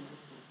in here.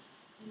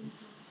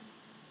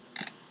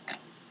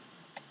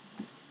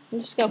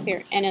 Let's just go up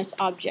here. NS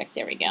object.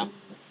 There we go.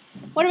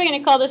 What are we going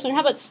to call this one?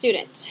 How about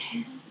student?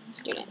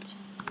 Student.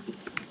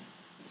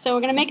 So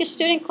we're going to make a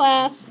student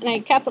class, and I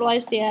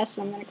capitalized the S,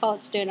 and I'm going to call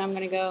it student. I'm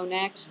going to go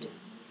next.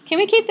 Can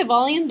we keep the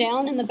volume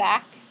down in the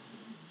back?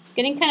 It's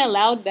getting kind of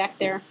loud back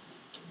there.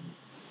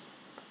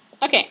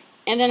 Okay,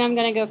 and then I'm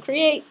going to go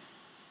create.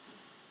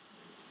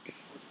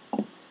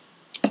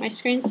 My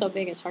screen's so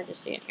big it's hard to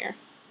see it here.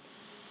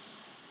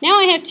 Now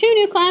I have two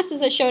new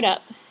classes that showed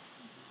up.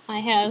 I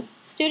have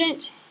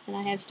student, and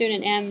I have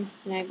student M,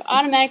 and I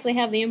automatically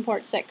have the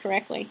import set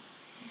correctly.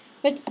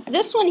 But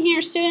this one here,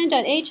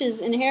 student.h,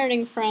 is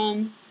inheriting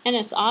from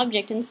NS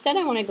object. Instead,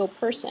 I want to go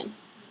person.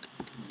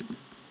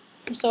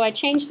 So I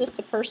change this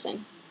to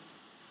person.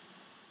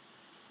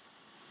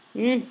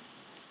 And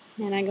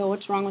I go,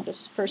 what's wrong with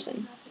this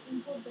person?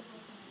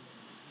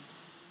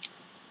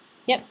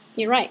 Yep,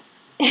 you're right.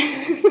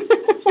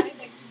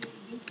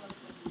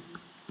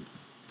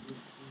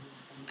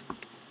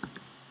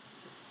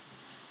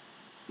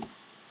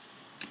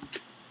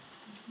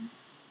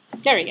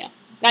 There we go.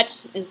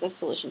 That is the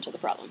solution to the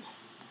problem.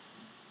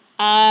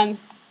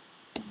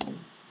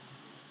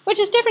 Which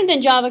is different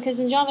than Java, because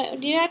in Java,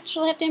 do you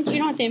actually have to import? You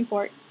don't have to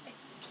import.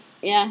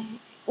 Yeah.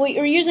 What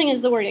you're using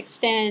is the word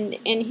extend,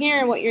 and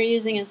here what you're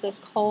using is this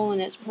colon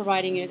that's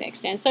providing you the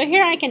extend. So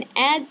here I can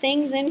add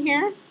things in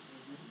here,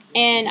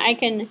 and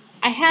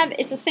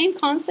it's the same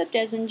concept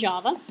as in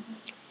Java.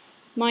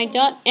 My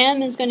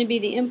 .m is going to be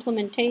the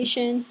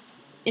implementation.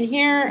 In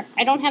here,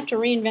 I don't have to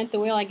reinvent the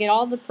wheel. I get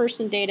all the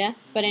person data,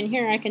 but in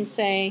here I can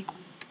say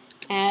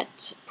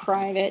at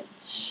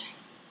private.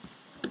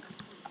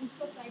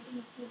 Instead of writing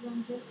a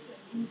program just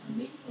in a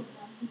main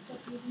program, instead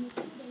of using a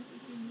student,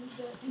 if you use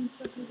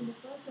instead of using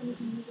a person,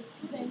 if you use a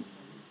student,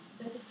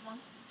 does it run?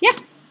 Yeah.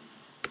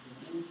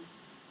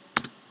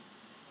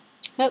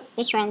 Oh,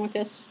 what's wrong with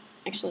this?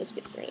 Actually, let's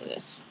get rid of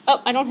this.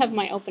 Oh, I don't have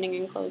my opening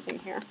and closing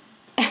here.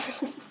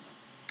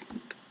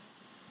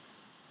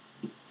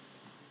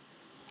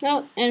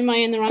 Oh, am I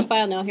in the wrong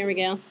file? No, here we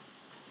go.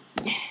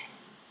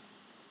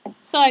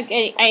 So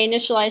I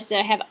initialized it.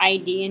 I have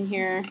ID in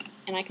here,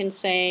 and I can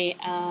say,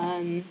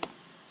 oh,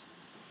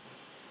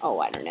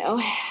 I don't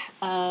know,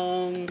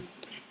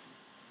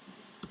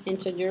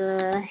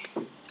 integer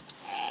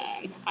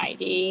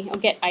ID. Oh,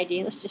 get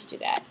ID. Let's just do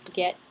that.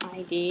 Get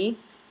ID.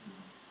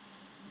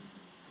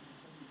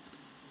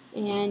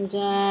 And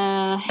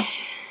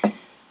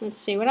let's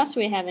see, what else do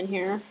we have in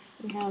here?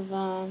 We have,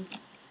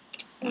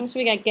 so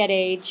we got get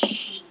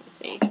age. Let's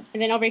see,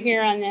 and then over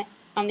here on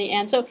the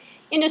M. So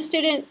in a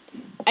student,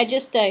 I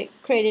just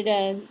created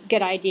a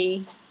get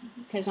ID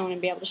because I want to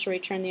be able to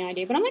return the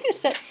ID. But I'm not going to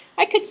set.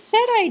 I could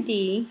set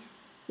ID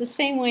the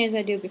same way as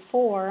I do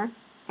before.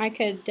 I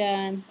could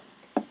write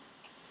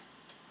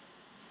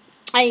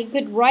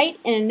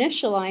an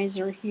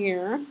initializer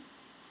here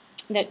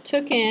that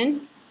took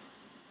in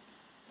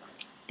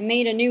and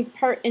made a new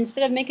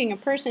instead of making a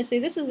person. See,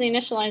 this is the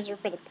initializer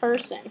for the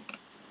person.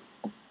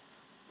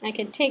 I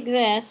can take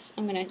this.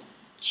 I'm going to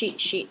cheat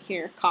sheet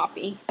here.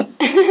 Copy.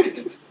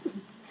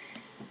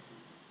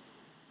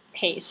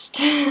 Paste.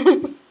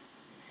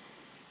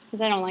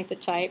 Because I don't like to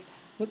type.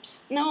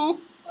 Oops. No.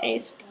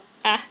 Paste.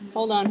 Ah,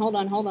 hold on.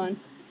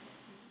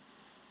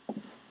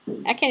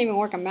 I can't even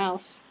work a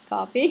mouse.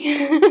 Copy.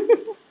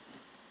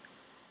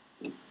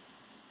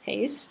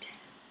 paste.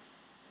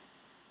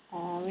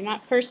 We're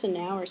not person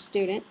now, we're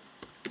student.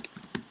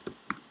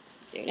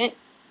 Student.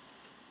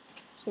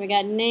 So we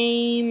got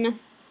name,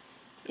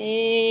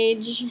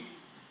 age.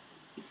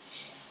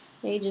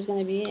 Age is going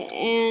to be,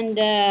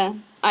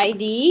 and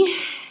ID,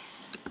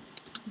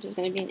 which is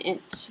going to be an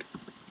int.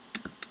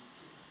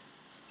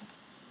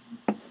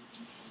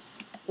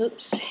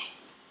 Oops.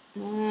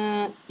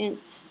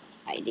 Int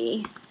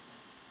ID.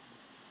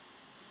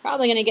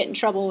 Probably going to get in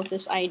trouble with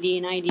this ID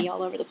and ID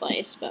all over the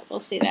place, but we'll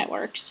see that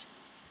works.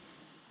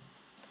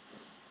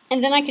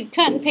 And then I could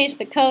cut and paste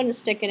the code and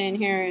stick it in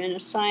here and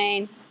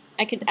assign.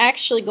 I could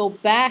actually go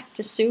back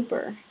to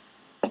super.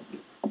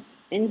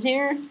 In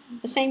here,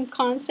 the same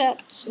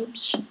concept.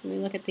 Oops, let me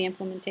look at the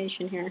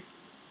implementation here.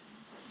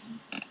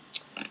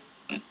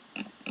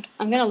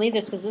 I'm going to leave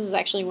this because this is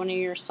actually one of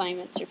your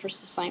assignments. Your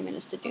first assignment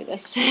is to do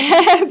this.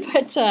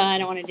 But I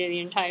don't want to do the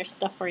entire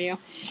stuff for you.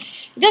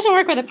 It doesn't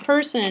work with a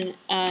person.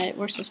 It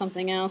works with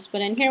something else.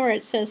 But in here where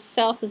it says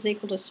self is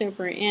equal to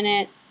super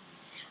init,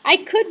 I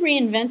could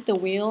reinvent the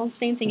wheel.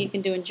 Same thing you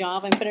can do in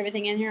Java and put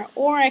everything in here.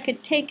 Or I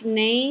could take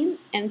name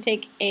and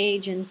take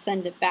age and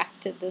send it back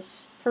to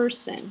this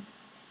person.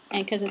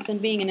 And because it's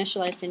being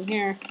initialized in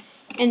here,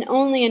 and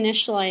only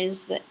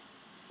initialize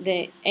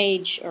the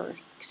age, or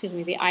excuse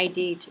me, the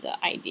ID to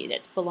the ID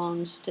that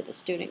belongs to the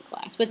student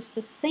class. But it's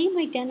the same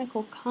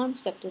identical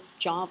concept of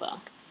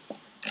Java.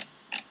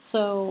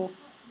 So,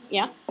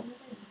 yeah. What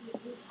I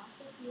did is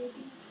after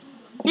creating a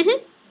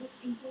student, just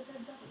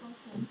imported the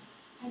person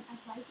and I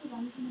tried to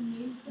run in a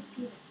main with the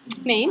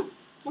student. Main.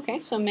 Okay,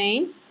 so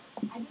main.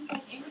 I didn't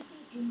write anything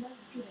in the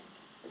student.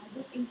 I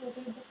just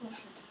imported the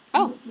person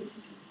Oh. in the student.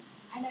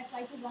 And I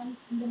tried to run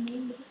in the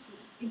main with the student.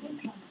 It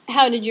didn't run.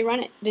 How did you run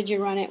it? Did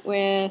you run it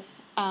with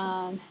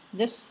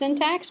this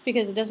syntax?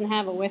 Because it doesn't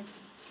have a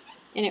with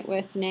in it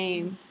with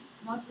name.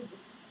 Not with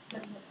this.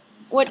 That's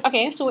What?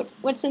 Okay, so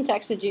what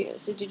syntax did you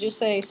use? Did you just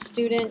say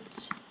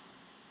student?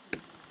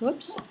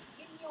 Whoops.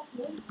 in your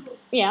whole code,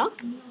 Yeah.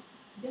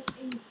 just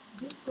in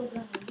this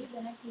program only,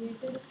 when I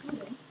created a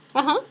student,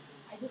 Uh-huh.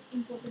 I just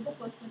imported the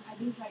person. I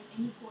didn't write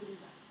any code in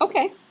that.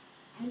 Okay.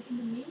 And in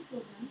the main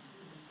program,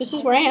 This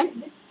is where I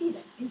am. with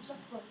student instead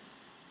of person.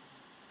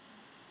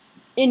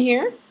 In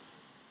here.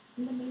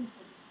 In the main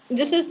program. So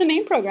This is the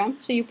main program.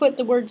 So you put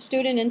the word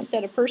student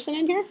instead of person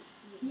in here.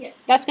 yes.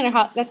 That's gonna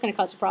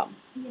cause a problem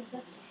Yes, that's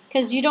right.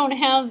 because you don't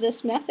have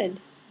this method.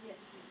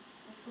 Yes.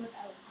 That's what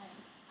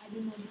I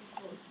didn't know this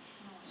code.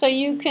 So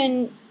you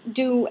can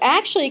do,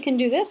 actually you can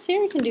do this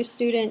here, you can do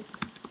student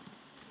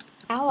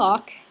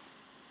alloc.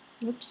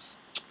 Oops.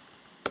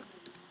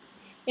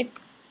 If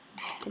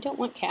I don't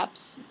want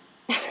caps.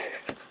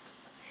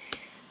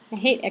 I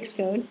hate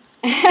Xcode.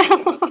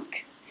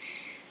 Alloc.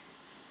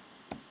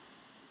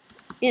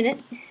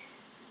 Init.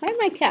 Why are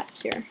my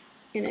caps here?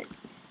 Init.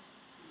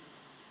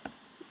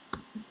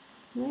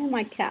 Why am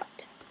I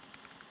capped?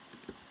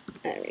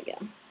 There we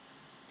go.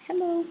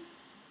 Hello.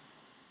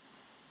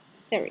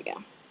 There we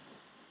go.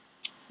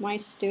 My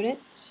student,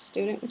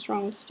 what's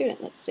wrong with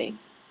student? Let's see.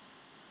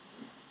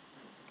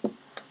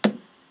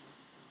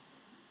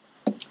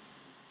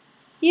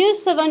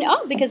 Use of,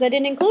 oh, because I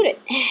didn't include it.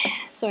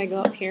 So I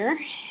go up here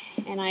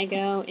and I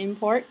go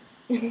import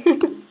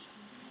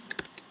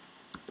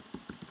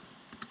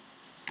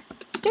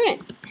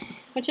student,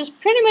 which is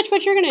pretty much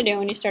what you're going to do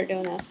when you start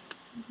doing this.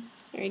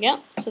 There you go.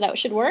 So that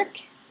should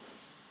work,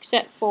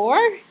 except for,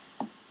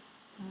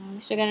 we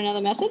still got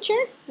another message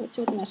here. Let's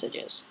see what the message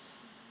is.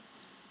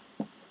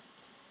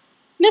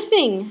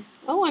 Missing.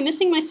 Oh, I'm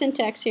missing my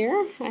syntax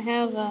here. I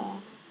have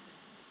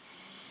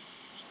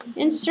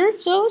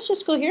insert, so let's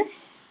just go here.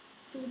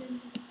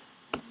 Student.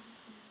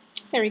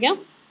 There we go.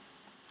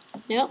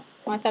 Nope.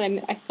 Oh, I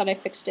thought I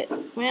fixed it.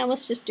 Well,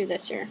 let's just do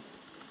this here.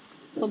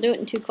 We'll do it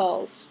in 2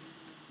 calls.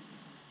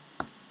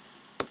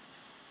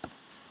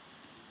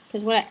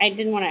 Because what I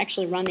didn't want to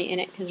actually run the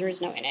init because there is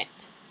no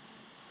init.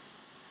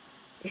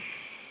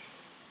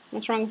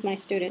 What's wrong with my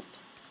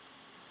student?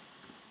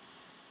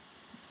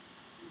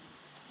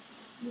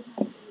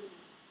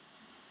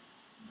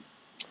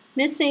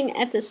 Missing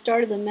at the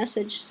start of the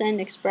message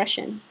send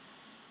expression.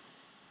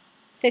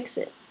 Fix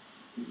it.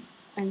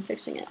 I'm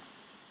fixing it.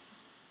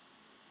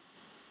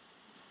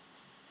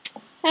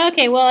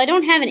 Okay, well I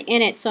don't have an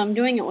init, so I'm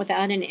doing it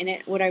without an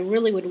init. What I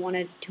really would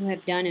want to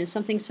have done is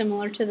something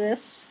similar to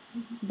this,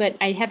 but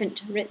I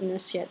haven't written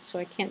this yet, so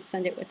I can't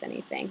send it with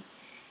anything.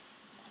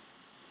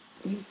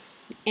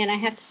 And I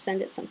have to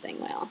send it something.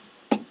 Well,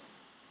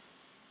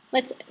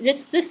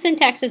 this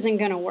syntax isn't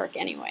going to work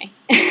anyway.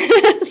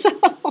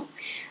 So,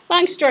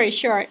 long story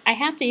short, I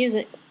have to use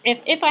it.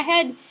 If I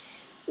had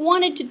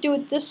wanted to do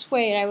it this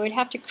way, I would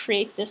have to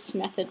create this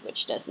method,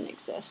 which doesn't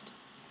exist.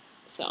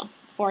 So,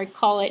 or I'd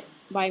call it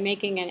by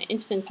making an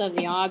instance of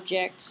the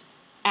object,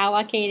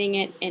 allocating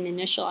it, and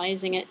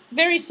initializing it.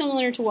 Very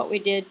similar to what we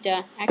did.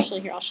 Actually,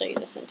 here I'll show you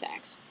the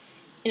syntax.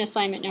 In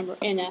assignment number,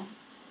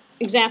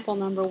 example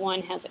number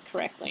 1 has it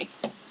correctly.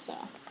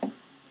 So,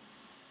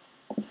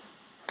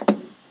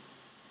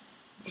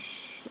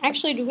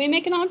 actually, did we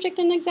make an object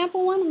in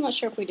example 1? I'm not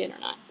sure if we did or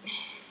not.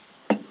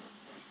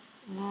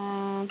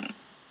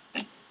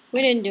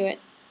 We didn't do it.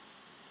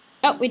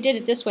 Oh, we did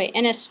it this way,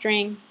 NS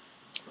string.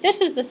 This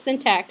is the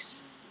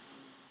syntax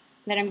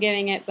that I'm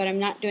giving it, but I'm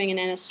not doing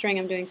an NS string,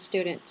 I'm doing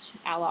student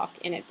alloc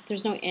in it. But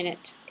there's no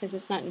init because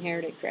it's not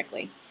inherited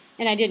correctly.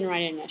 And I didn't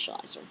write an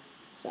initializer.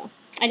 So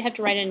I'd have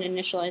to write an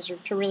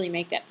initializer to really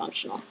make that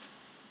functional.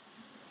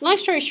 Long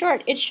story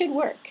short, it should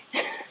work.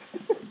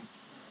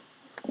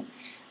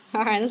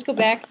 Alright, let's go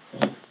back,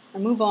 or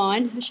move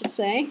on, I should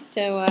say,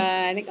 to,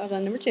 I think I was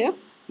on number 2.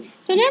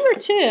 So number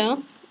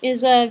 2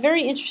 is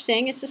very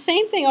interesting. It's the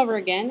same thing over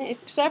again,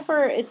 except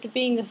for it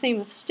being the theme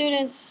of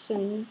students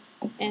and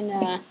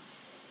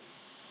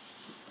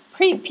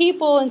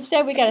people.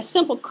 Instead, we got a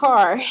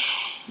simpleCar.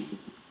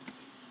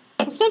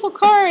 A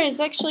simpleCar is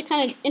actually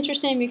kind of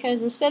interesting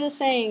because instead of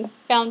saying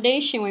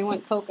foundation, we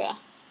want Coca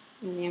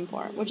in the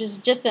import, which is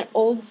just an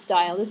old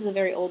style. This is a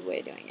very old way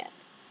of doing it.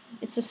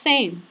 It's the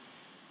same,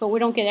 but we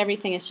don't get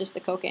everything. It's just the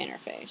Coca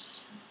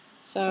interface.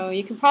 So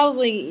you can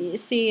probably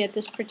see at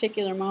this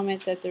particular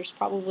moment that there's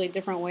probably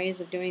different ways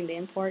of doing the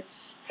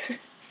imports.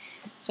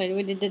 So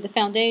we did the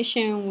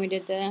foundation, we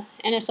did the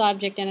NS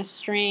object, NS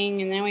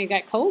string, and then we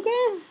got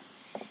Coca.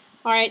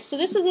 Alright, so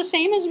this is the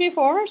same as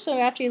before, so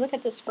after you look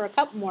at this for a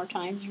couple more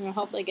times, you're going to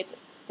hopefully get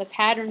the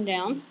pattern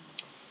down.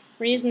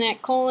 We're using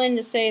that colon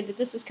to say that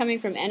this is coming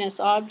from NS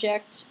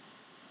object.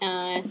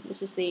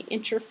 This is the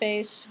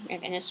interface. We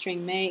have NS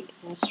string make,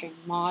 NS string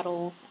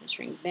model, NS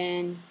string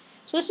bin.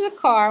 So this is a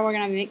car. We're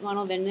going to make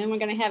model bin. And then we're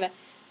going to have a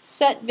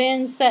set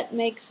bin, set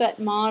make, set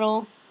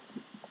model.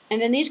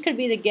 And then these could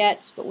be the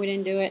gets, but we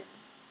didn't do it.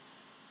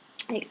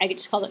 I could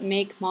just call it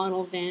make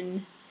model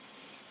bin.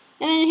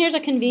 And then here's a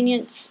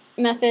convenience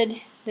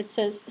method that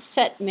says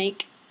set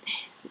make,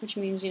 which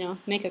means, you know,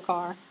 make a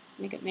car.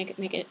 Make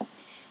it.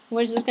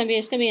 What is this going to be?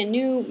 It's going to be a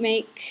new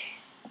make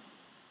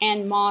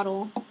and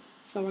model.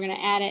 So we're going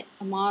to add it,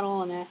 a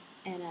model and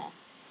a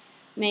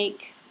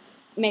make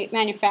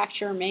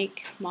manufacturer,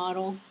 make,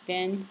 model,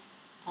 VIN.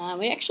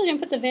 We actually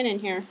didn't put the VIN in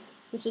here.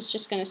 This is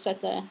just going to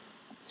set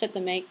the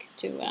make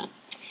to.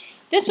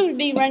 This would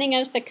be running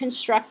as the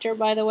constructor,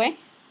 by the way,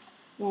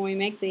 when we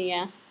make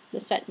the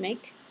set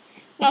make.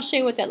 And I'll show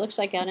you what that looks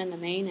like out in the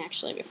main,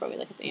 actually, before we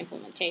look at the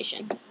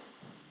implementation.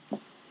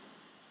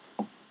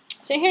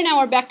 So here now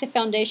we're back to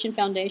foundation.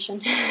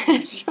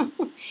 So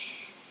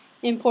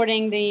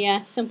importing the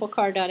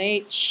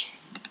simpleCar.h,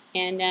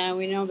 and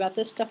we know about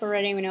this stuff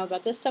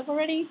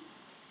already.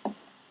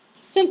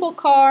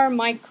 simpleCar,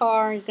 my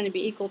car is going to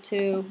be equal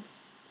to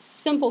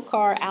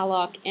simpleCar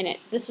alloc init.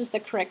 This is the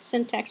correct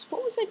syntax.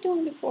 What was I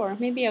doing before?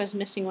 Maybe I was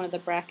missing one of the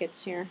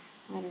brackets here.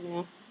 I don't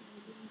know.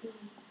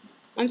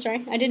 I'm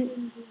sorry, I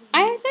didn't.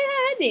 I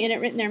had the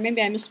init written there.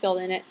 Maybe I misspelled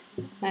init.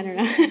 I don't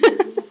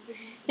know.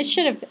 It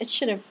should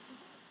have.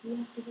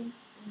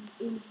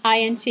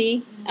 INT.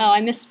 Oh,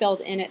 I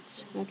misspelled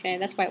init. Okay,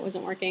 that's why it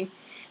wasn't working.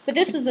 But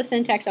this is the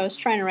syntax I was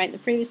trying to write in the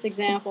previous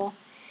example.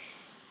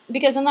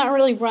 Because I'm not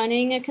really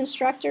running a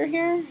constructor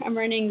here. I'm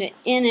running the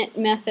init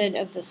method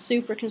of the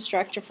super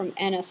constructor from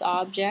NS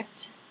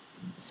object.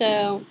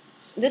 So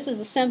this is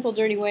a simple,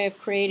 dirty way of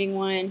creating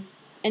an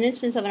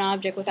instance of an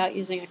object without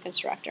using a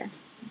constructor.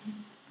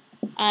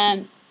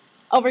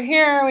 Over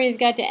here we've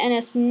got the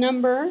NS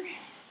number.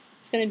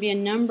 It's going to be a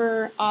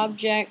number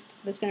object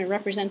that's going to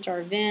represent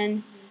our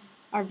VIN.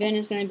 Our VIN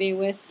is going to be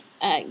with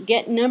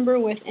get number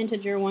with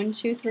integer 1,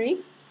 2, 3.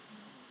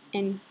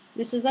 And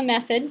this is the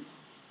method,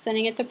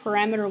 sending it the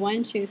parameter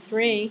 1, 2,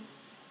 3,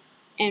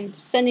 and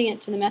sending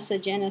it to the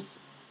message NS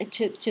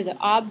to the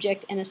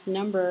object NS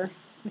number,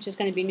 which is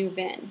going to be new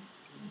VIN.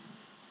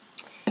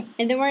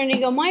 And then we're going to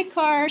go my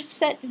car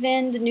set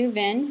VIN to new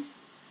VIN,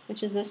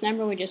 which is this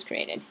number we just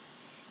created.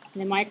 And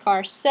then my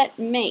car set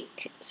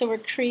make. So we're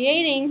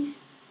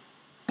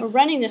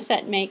running the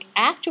set make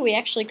after we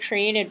actually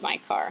created my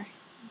car,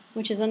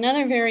 which is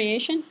another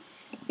variation.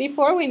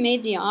 Before we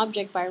made the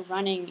object by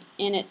running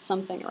init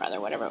something or other,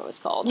 whatever it was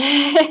called.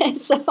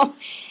 So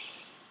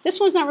this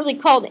one's not really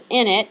called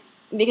init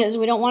because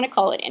we don't want to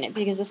call it init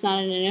because it's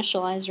not an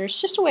initializer. It's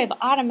just a way of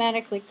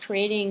automatically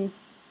creating,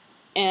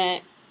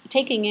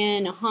 taking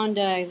in a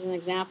Honda as an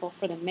example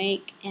for the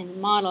make and the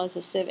model as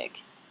a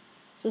Civic.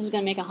 So this is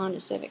going to make a Honda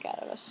Civic out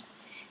of us.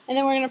 And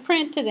then we're going to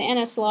print to the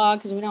NS log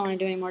because we don't want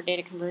to do any more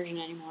data conversion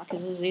anymore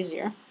because this is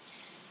easier.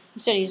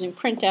 Instead of using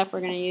printf,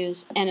 we're going to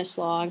use NS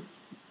log.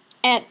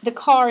 At the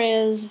car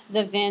is,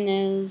 the VIN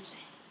is,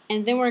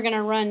 and then we're going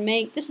to run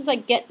make. This is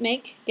like get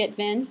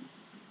VIN.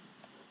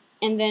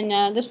 And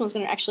then this one's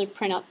going to actually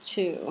print out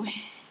 2.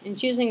 And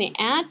it's using the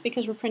at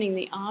because we're printing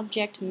the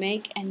object,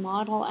 make, and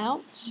model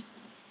out.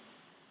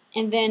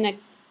 And then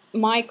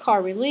my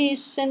car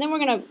release, and then we're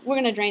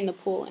gonna drain the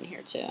pool in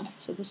here too.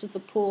 So this is the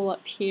pool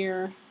up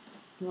here,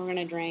 and we're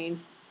gonna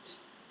drain.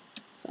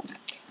 So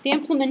the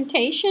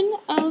implementation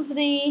of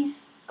the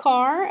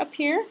car up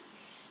here.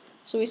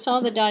 So we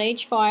saw the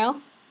 .h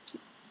file.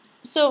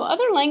 So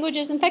other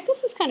languages, in fact,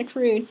 this is kind of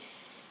crude.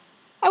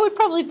 I would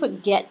probably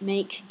put get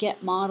make,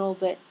 get model,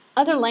 but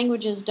other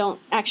languages don't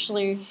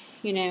actually,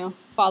 you know,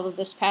 follow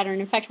this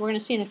pattern. In fact, we're going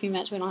to see in a few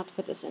minutes we don't have to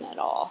put this in at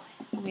all.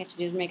 All we have to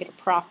do is make it a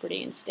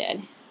property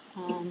instead.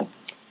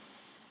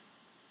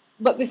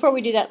 But before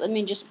we do that, let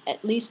me just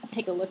at least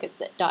take a look at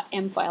the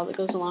 .m file that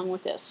goes along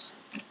with this.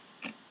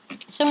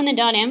 So in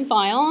the .m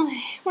file,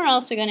 we're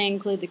also going to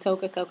include the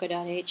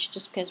coca.h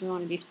just because we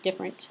want to be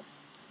different.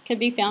 Could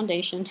be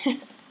foundation.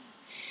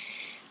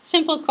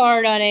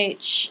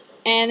 simpleCar.h,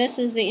 and this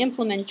is the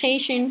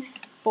implementation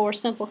for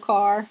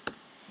simpleCar.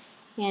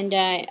 And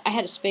I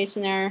had a space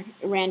in there,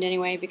 it ran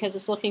anyway, because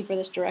it's looking for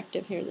this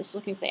directive here. This is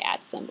looking for the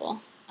 @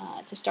 symbol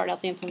to start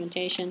out the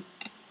implementation.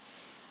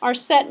 Our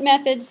set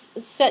methods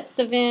set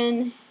the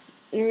VIN.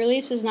 The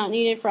release is not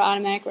needed for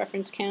automatic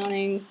reference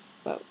counting,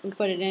 but we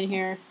put it in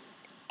here.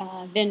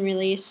 VIN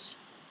release.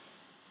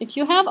 If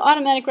you have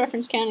automatic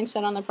reference counting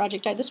set on the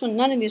project type, this one,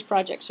 none of these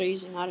projects are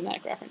using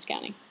automatic reference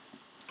counting.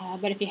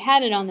 But if you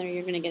had it on there,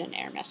 you're going to get an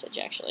error message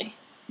actually.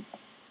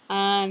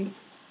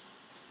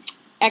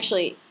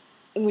 Actually,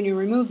 when you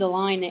remove the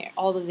line,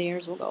 all of the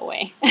errors will go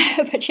away.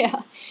 But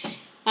yeah,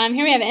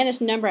 here we have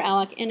NS number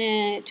alloc in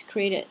it to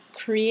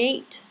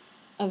create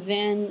a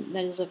VIN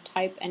that is of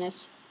type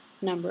NS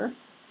number,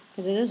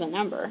 because it is a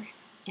number.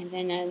 And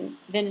then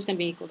VIN is going to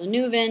be equal to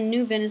new VIN.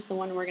 New VIN is the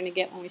one we're going to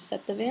get when we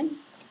set the VIN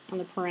on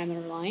the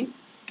parameter line.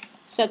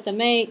 Set the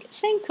make,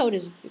 same code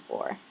as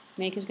before.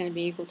 Make is going to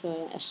be equal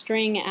to a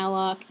string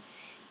alloc.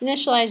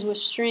 Initialize with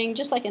string,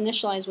 just like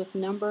initialize with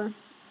number.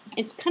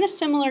 It's kind of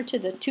similar to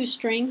the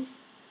toString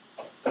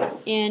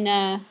in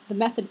the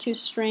method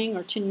toString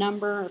or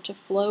toNumber or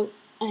toFloat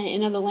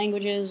in other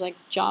languages like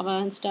Java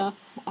and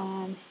stuff.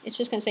 It's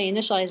just going to say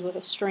initialize with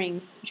a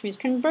string, which means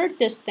convert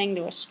this thing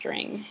to a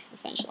string,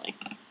 essentially.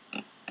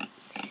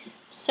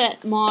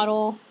 Set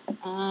model,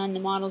 and the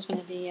model is going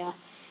to be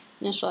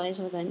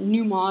initialized with a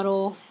new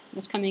model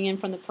that's coming in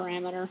from the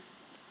parameter,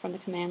 from the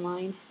command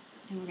line,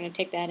 and we're going to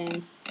take that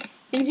in.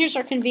 And here's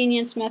our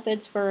convenience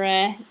methods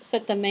for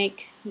set the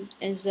make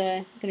is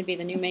going to be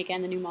the new make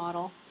and the new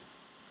model.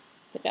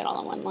 Put that all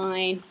on one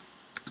line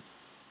if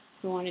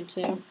we wanted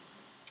to.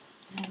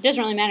 It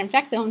doesn't really matter. In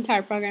fact, the whole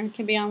entire program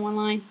can be on one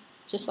line,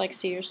 just like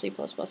C or C++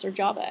 or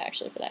Java,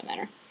 actually, for that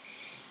matter.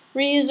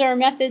 Reuse our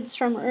methods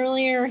from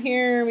earlier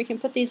here. We can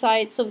put these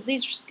inside. So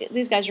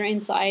these guys are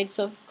inside.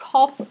 So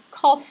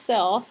call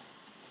self.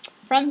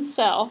 From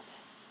self,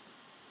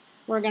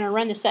 we're going to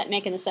run the set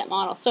make and the set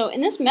model. So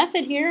in this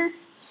method here,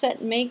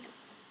 set make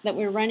that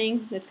we're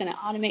running, that's going to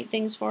automate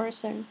things for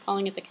us. I'm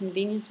calling it the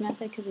convenience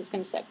method because it's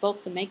going to set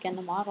both the make and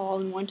the model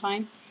all in one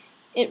time.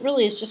 It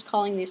really is just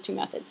calling these two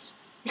methods.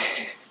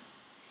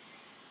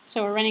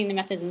 So we're running the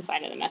methods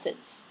inside of the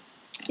methods.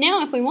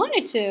 Now if we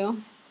wanted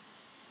to,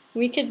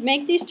 we could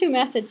make these two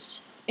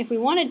methods, if we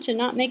wanted to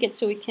not make it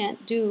so we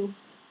can't do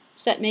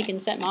set make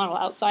and set model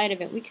outside of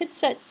it, we could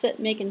set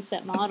make and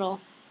set model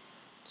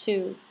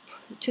to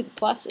the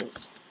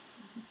pluses.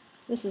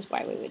 This is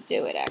why we would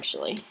do it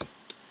actually.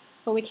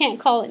 But we can't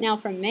call it now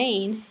from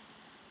main,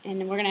 and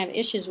then we're going to have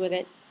issues with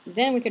it.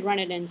 Then we could run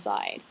it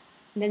inside.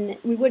 Then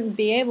we wouldn't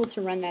be able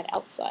to run that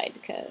outside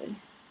code.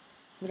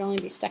 It would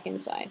only be stuck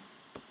inside.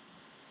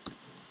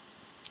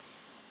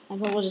 But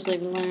we'll just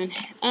leave it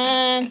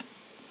alone.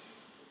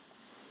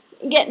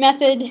 Get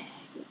method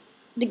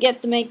to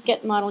get the make,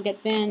 get model,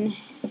 get VIN.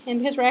 And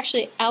because we're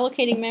actually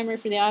allocating memory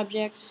for the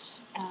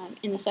objects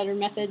in the setter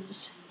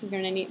methods, we're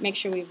going to make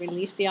sure we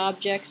release the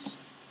objects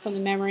from the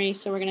memory.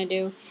 So we're going to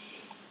do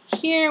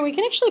here, we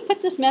can actually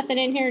put this method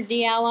in here,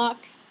 dalloc.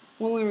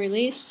 When we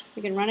release,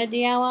 we can run a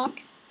dalloc.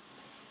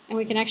 And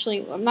we can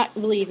actually, I'm not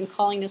really even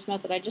calling this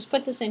method, I just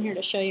put this in here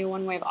to show you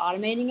one way of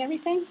automating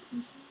everything.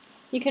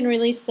 You can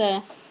release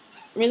the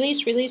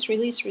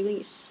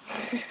release.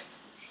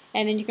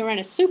 And then you can run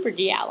a super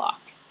dalloc.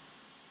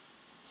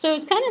 So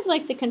it's kind of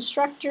like the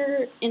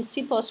constructor in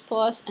C++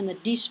 and the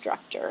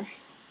destructor.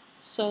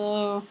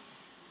 So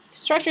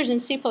constructors in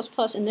C++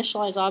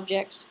 initialize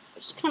objects,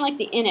 which is kind of like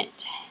the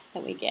init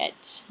that we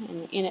get,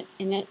 and the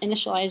init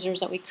initializers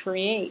that we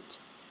create.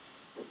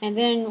 And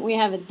then we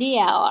have a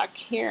dalloc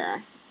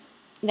here,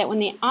 that when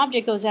the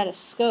object goes out of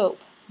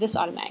scope, this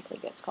automatically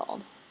gets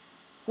called.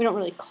 We don't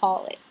really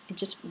call it, it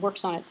just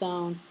works on its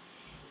own.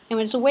 And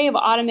it's a way of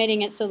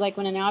automating it so like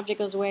when an object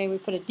goes away, we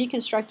put a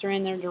deconstructor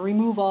in there to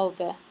remove all of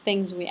the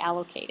things we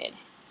allocated.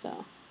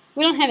 So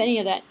we don't have any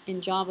of that in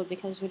Java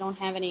because we don't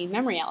have any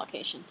memory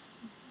allocation.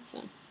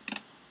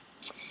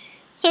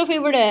 So if we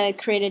were to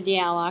create a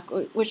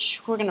dalloc,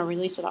 which we're going to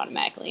release it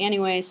automatically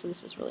anyway, so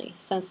this is really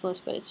senseless,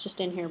 but it's just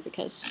in here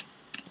because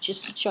it's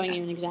just showing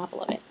you an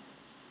example of it.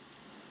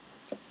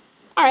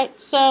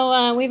 Alright,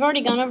 so we've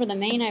already gone over the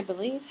main, I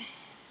believe,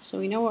 so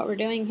we know what we're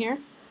doing here.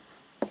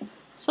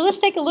 So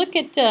let's take a look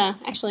at,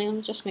 actually let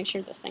me just make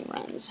sure this thing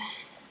runs.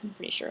 I'm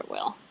pretty sure it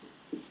will.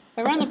 If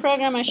I run the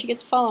program, I should get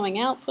the following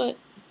output.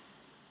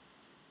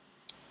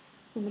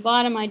 On the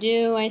bottom I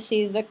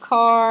see the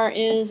car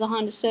is a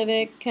Honda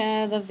Civic,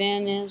 the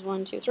VIN is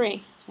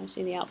 123. So I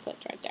see the output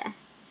right there.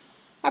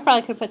 I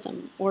probably could put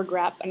some word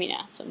wrap,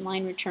 some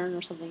line return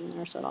or something in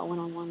there so it all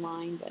went on one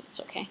line, but it's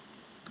okay.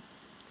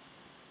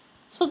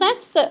 So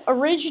that's the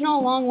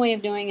original long way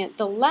of doing it.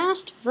 The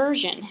last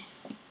version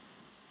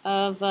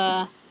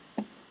of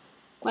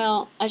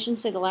well, I shouldn't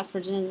say the last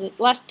version, the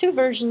last two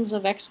versions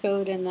of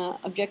Xcode and the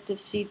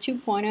Objective-C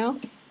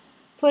 2.0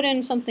 put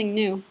in something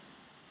new,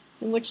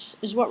 which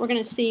is what we're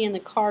going to see in the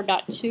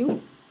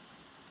car.2.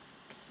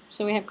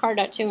 So we have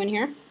car.2 in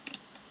here,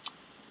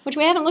 which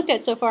we haven't looked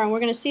at so far, and we're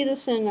going to see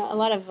this in a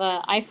lot of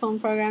iPhone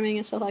programming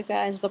and stuff like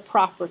that, is the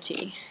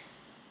property.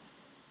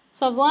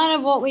 So a lot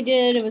of what we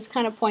did, it was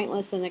kind of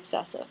pointless and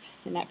excessive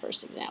in that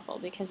first example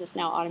because it's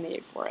now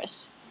automated for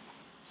us.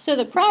 So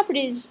the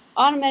properties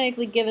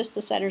automatically give us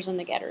the setters and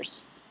the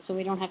getters, so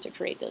we don't have to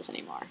create those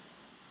anymore.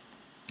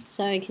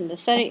 So you can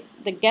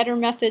the getter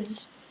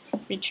methods,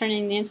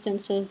 returning the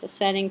instances, the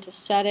setting to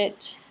set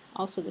it,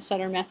 also the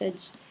setter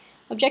methods.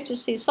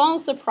 Objective-C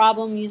solves the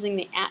problem using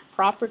the at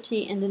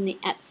property and then the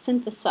at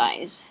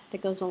synthesize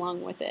that goes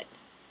along with it,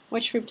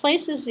 which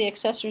replaces the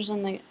accessors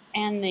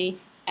and the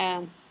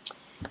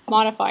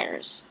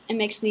modifiers and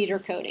makes neater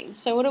coding.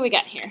 So what do we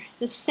got here?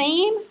 The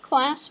same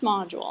class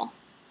module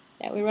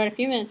that we wrote a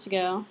few minutes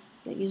ago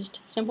that used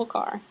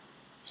simpleCar,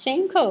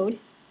 same code,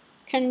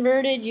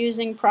 converted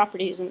using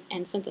properties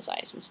and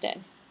synthesize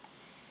instead.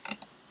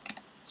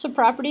 So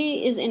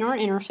property is in our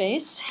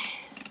interface.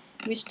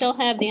 We still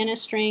have the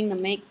NS string, the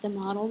make, the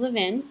model, the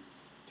VIN.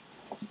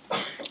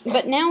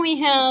 But now we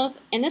have,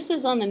 and this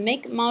is on the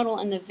make, model,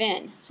 and the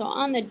VIN. So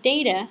on the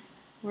data,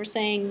 we're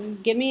saying,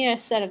 give me a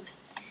set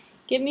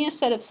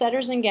of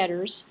setters and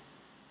getters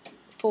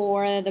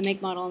for the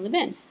make, model, and the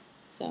VIN.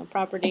 So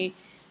property,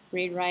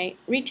 read, write,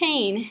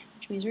 retain,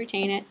 which means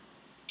retain it.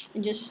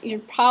 And you're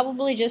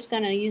probably just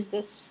going to use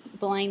this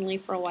blindly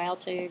for a while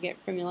till you get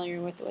familiar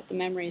with what the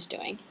memory is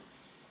doing.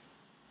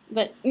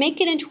 But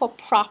make it into a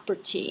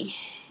property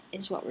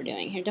is what we're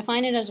doing here.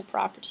 Define it as a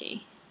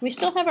property. We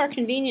still have our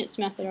convenience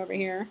method over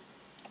here.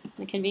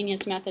 The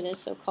convenience method is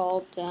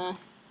so-called,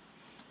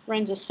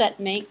 runs a set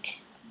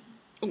make,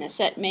 and the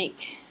set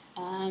make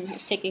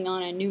is taking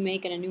on a new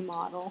make and a new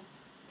model,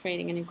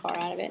 creating a new car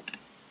out of it.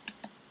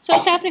 So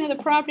what's happening with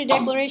the property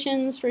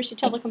declarations? First you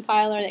tell the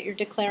compiler that you're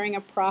declaring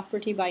a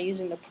property by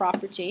using the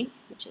property,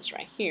 which is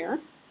right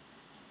here.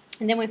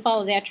 And then we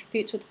follow the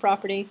attributes with the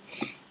property.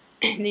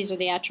 These are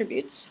the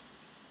attributes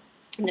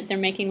that they're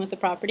making with the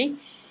property.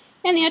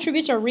 And the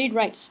attributes are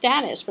read-write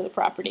status for the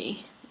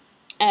property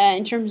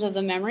in terms of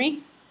the memory.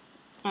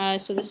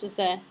 So this is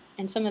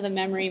and some of the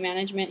memory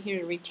management here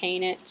to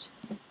retain it.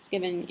 It's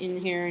given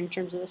in here in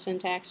terms of the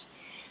syntax.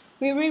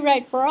 We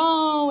rewrite for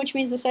all, which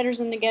means the setters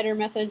and the getter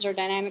methods are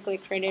dynamically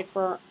created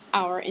for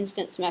our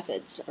instance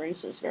methods, or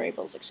instance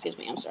variables, excuse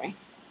me, I'm sorry.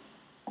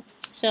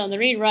 So the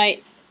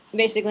read-write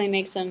basically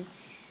makes them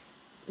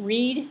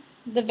read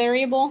the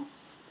variable,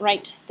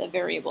 write the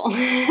variable.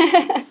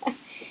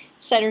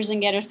 Setters and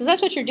getters, because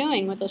that's what you're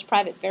doing with those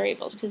private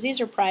variables, because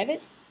these are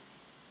private.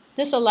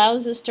 This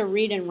allows us to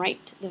read and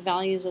write the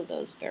values of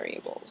those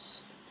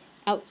variables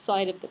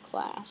outside of the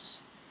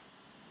class.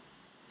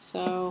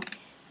 So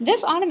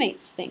this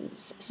automates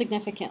things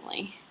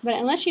significantly, but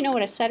unless you know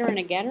what a setter and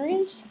a getter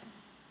is,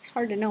 it's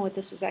hard to know what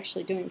this is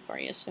actually doing for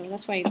you. So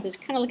that's why I'm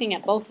kind of looking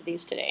at both of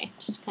these today,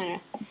 just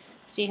kind of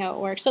see how it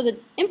works. So the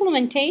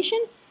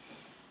implementation,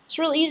 it's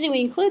real easy.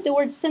 We include the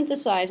word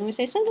synthesize, and we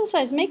say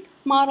synthesize make,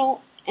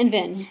 model, and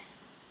VIN.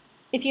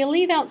 If you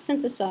leave out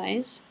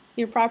synthesize,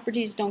 your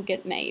properties don't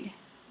get made.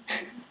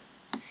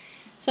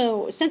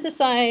 So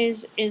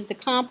synthesize is the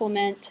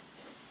complement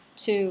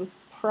to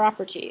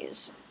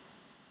properties.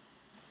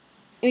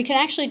 We can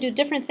actually do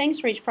different things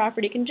for each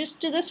property. You can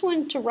just do this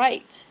one to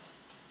write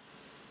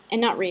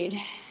and not read.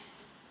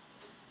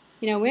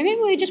 You know, maybe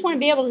we just want to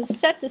be able to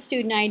set the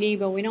student ID,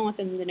 but we don't want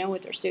them to know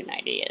what their student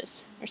ID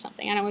is or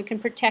something. I don't know, we can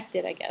protect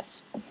it, I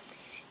guess.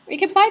 Or you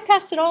can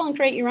bypass it all and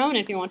create your own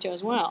if you want to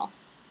as well.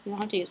 You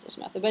don't have to use this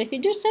method. But if you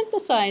do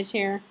synthesize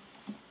here,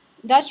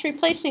 that's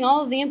replacing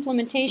all of the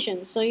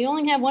implementations. So you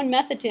only have one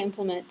method to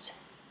implement.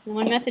 The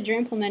one method you're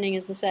implementing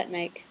is the set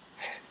make.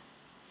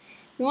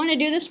 If you want to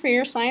do this for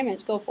your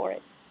assignments, go for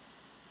it.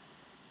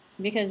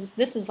 Because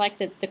this is like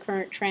the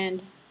current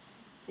trend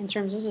in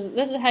terms,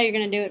 this is how you're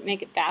going to do it,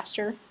 make it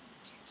faster.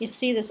 You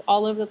see this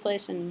all over the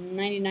place in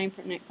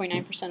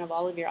 99.9% of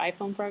all of your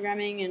iPhone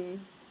programming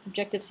and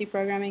Objective-C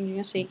programming. You're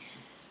going to see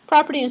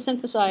property and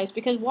synthesize,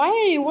 because why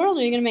in the world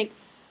are you going to make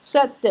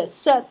set this,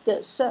 set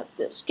this, set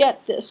this,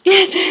 get this,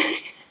 get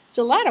this? It's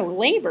a lot of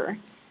labor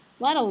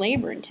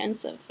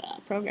intensive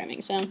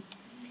programming. So you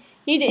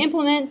need to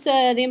implement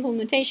the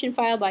implementation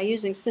file by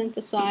using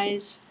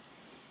synthesize.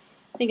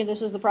 Think of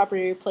this as the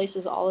property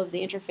replaces all of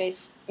the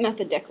interface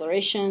method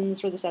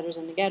declarations for the setters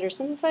and the getters.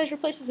 Synthesize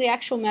replaces the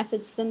actual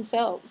methods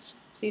themselves,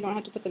 so you don't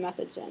have to put the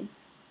methods in.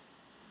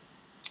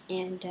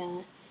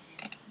 And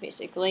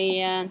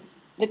basically,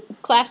 the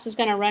class is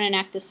going to run and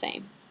act the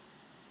same.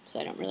 So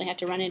I don't really have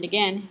to run it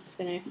again. It's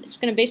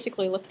gonna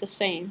basically look the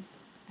same.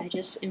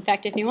 In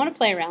fact, if you want to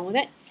play around with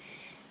it,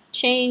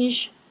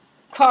 change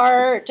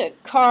car to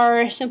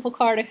car,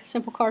 simpleCar to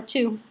simpleCar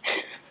 2,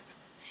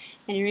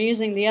 and you're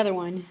using the other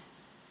one.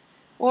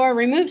 Or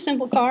remove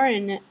simpleCar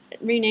and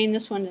rename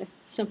this one to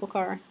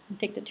simpleCar and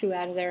take the 2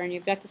 out of there, and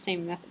you've got the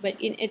same method. But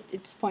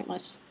it's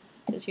pointless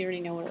because you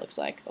already know what it looks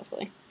like,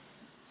 hopefully.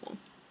 So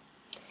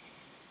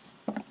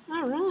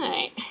All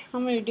right. How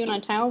are we doing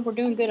on time? Oh, we're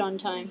doing good on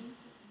time.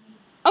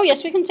 Oh,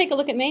 yes, we can take a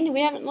look at Maine.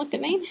 We haven't looked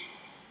at Maine.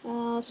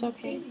 It's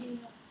okay.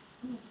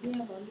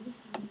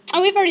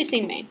 Oh, we've already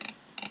seen Maine.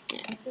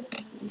 Yeah.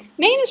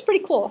 Maine is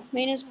pretty cool.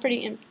 Maine is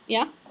pretty,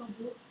 yeah?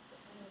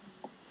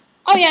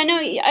 Oh, yeah, no,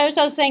 as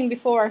I was saying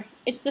before,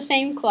 it's the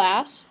same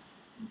class,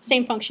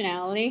 same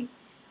functionality,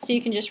 so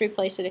you can just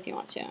replace it if you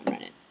want to and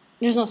run it.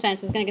 There's no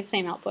sense. It's going to get the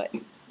same output.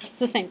 It's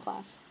the same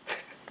class.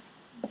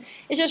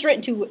 It's just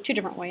written two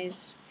different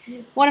ways.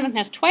 One of them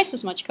has twice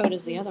as much code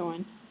as the other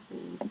one.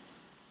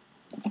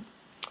 All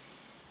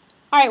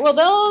right, well,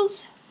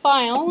 those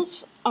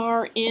files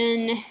are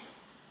in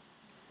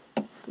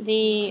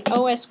the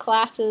OS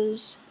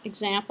classes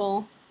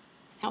example.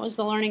 That was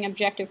the learning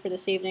objective for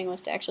this evening,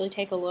 was to actually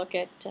take a look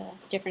at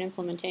different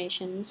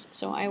implementations.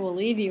 So I will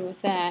leave you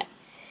with that.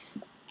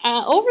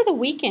 Over the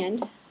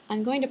weekend,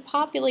 I'm going to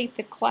populate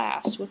the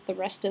class with the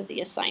rest of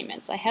the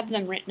assignments. I have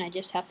them written, I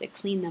just have to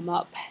clean them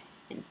up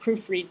and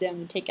proofread them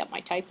and take out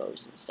my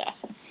typos and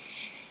stuff.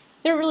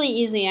 They're really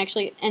easy,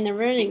 actually, and they're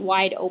really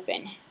wide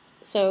open.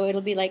 So it'll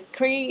be like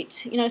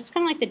create, it's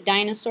kind of like the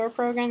dinosaur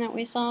program that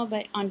we saw,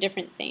 but on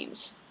different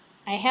themes.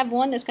 I have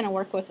one that's going to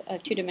work with a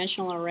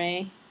two-dimensional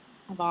array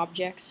of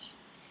objects.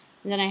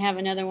 And then I have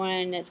another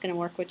one that's going to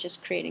work with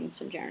just creating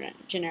some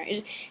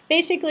generic.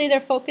 Basically, they're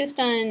focused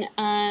on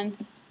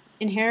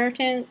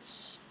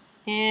inheritance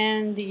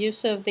and the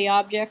use of the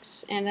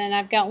objects. And then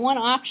I've got one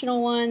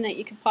optional one that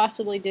you could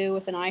possibly do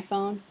with an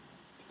iPhone,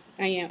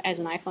 or, as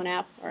an iPhone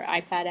app or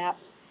iPad app,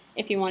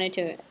 if you wanted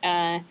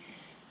to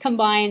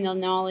combine the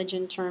knowledge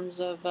in terms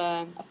of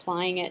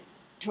applying it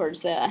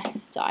towards the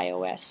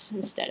iOS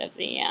instead of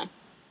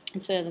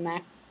the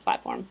Mac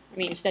platform. I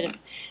mean, instead of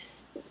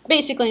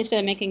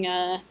making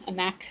a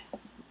Mac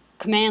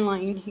command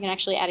line, you can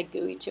actually add a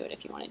GUI to it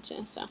if you wanted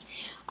to. So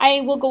I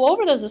will go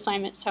over those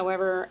assignments,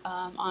 however,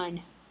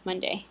 on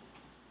Monday.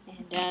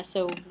 And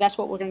so that's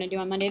what we're going to do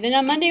on Monday. Then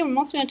on Monday, I'm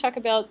also going to talk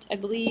about, I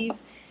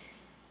believe,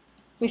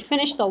 we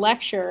finished the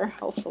lecture,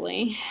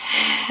 hopefully.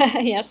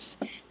 Yes,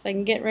 so I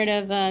can get rid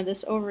of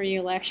this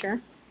overview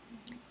lecture.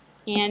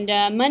 And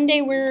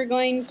Monday we're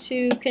going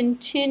to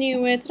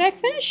continue with, did I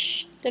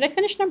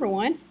finish number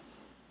 1?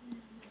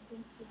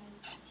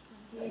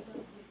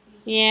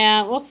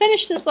 Yeah, we'll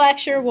finish this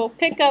lecture. We'll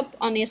pick up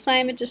on the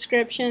assignment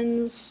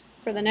descriptions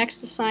for the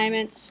next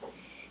assignments.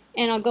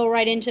 And I'll go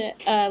right into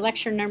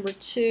lecture number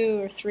 2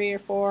 or 3 or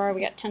 4.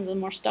 We got tons of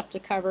more stuff to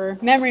cover.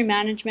 Memory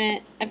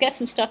management. I've got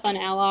some stuff on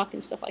alloc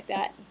and stuff like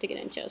that to get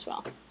into as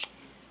well.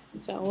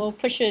 So we'll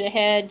push it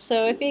ahead.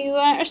 So if you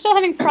are still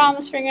having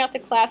problems figuring out the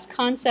class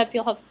concept,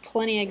 you'll have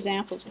plenty of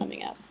examples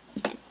coming up.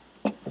 So.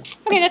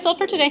 Okay, that's all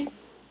for today.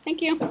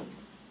 Thank you.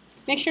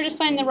 Make sure to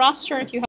sign the roster if you have